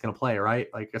Jalen Hyatt's going to play, right?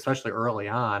 Like, especially early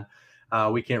on.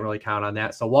 We can't really count on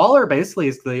that. So Waller basically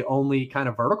is the only kind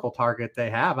of vertical target they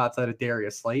have outside of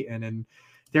Darius Slayton. And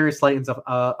Darius Slayton's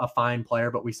a fine player,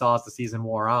 but we saw as the season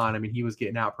wore on, I mean, he was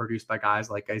getting outproduced by guys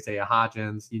like Isaiah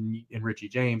Hodgins and Richie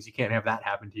James. You can't have that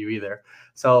happen to you either.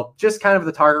 So just kind of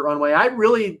the target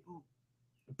runway.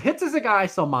 Pitts is a guy I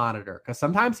still monitor because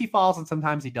sometimes he falls and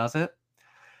sometimes he doesn't.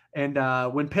 And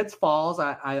when Pitts falls,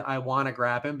 I want to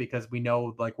grab him because we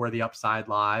know like where the upside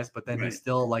lies, but then he's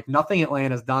still like nothing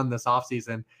Atlanta's done this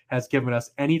offseason has given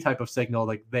us any type of signal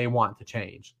like they want to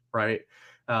change. Right.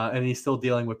 And he's still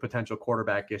dealing with potential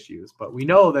quarterback issues, but we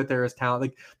know that there is talent.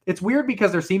 Like it's weird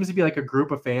because there seems to be like a group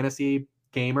of fantasy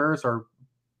gamers or,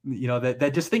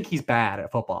 that just think he's bad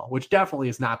at football, which definitely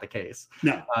is not the case.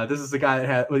 No, this is the guy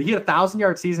that he had a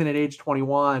 1,000-yard season at age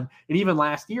 21. And even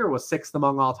last year was 6th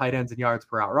among all tight ends in yards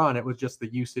per out run. It was just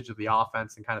the usage of the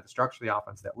offense and kind of the structure of the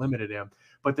offense that limited him.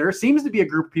 But there seems to be a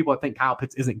group of people that think Kyle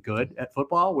Pitts isn't good at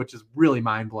football, which is really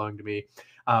mind blowing to me.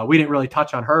 We didn't really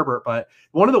touch on Herbert, but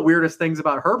one of the weirdest things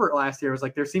about Herbert last year was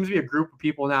like there seems to be a group of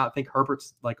people now that think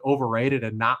Herbert's like overrated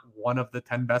and not one of the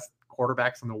 10 best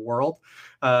quarterbacks in the world,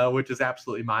 which is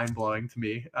absolutely mind blowing to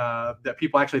me. That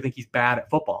people actually think he's bad at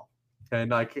football,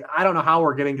 and like I don't know how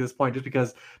we're getting to this point, just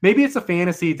because maybe it's a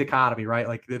fantasy dichotomy, right?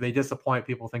 Like they disappoint,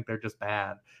 people think they're just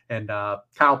bad, and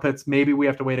Kyle Pitts, maybe we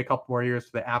have to wait a couple more years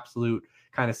for the absolute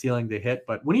kind of ceiling to hit,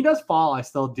 but when he does fall, I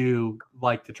still do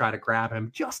like to try to grab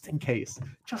him just in case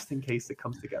it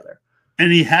comes together.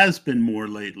 And he has been more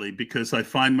lately because I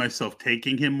find myself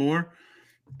taking him more.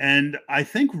 And I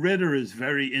think Ritter is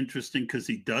very interesting because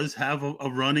he does have a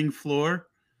running floor.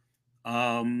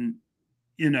 And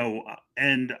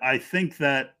I think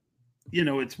that,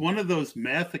 it's one of those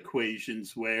math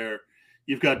equations where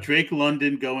you've got Drake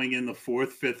London going in the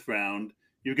 4th, 5th round.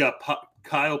 You've got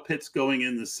Kyle Pitts going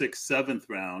in the 6th, 7th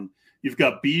round. You've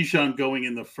got Bijan going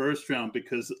in the 1st round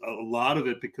because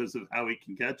of how he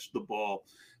can catch the ball.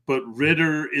 But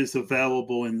Ritter is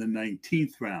available in the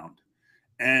 19th round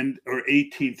or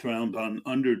 18th round on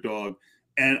Underdog.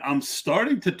 And I'm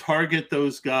starting to target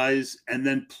those guys and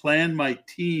then plan my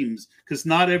teams because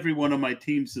not every one of my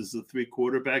teams is a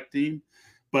 3-quarterback team,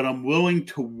 but I'm willing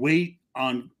to wait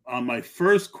on my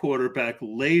first quarterback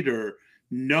later,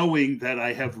 knowing that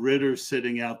I have Ritter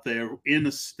sitting out there in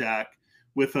a stack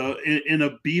in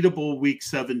a beatable Week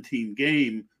 17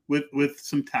 game with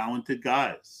some talented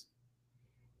guys.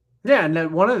 Yeah, and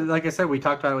then like I said, we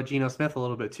talked about it with Geno Smith a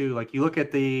little bit too. Like you look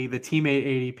at the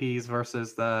teammate ADPs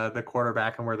versus the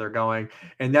quarterback and where they're going,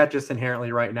 and that just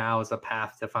inherently right now is a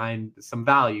path to find some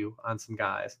value on some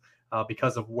guys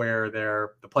because of where the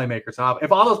playmakers are.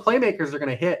 If all those playmakers are going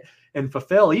to hit and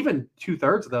fulfill, even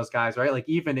 2/3 of those guys, right? Like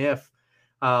even if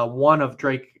one of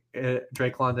Drake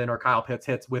London or Kyle Pitts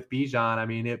hits with Bijan, I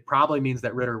mean, it probably means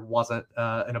that Ritter wasn't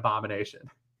an abomination.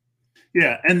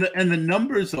 Yeah, and the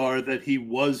numbers are that he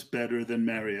was better than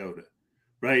Mariota,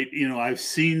 right? I've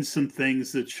seen some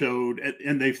things that showed,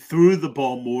 and they threw the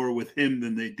ball more with him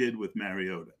than they did with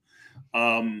Mariota.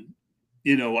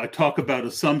 I talk about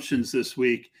assumptions this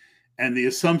week, and the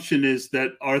assumption is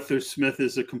that Arthur Smith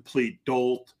is a complete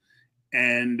dolt,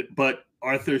 but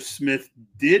Arthur Smith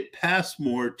did pass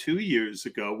more 2 years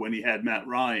ago when he had Matt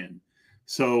Ryan.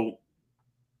 So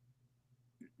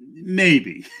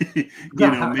maybe,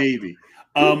 maybe.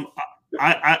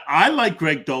 I like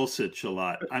Greg Dulcich a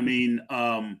lot. I mean,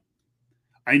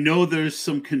 I know there's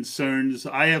some concerns.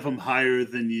 I have him higher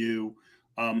than you.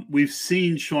 We've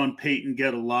seen Sean Payton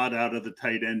get a lot out of the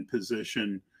tight end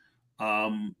position.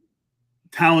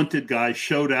 Talented guy,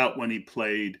 showed out when he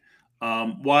played.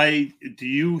 Why do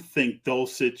you think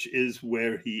Dulcich is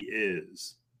where he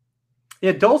is?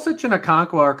 Yeah, Dulcich and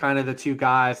Okonkwo are kind of the two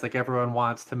guys like everyone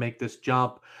wants to make this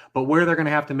jump, but where they're going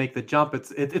to have to make the jump,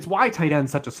 it's why tight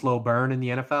end's such a slow burn in the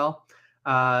NFL.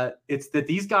 It's that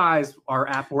these guys we're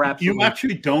absolutely. You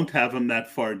actually don't have him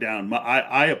that far down.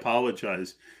 I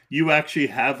apologize. You actually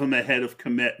have him ahead of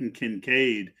Kmet and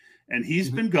Kincaid, and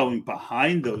he's been going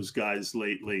behind those guys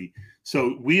lately.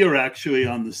 So we are actually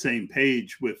on the same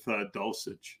page with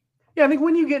Dulcich. Yeah, I think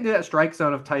when you get into that strike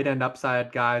zone of tight end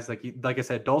upside guys, like I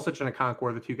said, Dulcich and Okonkwo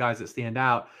are the two guys that stand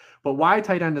out. But why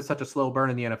tight end is such a slow burn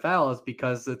in the NFL is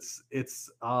because it's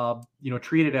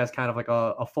treated as kind of like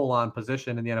a full-on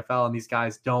position in the NFL, and these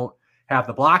guys don't have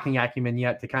the blocking acumen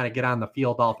yet to kind of get on the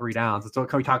field all three downs. It's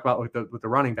what we talk about with the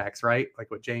running backs, right? Like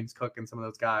with James Cook and some of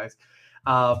those guys.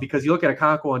 Because you look at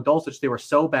Okonkwo and Dulcich, they were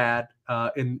so bad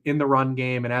in the run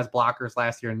game and as blockers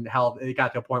last year, and hell, it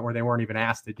got to a point where they weren't even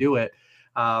asked to do it.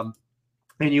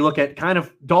 And you look at kind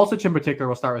of Dulcich in particular,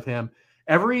 we'll start with him.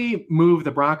 Every move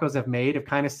the Broncos have made have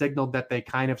kind of signaled that they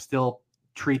kind of still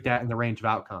treat that in the range of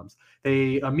outcomes.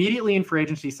 They immediately in free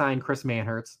agency signed Chris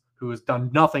Manhertz, who has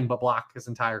done nothing but block his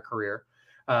entire career.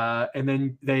 And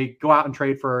then they go out and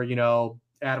trade for,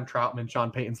 Adam Troutman,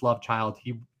 Sean Payton's love child.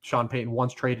 Sean Payton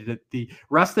once traded it the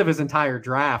rest of his entire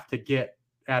draft to get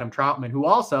Adam Troutman, who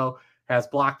also has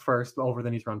blocked first over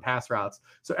than he's run pass routes.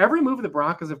 So every move the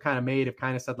Broncos have kind of made have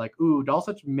kind of said like, ooh,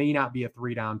 Dulcich may not be a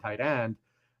 3-down tight end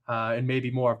and maybe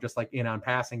more of just like in on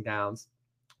passing downs,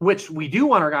 which we do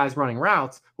want our guys running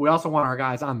routes. We also want our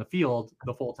guys on the field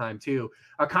the full time too.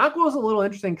 Okonkwo is a little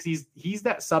interesting because he's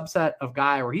that subset of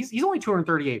guy where he's only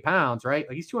 238 pounds, right?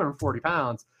 Like he's 240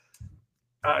 pounds.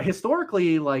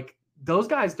 Historically, like those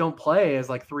guys don't play as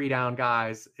like 3-down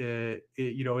guys, in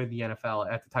the NFL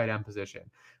at the tight end position.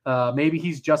 Maybe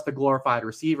he's just a glorified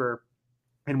receiver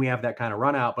and we have that kind of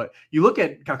run out. But you look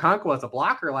at Okonkwo as a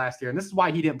blocker last year, and this is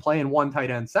why he didn't play in one tight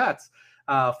end sets.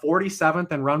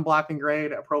 47th in run blocking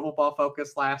grade at Pro Football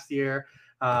Focus last year.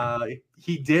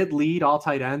 He did lead all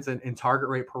tight ends in target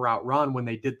rate per route run when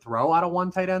they did throw out of one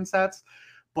tight end sets,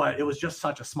 but it was just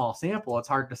such a small sample. It's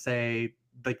hard to say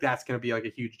like that's going to be like a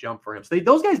huge jump for him. So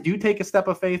those guys do take a step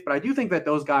of faith, but I do think that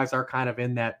those guys are kind of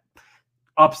in that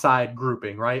upside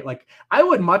grouping, right? Like I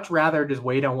would much rather just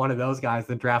wait on one of those guys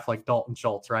than draft like Dalton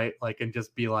Schultz, right? Like, and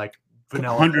just be like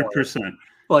vanilla. 100%.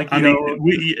 Like, I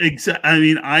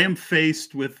mean, I am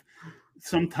faced with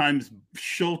sometimes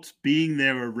Schultz being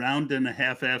there a round and a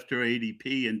half after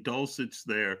ADP and Dulcich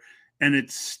there, and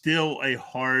it's still a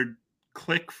hard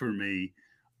click for me.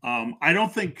 I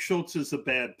don't think Schultz is a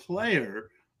bad player.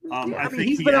 I think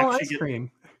he's vanilla ice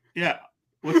cream. Yeah.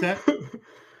 What's that?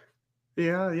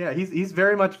 Yeah. He's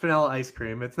very much vanilla ice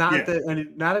cream. It's not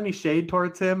not any shade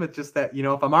towards him. It's just that,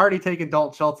 if I'm already taking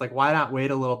Dalton Schultz, like why not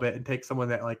wait a little bit and take someone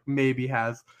that like maybe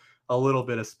has a little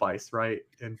bit of spice, right,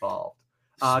 involved.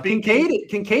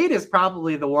 Kincaid is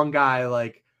probably the one guy,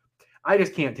 like, I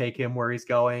just can't take him where he's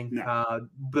going. No.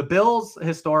 The Bills,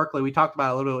 historically, we talked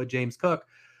about a little bit with James Cook.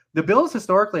 The Bills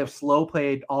historically have slow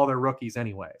played all their rookies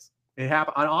anyways. It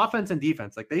happened on offense and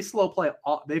defense. Like they've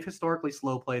historically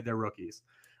slow played their rookies.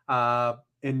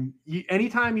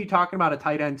 Anytime you're talking about a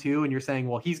tight end too, and you're saying,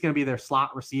 well, he's going to be their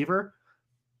slot receiver.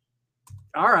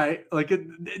 All right. Like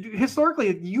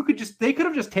historically they could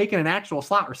have just taken an actual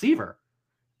slot receiver.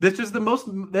 That's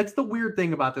the weird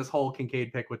thing about this whole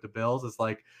Kincaid pick with the Bills is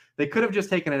like, they could have just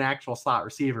taken an actual slot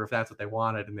receiver if that's what they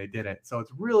wanted and they didn't. So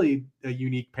it's really a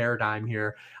unique paradigm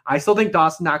here. I still think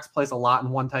Dawson Knox plays a lot in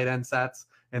one tight end sets.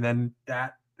 And then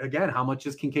that again, how much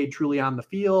is Kincaid truly on the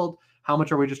field? How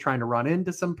much are we just trying to run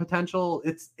into some potential?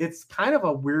 It's kind of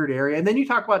a weird area. And then you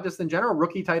talk about just in general,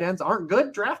 rookie tight ends aren't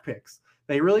good draft picks.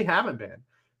 They really haven't been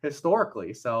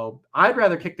historically. So I'd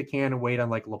rather kick the can and wait on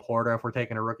like Laporta if we're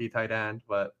taking a rookie tight end.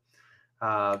 But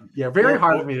very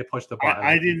hard for me to push the button.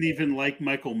 I didn't even like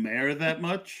Michael Mayer that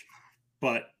much.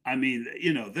 But I mean,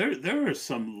 there are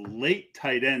some late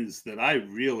tight ends that I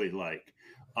really like.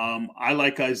 I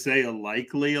like Isaiah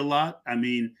Likely a lot. I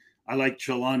mean, I like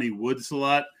Jelani Woods a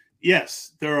lot.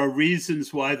 Yes, there are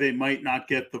reasons why they might not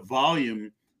get the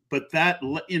volume, but that,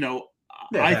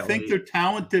 I think they're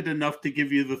talented enough to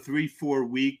give you the 3-4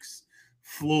 weeks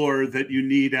floor that you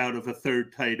need out of a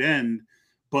third tight end.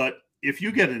 But if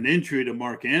you get an injury to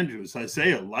Mark Andrews,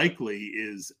 Isaiah Likely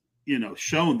is,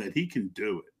 shown that he can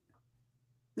do it.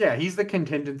 Yeah, he's the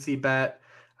contingency bet.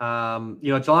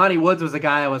 Jelani Woods was a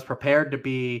guy I was prepared to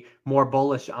be more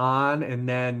bullish on. And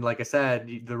then, like I said,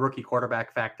 the rookie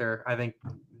quarterback factor, I think,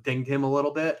 dinged him a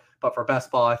little bit. But for best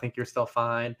ball, I think you're still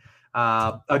fine.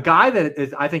 A guy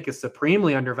that I think is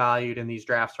supremely undervalued in these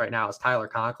drafts right now is Tyler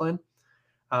Conklin.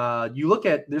 You look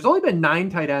at, there's only been 9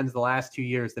 tight ends the last 2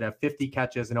 years that have 50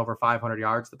 catches and over 500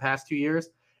 yards the past 2 years.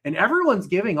 And everyone's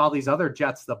giving all these other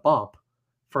Jets the bump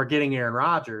for getting Aaron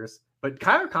Rodgers. But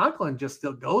Kyler Conklin just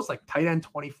still goes like tight end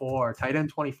 24, tight end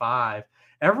 25,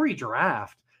 every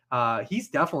draft. He's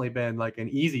definitely been like an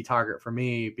easy target for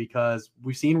me because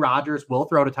we've seen Rodgers will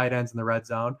throw to tight ends in the red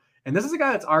zone. And this is a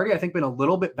guy that's already, I think, been a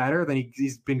little bit better than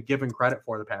he's been given credit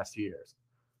for the past 2 years.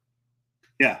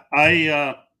 Yeah,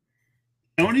 I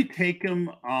only take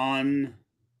him on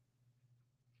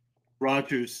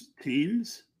Rodgers'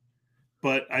 teams.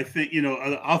 But I think,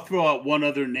 I'll throw out one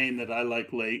other name that I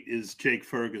like late is Jake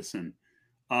Ferguson.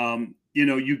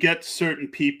 You get certain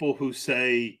people who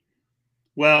say,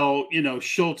 well,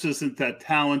 Schultz isn't that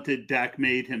talented. Dak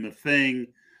made him a thing.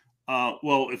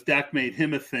 Well, if Dak made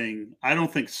him a thing, I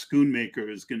don't think Schoonmaker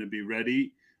is going to be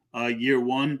ready year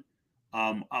one.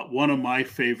 One of my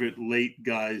favorite late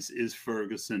guys is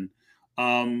Ferguson.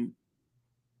 Thoughts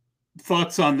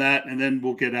on that, and then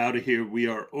we'll get out of here. We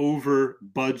are over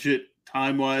budget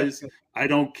time-wise. I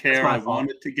don't care. I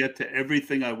wanted to get to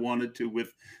everything I wanted to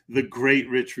with the great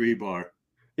Rich Hribar.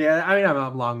 Yeah, I mean,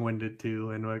 I'm long-winded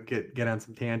too, and we'll get on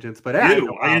some tangents. But I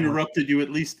interrupted you at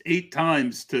least 8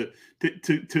 times to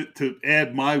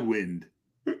add my wind.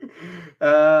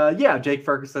 Yeah, Jake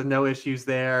Ferguson, no issues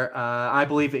there. I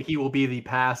believe that he will be the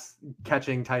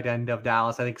pass-catching tight end of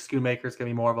Dallas. I think Schoonmaker's going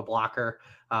to be more of a blocker.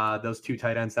 Those 2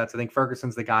 tight end sets. I think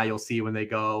Ferguson's the guy you'll see when they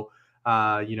go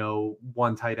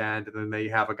one tight end, and then they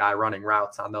have a guy running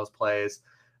routes on those plays.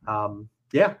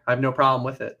 Yeah, I have no problem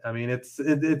with it. I mean,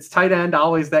 it's tight end,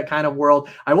 always that kind of world.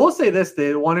 I will say this,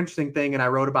 the one interesting thing, and I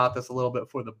wrote about this a little bit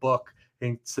for the book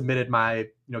and submitted my,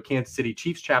 Kansas City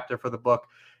Chiefs chapter for the book,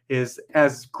 is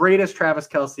as great as Travis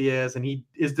Kelce is, and he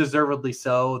is deservedly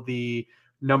so the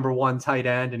number 1 tight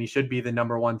end, and he should be the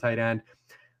number 1 tight end.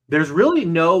 There's really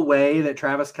no way that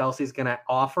Travis Kelce is going to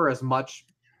offer as much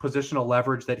positional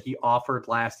leverage that he offered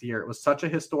last year. It was such a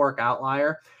historic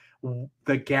outlier.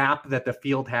 The gap that the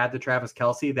field had to Travis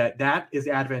Kelce, that is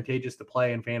advantageous to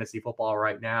play in fantasy football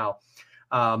right now.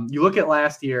 You look at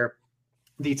last year,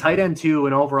 the tight end 2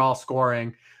 in overall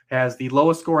scoring has the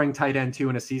lowest scoring tight end 2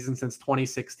 in a season since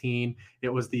 2016. It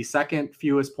was the second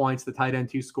fewest points the tight end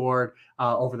 2 scored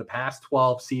over the past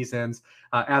 12 seasons.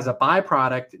 As a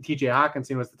byproduct, TJ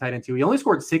Hawkinson was the tight end 2. He only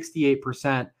scored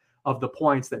 68% of the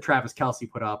points that Travis Kelce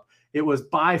put up. It was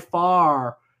by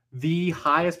far the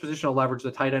highest positional leverage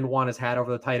the tight end 1 has had over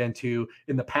the tight end 2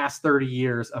 in the past 30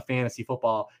 years of fantasy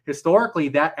football. Historically,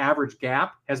 that average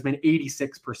gap has been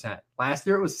 86%. Last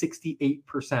year, it was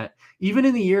 68%. Even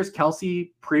in the years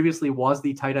Kelce previously was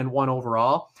the tight end 1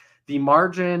 overall, the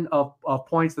margin of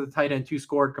points that the tight end 2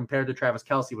 scored compared to Travis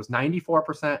Kelce was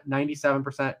 94%,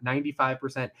 97%,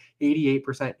 95%,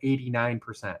 88%,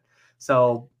 89%.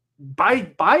 So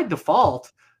by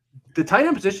default, the tight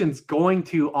end position is going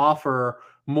to offer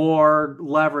more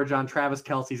leverage on Travis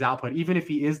Kelce's output, even if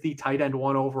he is the tight end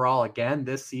 1 overall again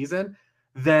this season,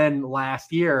 than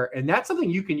last year. And that's something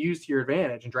you can use to your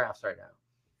advantage in drafts right now.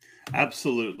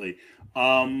 Absolutely.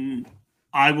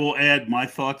 I will add my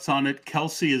thoughts on it.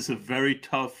 Kelce is a very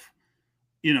tough,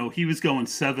 he was going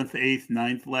 7th, 8th,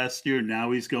 9th last year.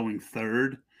 Now he's going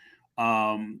 3rd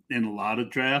in a lot of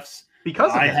drafts.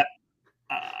 Because of that.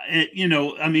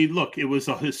 Look, it was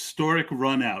a historic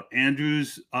run out.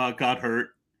 Andrews got hurt.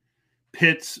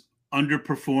 Pitts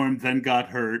underperformed, then got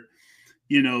hurt.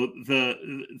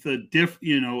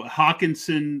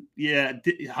 Hawkinson,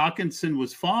 Hawkinson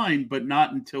was fine, but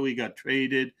not until he got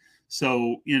traded.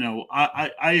 So,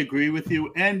 I agree with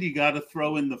you. And you got to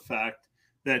throw in the fact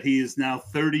that he is now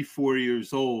 34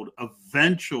 years old.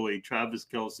 Eventually, Travis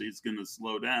Kelce is going to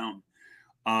slow down.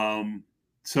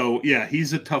 So, yeah,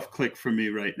 he's a tough click for me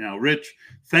right now. Rich,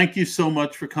 thank you so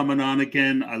much for coming on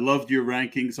again. I loved your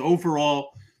rankings.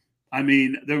 Overall,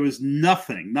 there was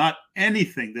not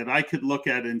anything that I could look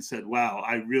at and said, wow,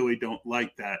 I really don't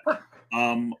like that.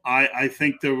 I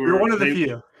think there were... You're one of the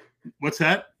few. What's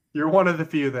that? You're one of the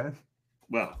few then.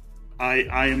 Well,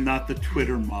 I am not the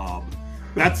Twitter mob.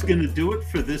 That's going to do it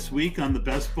for this week on the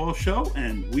Best Ball Show,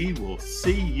 and we will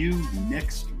see you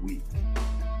next week.